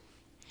sure.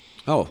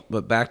 Oh,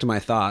 but back to my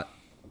thought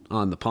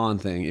on the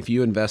pond thing. If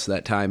you invest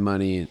that time,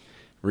 money, and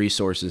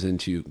resources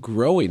into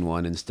growing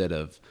one instead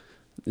of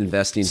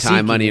investing time,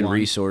 Seeking money, and one.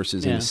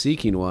 resources Yeah. into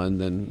seeking one,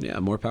 then yeah,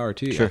 more power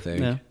to you, Sure. I think.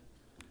 Yeah.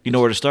 You know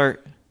where to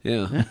start?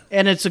 Yeah.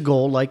 And it's a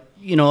goal. Like,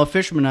 a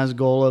fisherman has a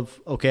goal of,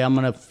 okay, I'm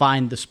going to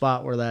find the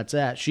spot where that's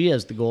at. She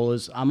has the goal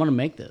is, I'm going to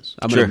make this.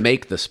 I'm Sure. going to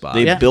make the spot.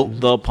 They Yeah. built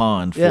the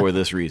pond Yeah. for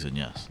this reason,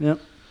 yes. Yep.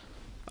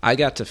 I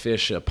got to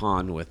fish a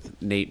pond with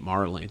Nate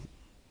Marling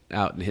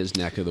out in his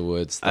neck of the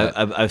woods.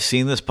 I've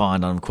seen this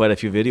pond on quite a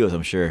few videos,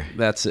 I'm sure.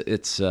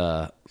 It's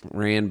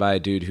ran by a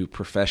dude who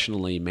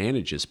professionally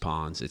manages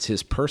ponds. It's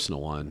his personal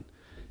one,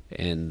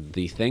 and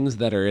the things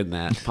that are in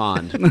that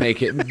pond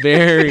make it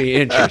very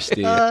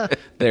interesting.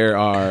 There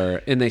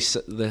are, and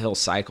he'll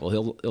cycle.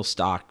 He'll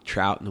stock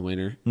trout in the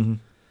winter,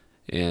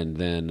 and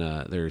then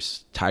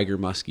there's tiger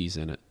muskies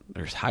in it.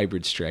 There's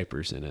hybrid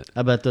stripers in it.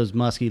 I bet those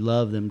muskie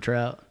love them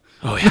trout.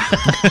 Oh yeah,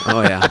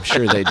 oh yeah, I'm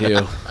sure they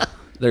do.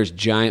 There's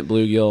giant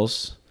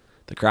bluegills.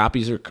 The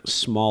crappies are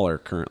smaller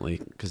currently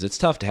because it's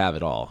tough to have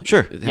it all.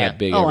 Sure. Have Yeah.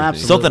 big Oh, everything.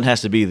 absolutely. Something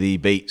has to be the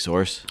bait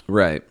source.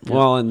 Right.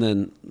 Well, and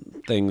then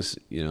things,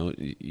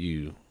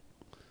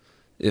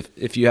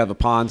 if you have a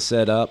pond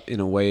set up in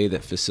a way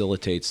that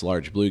facilitates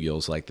large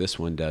bluegills like this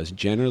one does,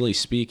 generally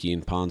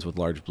speaking, ponds with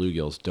large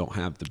bluegills don't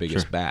have the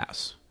biggest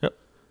bass, Yep.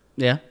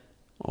 Yeah.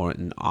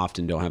 and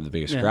often don't have the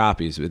biggest Yeah.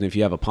 crappies. And if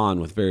you have a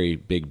pond with very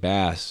big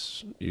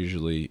bass,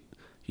 usually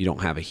you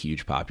don't have a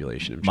huge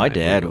population of My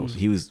giant dad,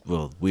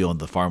 bluegills. we owned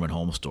the farm and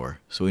home store,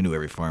 so we knew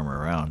every farmer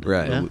around.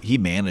 Right. Yeah. He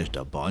managed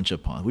a bunch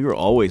of ponds. We were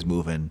always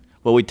moving.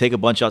 Well, we'd take a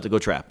bunch out to go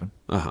trapping,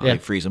 Uh-huh. Yeah.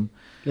 like freeze them.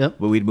 Yep.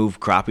 But we'd move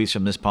crappies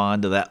from this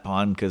pond to that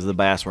pond because the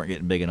bass weren't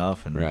getting big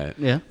enough. And Right.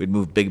 Yeah. we'd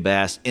move big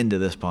bass into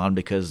this pond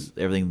because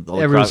all the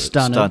Everything's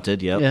crap-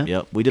 stunted. Yep, Yeah.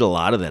 yep. We did a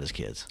lot of that as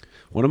kids.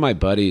 One of my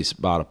buddies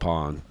bought a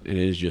pond, and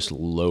it is just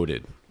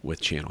loaded with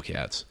channel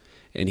cats.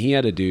 And he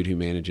had a dude who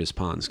manages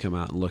ponds come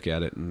out and look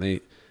at it, and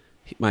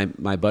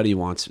my buddy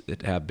wants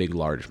it to have big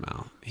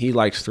largemouth. He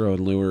likes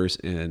throwing lures,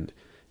 and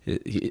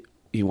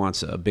he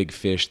wants a big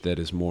fish that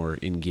is more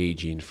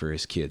engaging for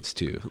his kids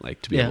too,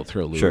 like to be Yeah. able to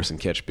throw lures Sure. and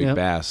catch big Yep.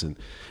 bass. And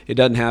it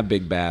doesn't have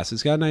big bass.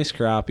 It's got nice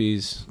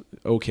crappies,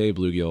 okay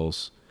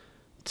bluegills,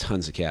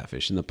 tons of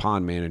catfish. And the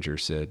pond manager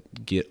said,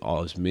 get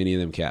as many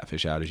of them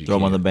catfish out as you Throw can.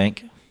 them on the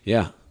bank.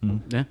 Yeah.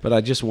 Yeah. But I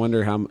just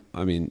wonder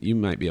you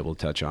might be able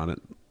to touch on it.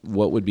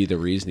 What would be the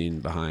reasoning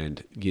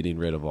behind getting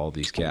rid of all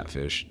these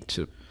catfish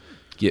to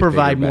get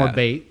Provide bigger more bass?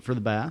 bait for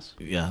the bass.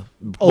 Yeah.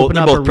 Open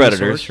They're up both a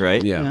predators, resource.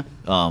 right? Yeah.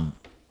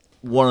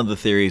 One of the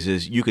theories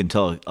is you can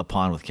tell a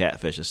pond with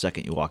catfish the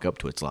second you walk up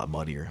to it. It's a lot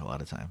muddier a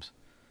lot of times.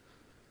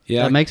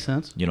 Yeah. That makes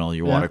sense. You know,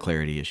 your Yeah. water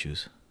clarity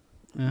issues.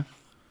 Yeah.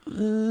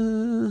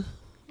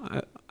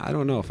 I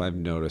don't know if I've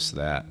noticed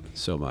that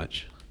so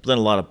much. But then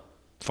a lot of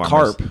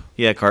farmers. Carp.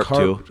 Yeah, carp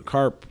too.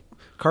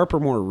 Carp are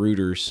more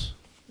rooters,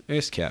 I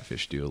guess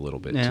catfish do a little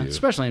bit Yeah, too.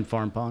 especially in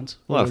farm ponds.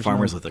 A lot of There's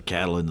farmers no- let their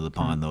cattle into the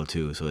pond though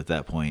too. So at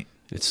that point,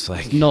 It's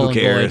like null who and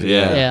cares? void.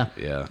 Yeah.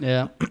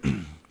 Yeah.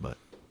 but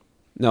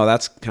no,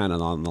 that's kind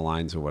of on the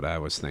lines of what I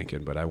was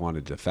thinking, but I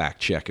wanted to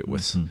fact check it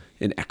with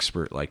an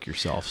expert like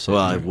yourself. So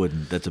well, I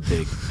wouldn't. That's a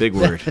big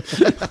word.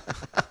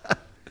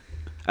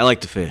 I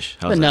like to fish.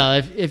 How's But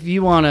that? no, if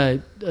you want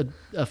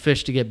a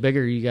fish to get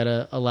bigger, you got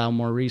to allow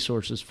more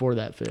resources for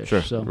that fish.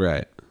 Sure. So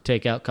right.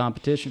 take out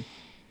competition.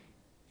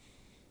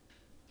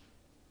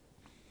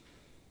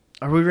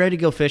 Are we ready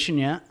to go fishing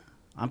yet?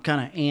 I'm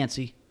kind of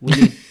antsy.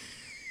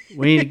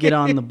 We need to get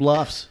on the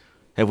bluffs.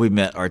 Have we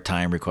met our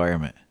time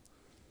requirement?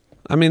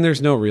 I mean,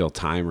 there's no real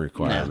time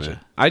requirement.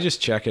 Gotcha. I just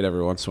check it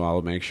every once in a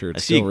while to make sure I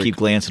it's see you still keep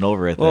glancing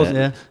over at Well,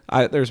 that.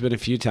 Yeah. There's been a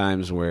few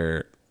times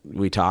where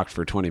we talked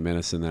for 20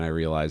 minutes and then I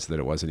realized that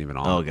it wasn't even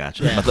on. Oh,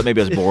 gotcha. I thought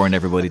maybe I was boring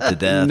everybody to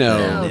death.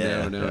 No,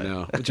 Yeah.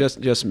 no.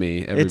 Just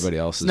me. Everybody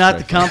else It's is not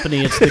the trying-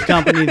 company. It's the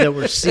company that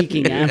we're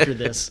seeking after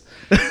this.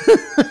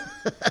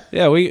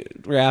 Yeah, we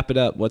wrap it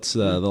up. What's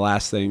the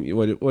last thing?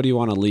 What do you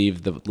want to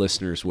leave the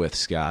listeners with,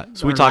 Scott?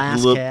 So we Our talked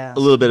last a cast.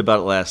 little bit about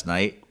it last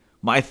night.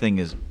 My thing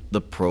is the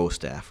pro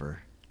staffer.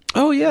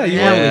 Oh yeah,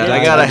 Yeah, we did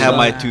I gotta talk have about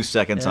my that. 2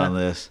 seconds Yeah. on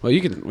this. Well,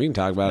 we can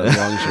talk about it as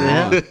long as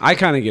you want. I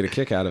kind of get a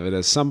kick out of it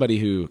as somebody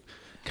who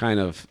kind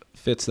of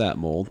fits that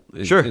mold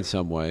in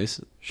some ways.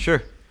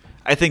 Sure.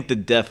 I think the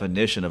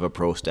definition of a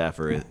pro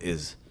staffer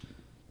is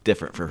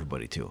different for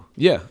everybody too.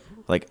 Yeah.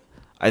 Like,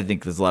 I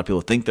think there's a lot of people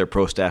who think they're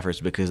pro staffers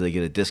because they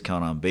get a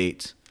discount on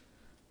baits.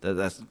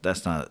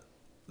 That's not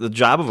the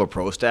job of a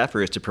pro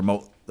staffer is to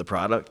promote the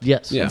product.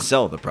 Yes. Yeah. And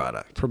sell the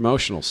product.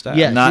 Promotional staff.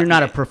 Yeah, Not- you're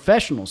not a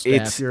professional staff.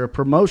 It's- You're a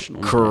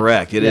promotional staff.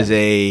 Correct. It is Yeah.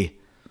 a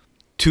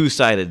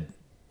two-sided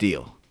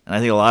deal, and I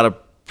think a lot of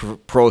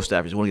pro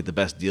staffers want to get the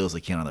best deals they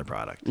can on their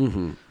product.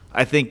 Mm-hmm.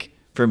 I think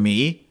for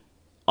me,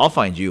 I'll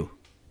find you.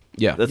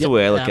 Yeah. That's the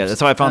way I look at it.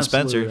 That's how I found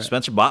Absolutely Spencer. right.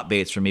 Spencer bought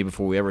baits from me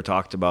before we ever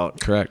talked about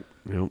Correct.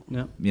 Yep.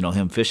 Yep.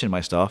 him fishing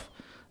my stuff,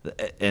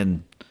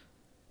 and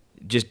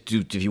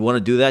if you want to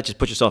do that, just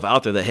put yourself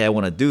out there that hey, I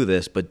want to do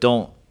this, but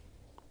don't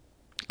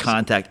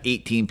contact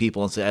 18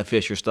 people and say I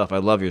fish your stuff, I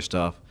love your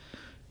stuff.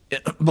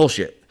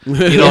 Bullshit.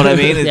 You know what I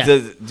mean? It's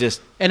Yeah.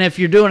 just And if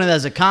you're doing it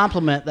as a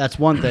compliment, that's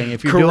one thing.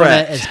 If you're doing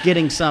Correct. it as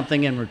getting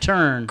something in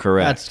return,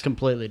 Correct. that's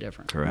completely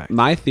different. correct.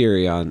 My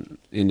theory on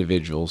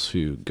individuals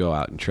who go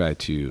out and try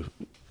to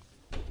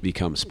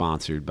become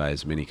sponsored by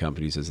as many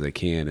companies as they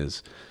can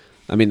is,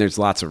 I mean, there's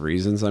lots of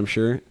reasons, I'm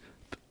sure,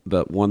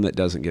 but one that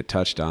doesn't get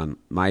touched on,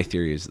 my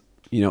theory is,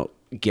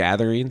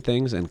 gathering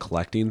things and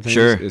collecting things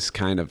Sure. is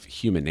kind of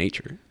human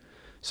nature.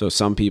 So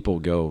some people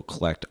go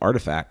collect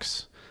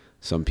artifacts.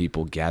 Some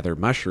people gather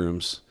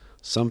mushrooms.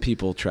 Some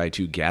people try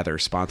to gather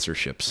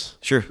sponsorships.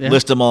 Sure. Yeah.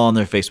 List them all on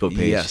their Facebook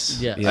page. Yes.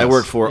 Yes. I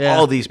work for Yeah.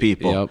 all these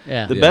people. Yep.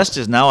 Yeah. The Yeah. best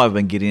is now I've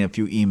been getting a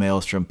few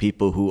emails from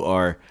people who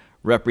are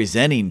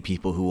representing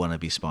people who want to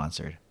be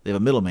sponsored. They have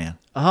a middleman.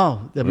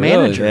 Oh, the Really?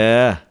 manager.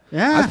 Yeah.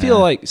 Yeah. I feel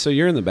like, so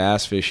you're in the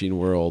bass fishing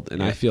world,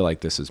 and I feel like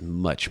this is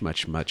much,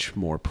 much, much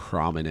more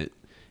prominent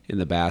in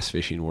the bass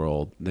fishing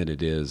world than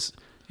it is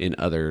in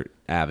other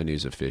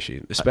avenues of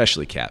fishing,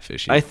 especially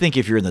catfishing. I think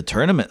if you're in the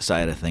tournament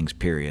side of things,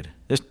 period.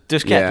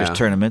 There's catfish Yeah.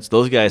 tournaments.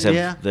 Those guys have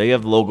Yeah. they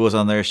have logos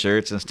on their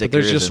shirts and But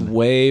stickers. there's just and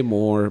way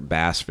more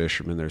bass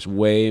fishermen. There's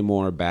way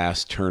more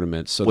bass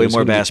tournaments. So way there's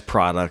more gonna be- bass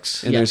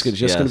products. and there's Yes.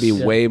 just going to be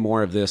Yes. way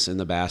more of this in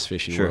the bass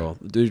fishing Sure. world.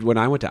 Dude, when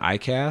I went to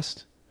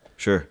ICAST,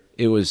 Sure.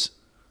 it was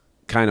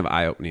kind of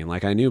eye-opening.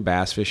 Like, I knew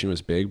bass fishing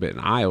was big, but in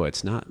Iowa,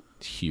 it's not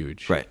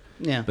huge. Right.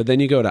 Yeah. But then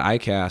you go to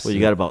ICAST. Well,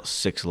 you got about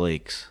 6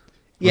 lakes.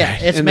 Yeah,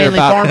 it's and they're mainly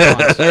about- farm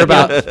ponds. They're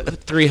about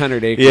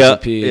 300 acres Yeah,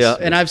 apiece. yeah.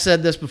 And I've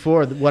said this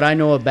before. What I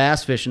know of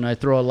bass fishing, I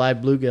throw a live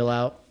bluegill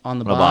out on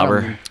the A bottom.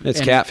 bobber. It's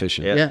and-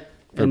 catfishing. Yeah. Yeah.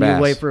 For And bass.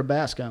 you wait for a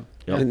bass come.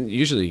 And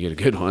usually you get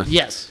a good one.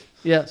 Yes.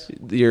 Yes.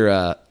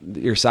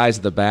 Your size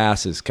of the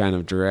bass is kind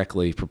of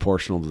directly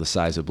proportional to the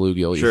size of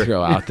bluegill Sure. you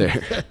throw out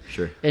there.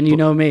 Sure. And you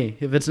know me.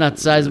 If it's not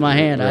the size of my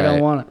hand, I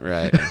don't want it.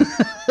 Right.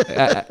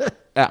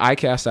 at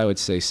ICAST, I would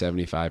say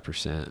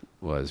 75%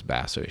 was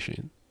bass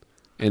fishing.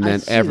 And I then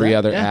see every that,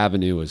 other yeah.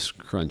 avenue was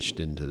crunched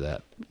into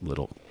that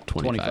little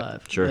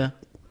 25. Sure. Yeah.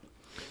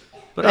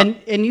 But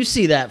And you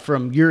see that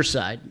from your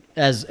side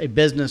as a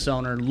business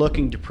owner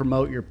looking to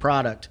promote your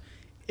product.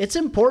 It's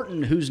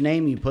important whose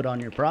name you put on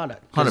your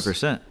product.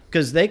 100%.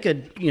 Because they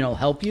could,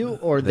 help you,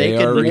 or they, They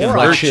could are more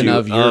reflection on you.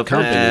 of your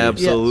company.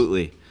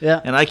 Absolutely.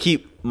 Yeah. And I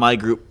keep my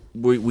group,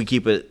 we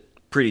keep it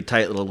pretty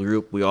tight little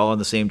group. We all in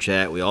the same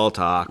chat. We all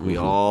talk. We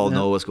all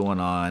know what's going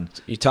on.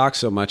 You talk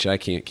so much I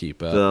can't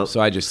keep up. So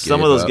I just some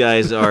gave of those up.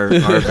 guys are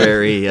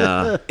very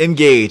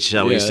engaged,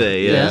 shall we Yeah,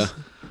 say? yeah. Yes.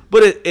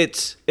 But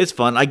it's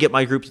fun. I get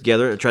my group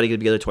together. I try to get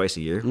together twice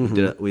a year.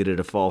 Mm-hmm. We did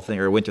a fall thing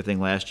or a winter thing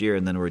last year,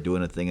 and then we're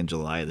doing a thing in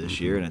July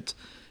this year. And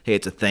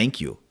it's a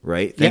thank you,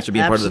 right? Thanks for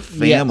being part of the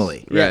absolutely. Yes.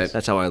 family. Yes.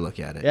 That's how I look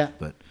at it. Yeah.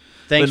 But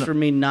Thanks but- for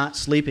me not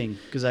sleeping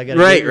because I got to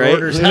right, get your right.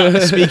 orders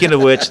out. Speaking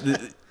of which,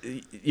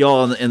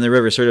 y'all in the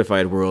River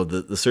Certified world,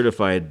 the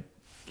certified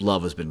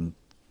love has been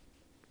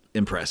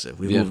impressive.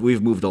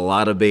 We've moved a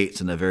lot of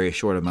baits in a very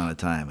short amount of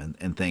time,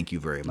 and thank you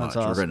very much.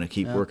 Awesome. We're going to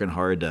keep working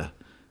hard to.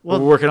 We're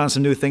working on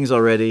some new things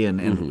already,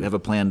 and have a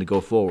plan to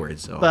go forward.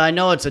 So, but I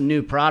know it's a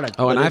new product.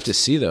 Oh, and I have to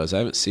see those. I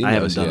haven't seen those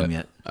haven't done them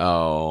yet.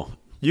 Oh,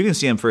 you can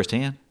see them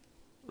firsthand.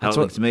 How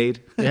it's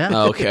made. Yeah.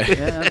 Oh, okay.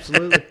 Yeah,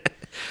 absolutely.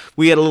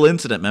 We had a little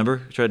incident. Remember,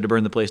 tried to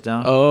burn the place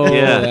down. Oh,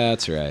 yeah,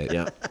 that's right.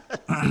 Yeah.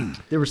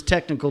 There was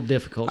technical I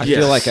difficulties.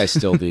 feel like I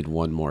still need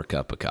one more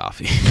cup of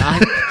coffee.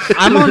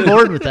 I'm on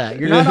board with that.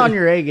 You're not on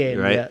your A game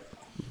Right. yet,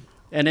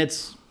 and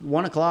it's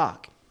 1:00.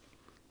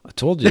 I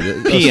told you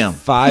that PM.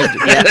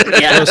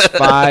 those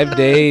 5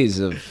 days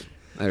of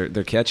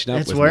they're catching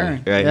up It's with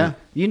wearing. me. Right. Yeah,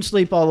 you can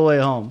sleep all the way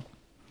home.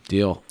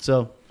 Deal.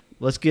 So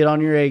let's get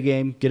on your A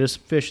game, get us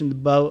fish in the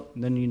boat,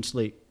 and then you can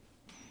sleep.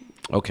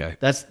 Okay.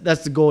 That's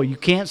the goal. You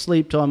can't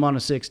sleep till I'm on a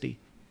 60.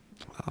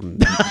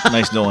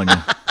 Nice knowing you.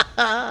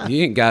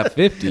 You ain't got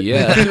 50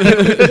 yet.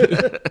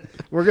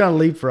 We're gonna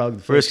leapfrog the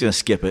We're fish. just gonna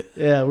skip it.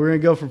 Yeah, we're gonna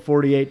go from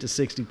 48 to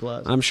 60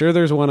 plus. I'm sure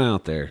there's one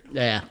out there.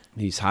 Yeah,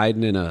 He's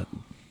hiding in a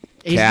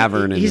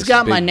cavern. in He's this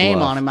got my big name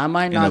bluff. on him. I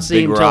might In not a see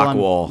big him till rock I'm.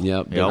 wall.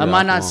 Yep. big I rock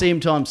might not wall. see him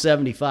till I'm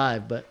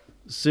 75, but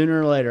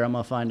sooner or later I'm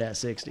gonna find that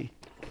 60.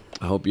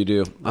 I hope you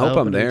do. I I hope hope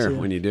I'm I do there too.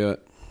 when you do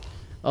it.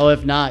 Oh,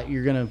 if not,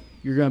 you're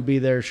gonna be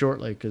there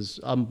shortly because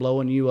I'm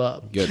blowing you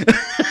up. Good.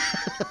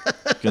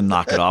 Gonna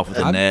knock it off with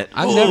a net.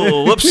 I've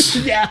never- Whoops.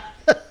 Yeah.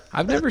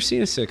 I've never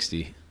seen a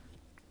 60.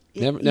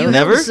 Never. You Never.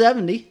 have Never? a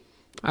 70.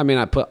 I mean,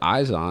 I put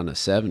eyes on a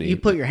 70. You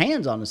put your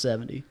hands on a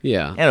 70.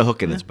 Yeah. And a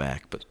hook in its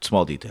back, but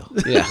small detail.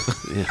 Yeah.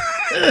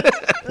 Yeah.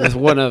 With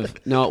one of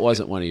no, it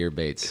wasn't one of your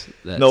baits.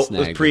 That No, it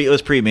snagged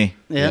was pre me.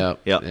 Yeah.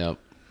 Yep.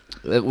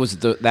 It was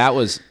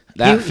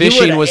He fishing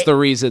would've was ate- the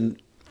reason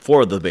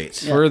For the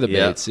baits. for the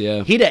Yeah. baits.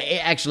 Yeah. He'd have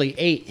actually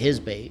ate his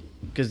bait.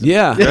 Cause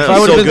Yeah, Yeah, if I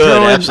would so have been good,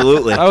 throwing,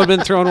 absolutely. I would have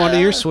been throwing one of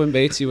your swim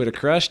baits. He would have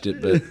crushed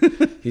it,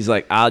 but he's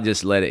like, "I'll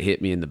just let it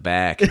hit me in the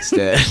back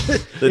instead."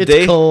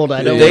 It's cold,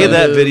 I The don't day wanna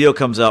that move. video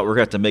comes out, we're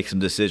gonna have to make some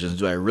decisions.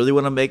 Do I really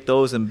want to make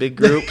those in big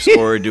groups,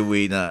 or do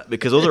we not?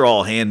 Because those are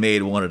all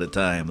handmade one at a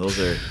time. Those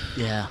are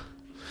Yeah.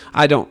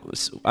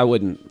 I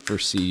wouldn't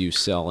foresee you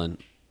selling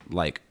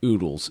like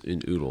oodles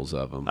and oodles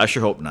of them. I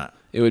sure hope not.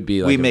 It would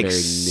be like We a make very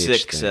niche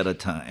 6 thing. at a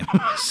time,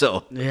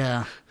 so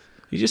Yeah.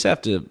 You just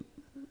have to,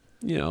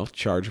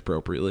 charge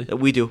appropriately.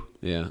 we do.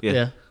 Yeah.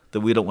 Yeah.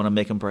 That we don't want to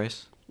make them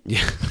price.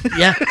 Yeah.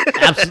 Yeah.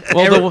 Absolutely.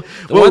 Well,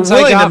 the We're ones I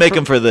willing to got make from-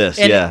 them for this.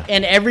 and, yeah.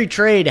 and every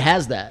trade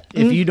has that.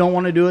 If you don't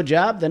want to do a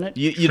job, then it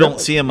You don't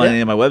see them on Yeah.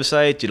 any of my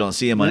website. You don't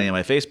see them on any of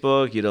my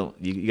Facebook.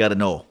 You got to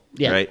know.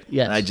 Yeah, Right.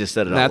 yes. And I just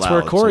said it That's out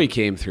where loud. Corey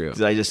came through.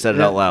 I just said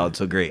it out loud.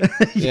 So great.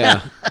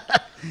 Yeah.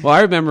 Well,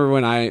 I remember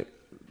when I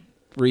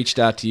reached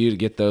out to you to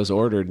get those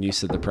ordered, and you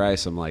said the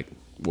price. I'm like,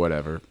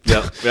 whatever.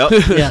 Yep. Yep.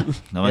 Yeah. I'm like,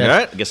 Yeah. all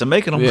right. I guess I'm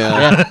making them.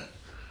 Yeah.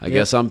 I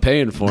guess I'm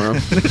paying for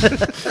them.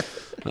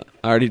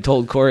 I already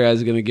told Corey I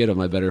was going to get them.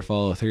 I better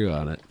follow through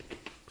on it.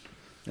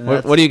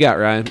 What do you got,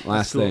 Ryan?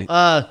 Last thing.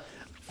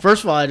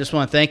 First of all, I just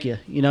want to thank you.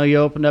 You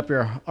opened up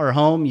our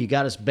home. You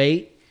got us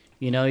bait.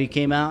 You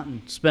came out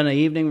and spent an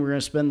evening. We're going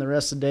to spend the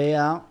rest of the day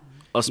out.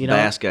 Us You know-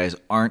 bass guys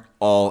aren't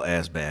all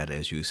as bad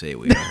as you say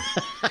we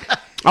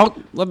are.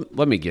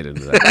 Let me get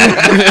into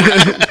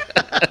that.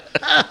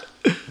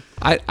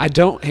 I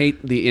don't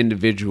hate the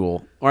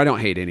individual, or I don't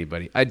hate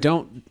anybody. I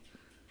don't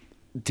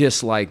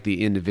dislike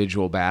the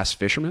individual bass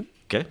fisherman.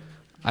 Okay.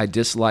 I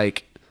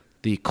dislike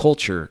the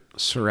culture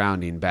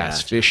surrounding bass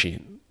Gotcha.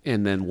 fishing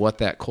and then what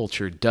that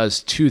culture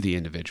does to the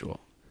individual.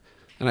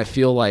 And I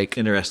feel like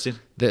Interesting.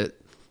 that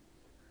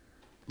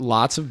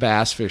lots of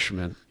bass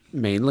fishermen,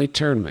 mainly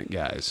tournament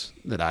guys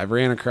that I've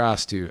ran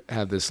across to,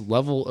 have this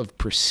level of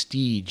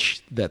prestige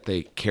that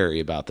they carry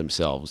about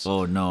themselves.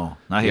 Oh no,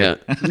 not here.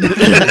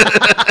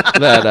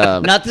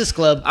 That Not this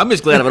club. I'm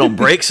just glad if I don't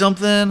break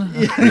something.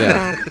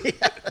 yeah.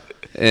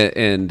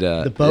 And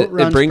The boat it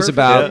runs brings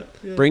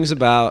perfect. brings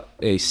about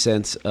a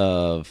sense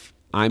of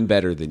I'm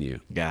better than you.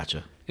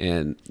 Gotcha.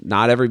 And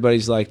not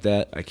everybody's like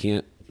that. I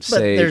can't But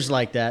say there's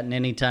like that, and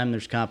anytime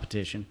there's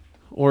competition.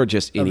 or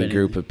just any anything.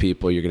 group of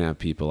people, you're going to have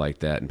people like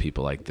that and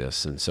people like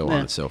this and so on Yeah.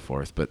 and so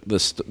forth. But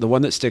the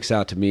one that sticks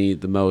out to me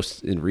the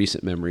most in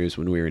recent memory was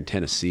when we were in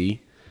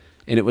Tennessee,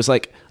 and it was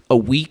like a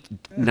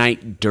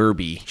weeknight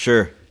derby,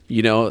 Sure.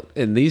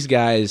 and these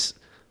guys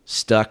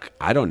stuck,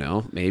 I don't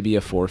know, maybe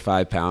a 4 or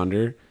 5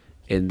 pounder,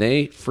 and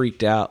they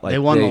freaked out. Like They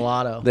won the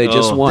lotto. They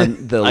just Oh.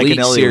 won the Ike Elite and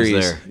Ellie was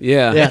Series. there.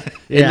 Yeah. Yeah.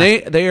 Yeah.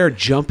 And they are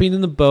jumping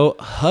in the boat,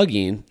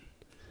 hugging.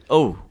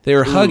 Oh, They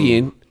were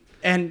hugging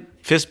And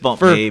fist bump,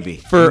 for maybe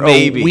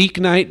a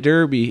weeknight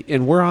derby,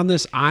 and we're on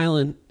this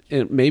island,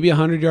 and maybe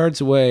 100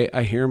 yards away,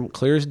 I hear them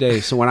clear as day.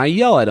 So when I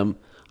yell at them,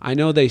 I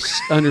know they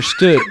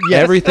understood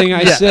everything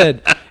I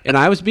said, and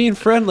I was being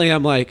friendly.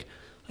 I'm like,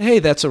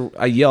 "Hey,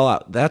 I yell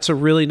out, that's a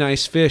really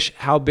nice fish.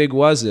 How big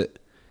was it?"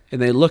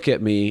 And they look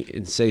at me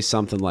and say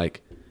something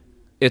like,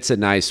 "It's a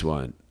nice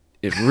one."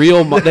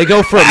 They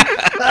go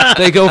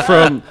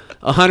from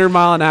 100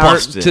 mile an hour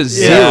Busted. to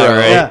zero,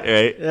 Yeah,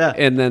 right. yeah,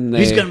 and then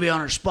he's gonna be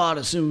on our spot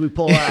as soon as we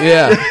pull out.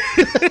 yeah.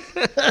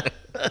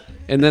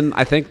 And then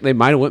I think they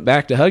might have went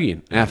back to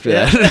hugging after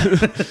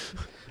that.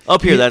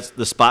 Up here, that's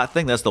the spot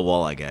thing. That's the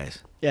walleye guys.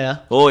 Yeah.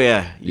 Oh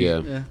yeah,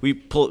 Yeah. We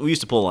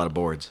used to pull a lot of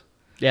boards.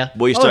 Yeah.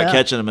 Boy, you start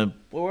catching them, and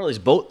where all these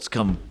boats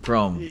come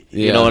from? You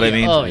Yeah. know what I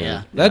mean? Oh,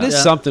 yeah. That is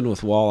something with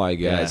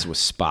walleye guys Yeah. with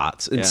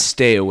spots. And Yeah.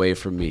 stay away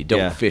from me. Don't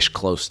Yeah. fish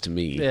close to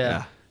me.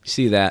 Yeah. You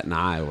see that in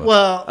Iowa.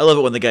 Well, I love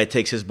it when the guy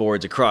takes his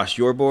boards across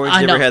your boards.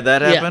 I You ever know. had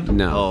that Yeah. happen?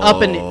 No.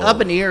 Oh.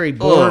 up in Erie,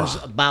 boards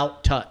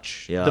about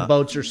touch. Yeah. The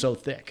boats are so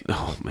thick.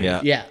 oh, man.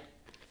 Yeah. Yeah.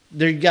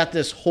 You've got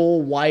this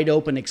whole wide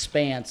open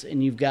expanse,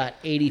 and you've got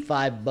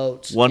 85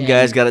 boats. One and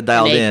guy's got it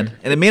dialed an in, acre.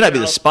 and it may not be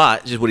the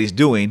spot, just what he's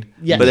doing.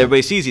 Yeah. But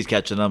everybody sees he's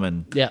catching them,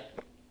 and Yeah.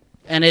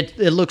 And it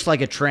looks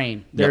like a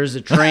train. There's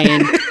a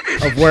train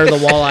of where the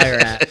walleye are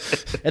at.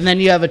 And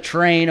then you have a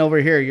train over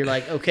here. You're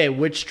like, okay,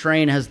 which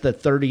train has the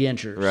 30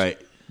 inchers? right.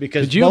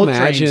 Because Could you both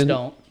trains imagine?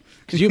 don't.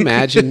 Could you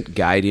imagine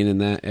guiding in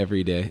that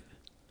every day?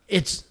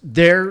 It's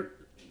their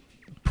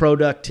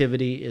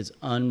productivity is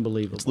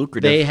unbelievable. It's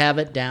lucrative. They have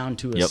it down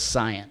to a Yep.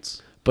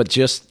 science. But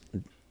just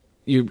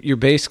you're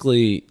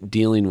basically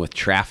dealing with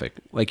traffic.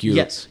 Like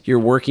you're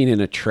working in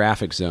a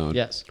traffic zone.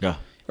 Yes. Yeah.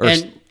 Or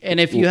And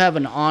if you have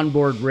an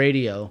onboard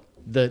radio,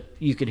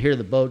 you could hear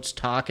the boats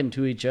talking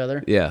to each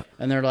other. Yeah.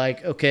 And they're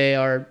like,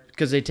 okay,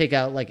 because they take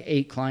out like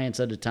 8 clients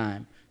at a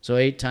time. So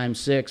 8 times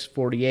 6,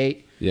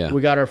 48. Yeah.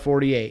 We got our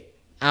 48.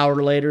 Hour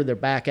later, they're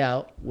back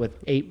out with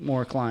 8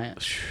 more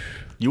clients.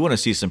 You want to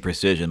see some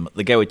precision.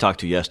 The guy we talked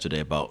to yesterday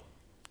about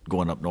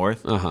going up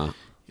north,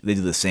 they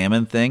do the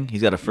salmon thing.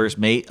 He's got a first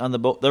mate on the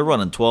boat. They're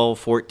running 12,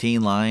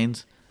 14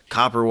 lines,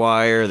 copper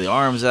wire, the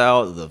arms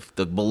out,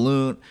 the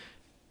balloon.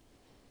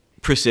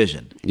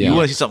 Precision. Yeah. You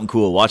want to see something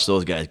cool, watch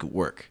those guys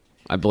work.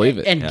 I believe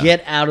it. And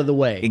get out of the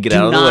way. And get Do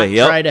out of the not way.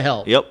 Yep. try to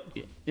help. Yep.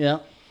 Yeah.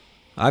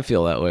 I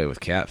feel that way with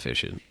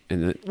catfishing.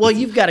 And Well,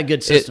 you've got a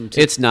good system,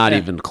 too. it's not Yeah.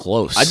 even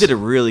close. I did a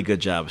really good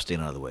job of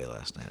staying out of the way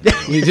last night.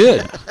 You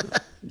did.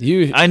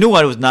 You. I knew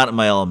I was not in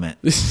my element.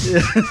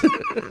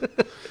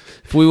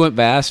 If we went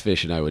bass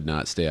fishing, I would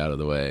not stay out of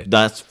the way.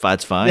 That's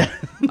fine.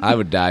 I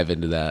would dive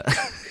into that.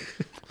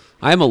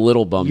 I am a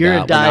little bummed You're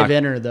out. a dive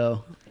inner,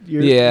 though.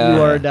 You Yeah.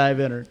 are a dive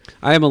inner.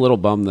 I am a little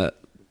bummed that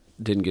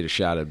didn't get a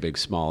shot at Big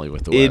Smalley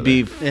with the It'd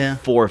be weather.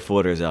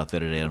 4-footers out there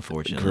today,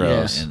 unfortunately.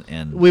 Gross.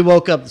 And We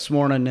woke up this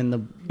morning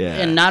Yeah.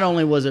 and not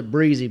only was it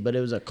breezy, but it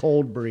was a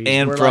cold breeze.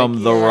 and We're from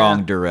like, the yeah.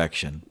 wrong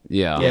direction.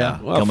 Yeah.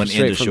 Yeah. Well, Coming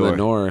straight into from shore. the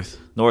north.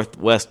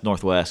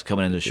 Northwest,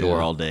 coming into shore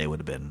Yeah. all day would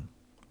have been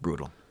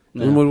brutal.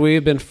 And would we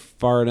have been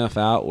far enough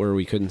out where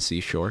we couldn't see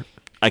shore?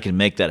 I can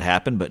make that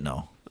happen, but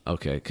no.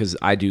 Okay, because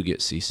I do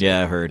get seasick.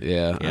 Yeah, I heard.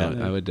 Yeah, Yeah.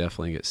 I would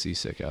definitely get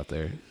seasick out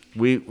there.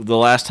 The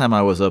last time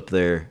I was up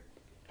there,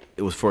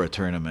 it was for a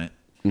tournament,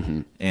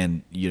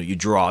 and you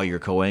draw your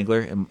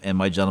co-angler, and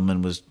my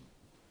gentleman was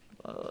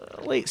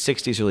late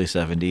 60s, early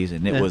 70s,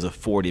 and it was a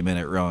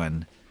 40-minute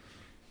run.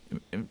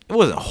 It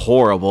wasn't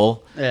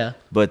horrible, Yeah.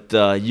 but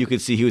you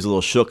could see he was a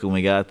little shook when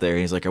we got there.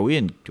 He's like, "Are we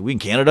in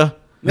Canada?"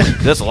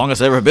 That's the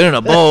longest I've ever been in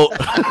a boat.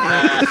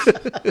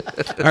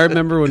 I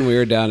remember when we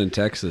were down in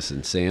Texas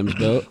in Sam's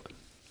boat,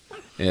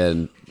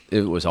 and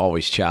it was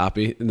always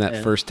choppy. And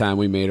that first time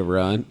we made a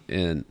run,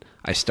 and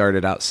I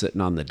started out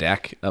sitting on the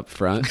deck up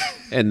front,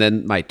 and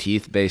then my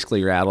teeth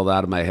basically rattled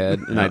out of my head,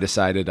 and I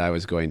decided I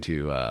was going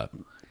to.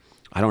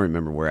 I don't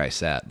remember where I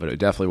sat, but it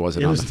definitely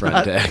wasn't on the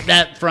front deck.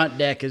 That front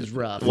deck is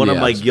rough. One of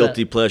my It's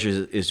guilty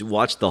pleasures is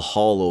watch the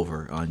haul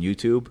over on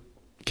YouTube.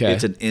 'Kay.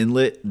 It's an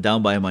inlet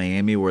down by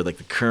Miami where like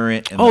the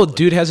current. And Oh, the,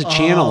 dude has a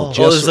channel.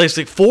 there's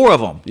like 4 of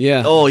them.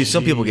 Yeah. Oh,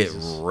 some people get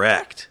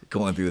wrecked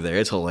going through there.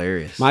 It's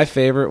hilarious. My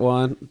favorite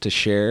one to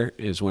share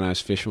is when I was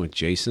fishing with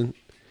Jason,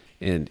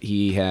 and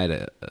he had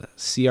a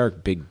Sea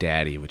Arc Big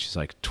Daddy, which is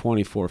like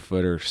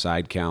 24-footer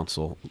side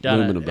console down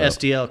aluminum at boat.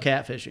 STL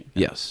catfishing.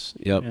 Yes.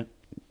 Yep. Yeah.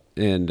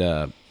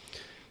 And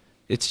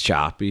it's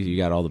choppy. You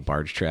got all the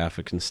barge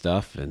traffic and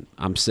stuff, and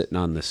I'm sitting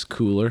on this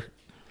cooler,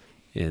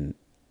 and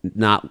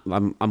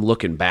I'm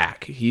looking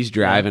back. He's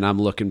driving.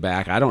 I'm looking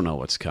back. I don't know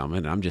what's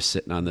coming. I'm just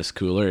sitting on this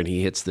cooler, and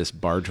he hits this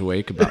barge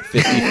wake about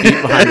 50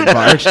 feet behind the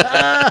barge,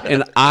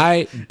 and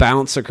I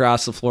bounce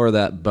across the floor of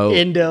that boat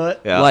Into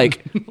it. Yeah.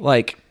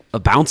 like a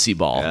bouncy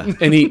ball. Yeah.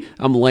 And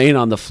I'm laying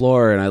on the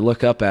floor, and I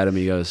look up at him.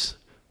 He goes,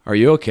 "Are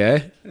you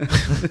okay?"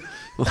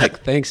 I'm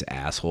like, "Thanks,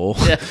 asshole."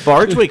 Yeah.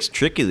 Barge wake's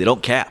tricky. They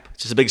don't cap.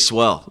 It's just a big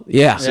swell.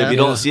 So if you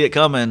don't see it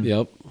coming,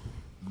 Yep.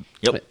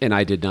 And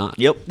I did not.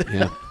 Yep.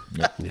 Yeah.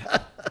 Yeah.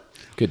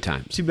 Good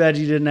times. Too bad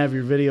you didn't have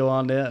your video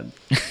on then.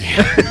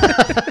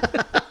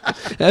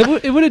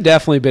 It would have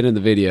definitely been in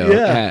the video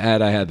Yeah.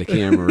 had I had the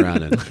camera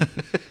running.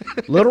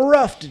 Little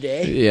rough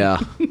today. Yeah.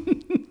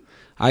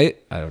 I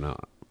don't know.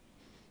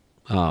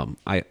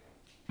 I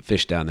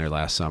fished down there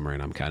last summer,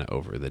 and I'm kind of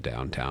over the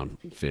downtown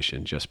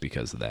fishing just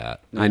because of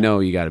that. I know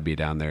you got to be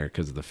down there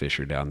because the fish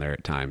are down there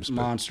at times. But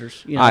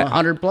Monsters.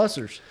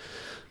 100-plussers.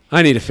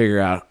 I need to figure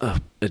out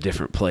a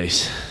different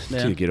place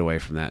Yeah. to get away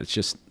from that. It's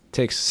just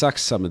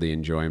sucks some of the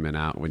enjoyment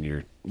out when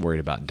you're worried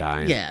about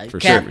dying. Yeah, for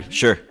cat-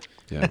 sure. sure.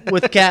 Yeah.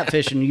 With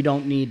catfishing, you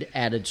don't need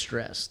added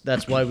stress.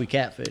 That's why we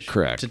catfish.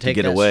 Correct. To To take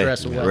Get that away.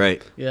 stress away.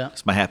 Right. Yeah.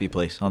 It's my happy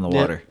place on the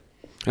water.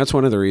 That's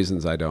one of the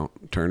reasons I don't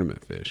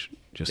tournament fish,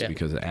 just Yeah.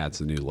 because it adds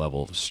a new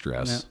level of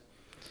stress.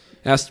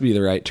 It has to be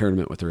the right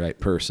tournament with the right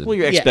person. Well,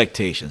 your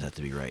expectations have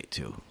to be right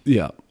too.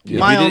 Yeah. If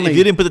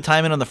you didn't put the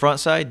time in on the front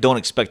side, don't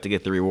expect to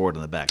get the reward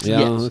on the back side.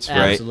 Yeah, Yes, that's right.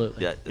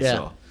 absolutely. Yeah. Yeah.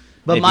 So,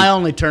 But if my you-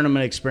 only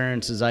tournament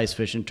experience is ice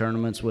fishing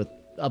tournaments with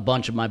a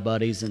bunch of my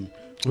buddies, and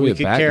We have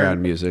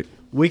background music.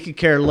 We could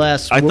care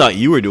less. I thought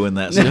you were doing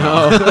that.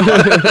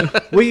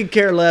 Somehow. We could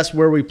care less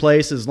where we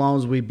place as long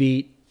as we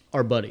beat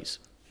our buddies.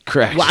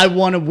 Correct. Well, I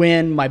want to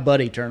win my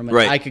buddy tournament.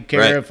 Right, I could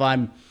care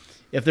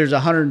if there's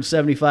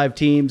 175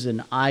 teams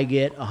and I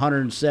get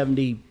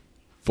 171st.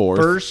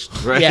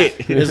 Fourth. Right.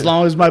 Yeah, as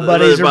long as my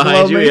buddies are below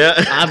behind you, me, yeah.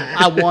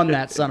 I won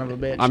that son of a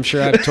bitch. I'm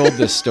sure I've told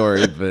this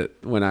story, but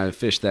when I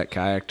fished that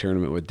kayak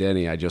tournament with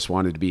Denny, I just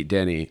wanted to beat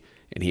Denny,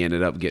 and he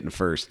ended up getting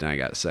first, and I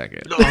got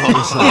second.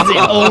 He's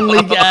the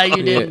only guy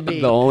you didn't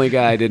beat. The only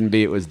guy I didn't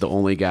beat was the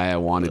only guy I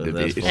wanted to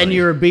That's beat. funny. And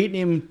you were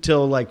beating him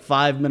till like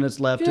 5 minutes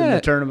left in Yeah.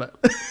 the tournament.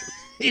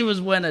 He was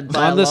winning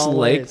by On a this long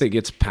lake ways. that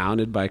gets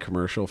pounded by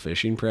commercial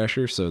fishing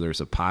pressure, so there's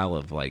a pile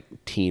of like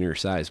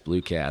teener-sized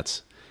blue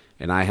cats,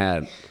 and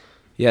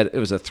it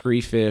was a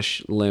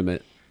 3-fish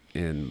limit,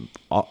 and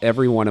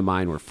every one of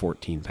mine were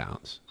 14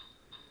 pounds,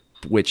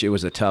 which it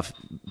was a tough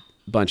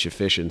bunch of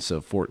fishing.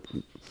 So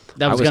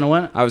That was going to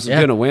win it? I was Yeah.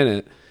 going to win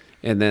it,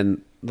 and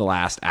then the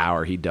last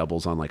hour he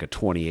doubles on like a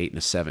 28 and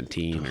a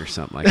 17 or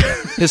something like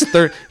that. His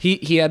third,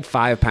 he had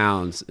 5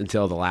 pounds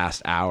until the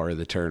last hour of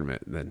the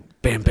tournament, and then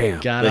bam, bam.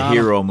 Got The on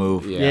hero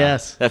move. Yeah.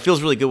 Yes. That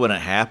feels really good when it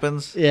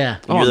happens. Yeah.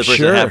 And you're the person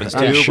sure. it happens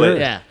I'm to. sure. But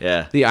Yeah.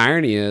 yeah. The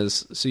irony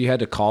is, so you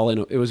had to call in.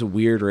 It was a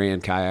weird ran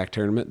kayak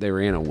tournament. They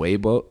ran a weigh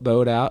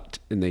boat out,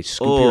 and they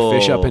scoop your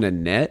fish up in a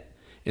net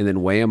and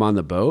then weigh them on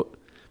the boat.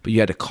 But you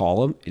had to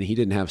call him, and he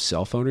didn't have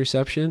cell phone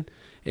reception,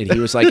 and he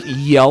was like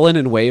yelling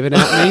and waving at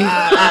me.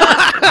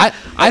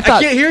 I thought,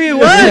 I can't hear you.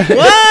 What?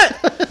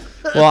 What?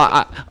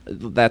 well,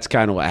 that's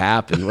kind of what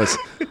happened. Was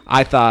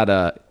I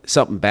thought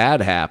something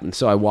bad happened,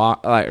 so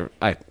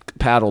I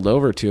paddled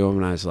over to him,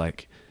 and I was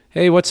like,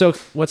 "Hey, what's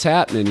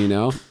happening?" You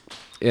know,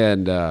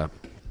 and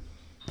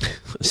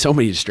so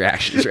many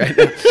distractions right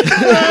now.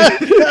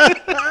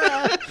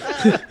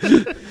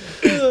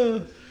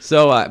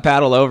 So I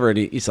paddle over, and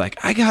he's like,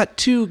 "I got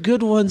 2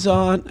 good ones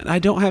on, and I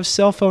don't have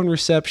cell phone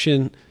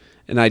reception."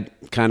 And I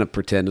kind of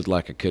pretended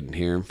like I couldn't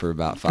hear him for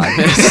about 5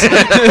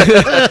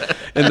 minutes.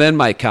 And then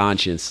my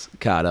conscience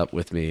caught up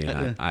with me,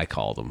 and I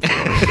called him.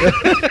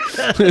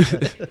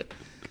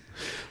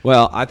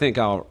 Well, I think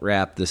I'll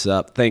wrap this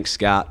up. Thanks,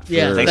 Scott, for,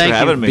 Yeah, Thanks for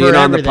having me. being for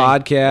on the everything.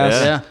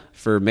 podcast, Yeah.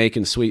 for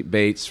making sweet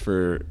baits,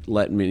 for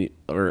letting me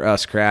or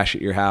us crash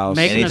at your house,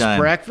 Making us Anytime.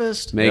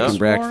 breakfast. making this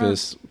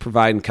breakfast,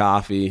 providing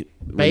coffee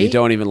when Bait? you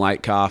don't even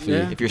like coffee.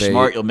 Yeah. If you're Bait.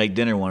 smart, you'll make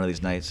dinner one of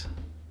these nights.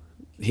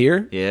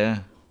 Here? Yeah.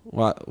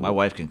 What? My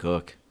wife can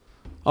cook.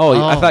 Oh,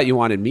 I Oh. thought you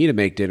wanted me to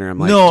make dinner. I'm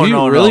like, No, do you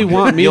no, really no.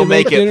 want me You'll to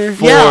make make it dinner?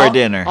 for Yeah,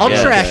 dinner. I'll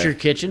Yeah. trash your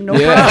kitchen. No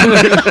Yeah.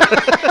 problem.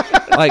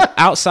 Like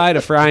outside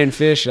of frying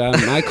fish,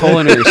 my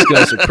culinary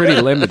skills are pretty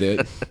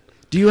limited.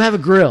 Do you have a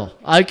grill?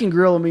 I can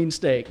grill a mean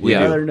steak.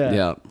 Yeah, Other than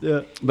that.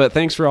 yeah. But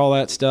thanks for all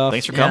that stuff.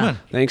 Thanks for Yeah. coming.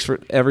 Thanks for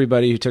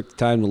everybody who took the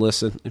time to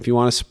listen. If you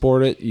want to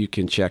support it, you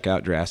can check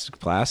out Drastic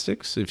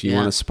Plastics. If you Yeah.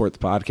 want to support the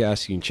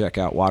podcast, you can check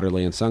out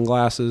Waterland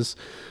Sunglasses.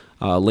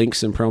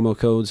 Links and promo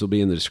codes will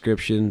be in the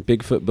description.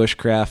 Bigfoot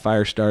Bushcraft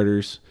Fire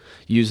Starters.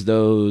 Use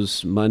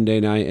those Monday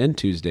night and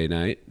Tuesday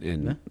night.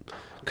 And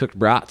cooked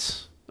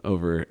brats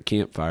over a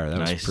campfire. That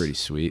Nice. was pretty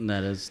sweet.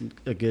 That is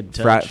a good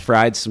touch.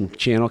 Fried some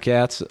channel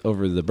cats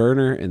over the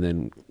burner, and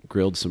then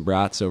grilled some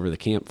brats over the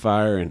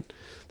campfire, and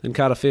then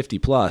caught a 50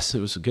 plus. It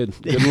was a good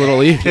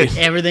little evening.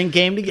 Everything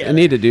came together. I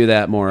need to do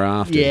that more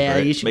often. Yeah,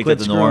 Right. you should Make quit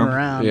that the screwing norm.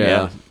 around.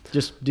 Yeah.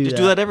 Just do Just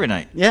that. do that every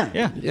night. Yeah.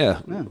 Yeah.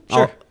 Yeah.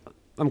 Sure.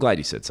 I'm glad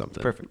you said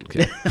something. Perfect.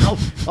 Okay.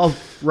 I'll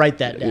write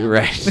that down.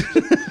 Right.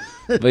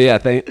 But yeah,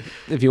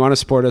 if you want to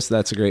support us,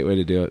 that's a great way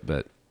to do it.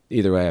 But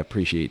either way, I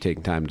appreciate you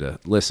taking time to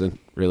listen.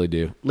 Really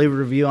do. Leave a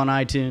review on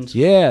iTunes.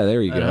 Yeah,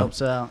 there you That go.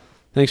 helps out.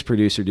 Thanks,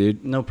 producer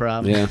dude. No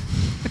problem. Yeah.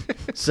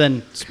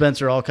 Send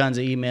Spencer all kinds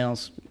of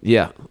emails.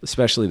 Yeah.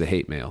 Especially the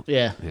hate mail.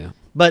 Yeah. Yeah.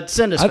 But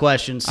send us I-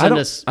 questions. I Send don't-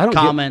 us I don't get-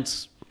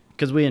 comments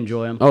because we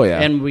enjoy them. Oh,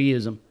 yeah. And we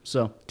use them.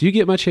 So Do you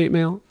get much hate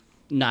mail?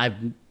 no, I've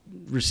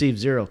received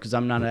 0 because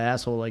I'm not an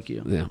asshole like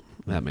you. Yeah.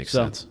 That makes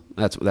So- sense.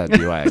 That'd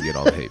be why I get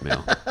all the hate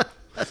mail.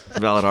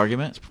 Valid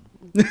argument.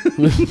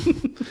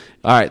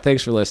 All right.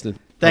 Thanks for listening.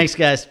 Thanks,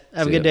 guys.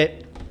 Have a See good ya.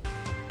 day.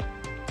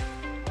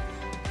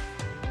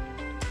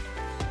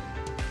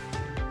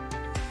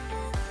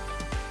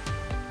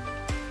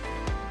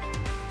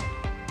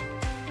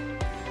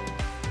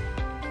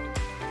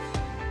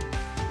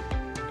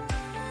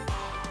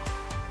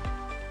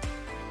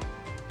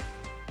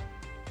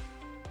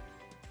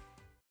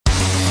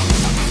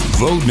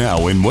 Vote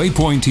now in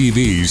Waypoint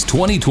TV's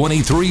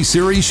 2023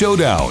 Series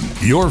Showdown.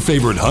 Your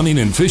favorite hunting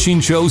and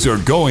fishing shows are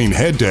going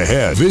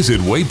head-to-head.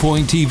 Visit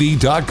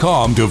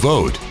waypointtv.com to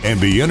vote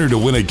and be entered to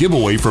win a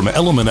giveaway from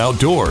Element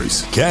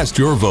Outdoors. Cast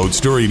your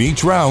votes during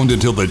each round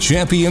until the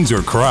champions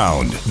are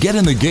crowned. Get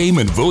in the game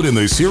and vote in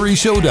the Series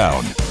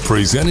Showdown.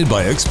 Presented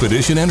by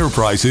Expedition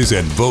Enterprises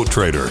and Vote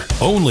Trader.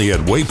 Only at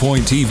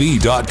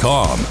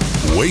waypointtv.com.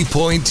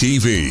 Waypoint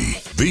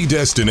TV, the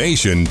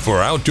destination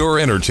for outdoor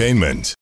entertainment.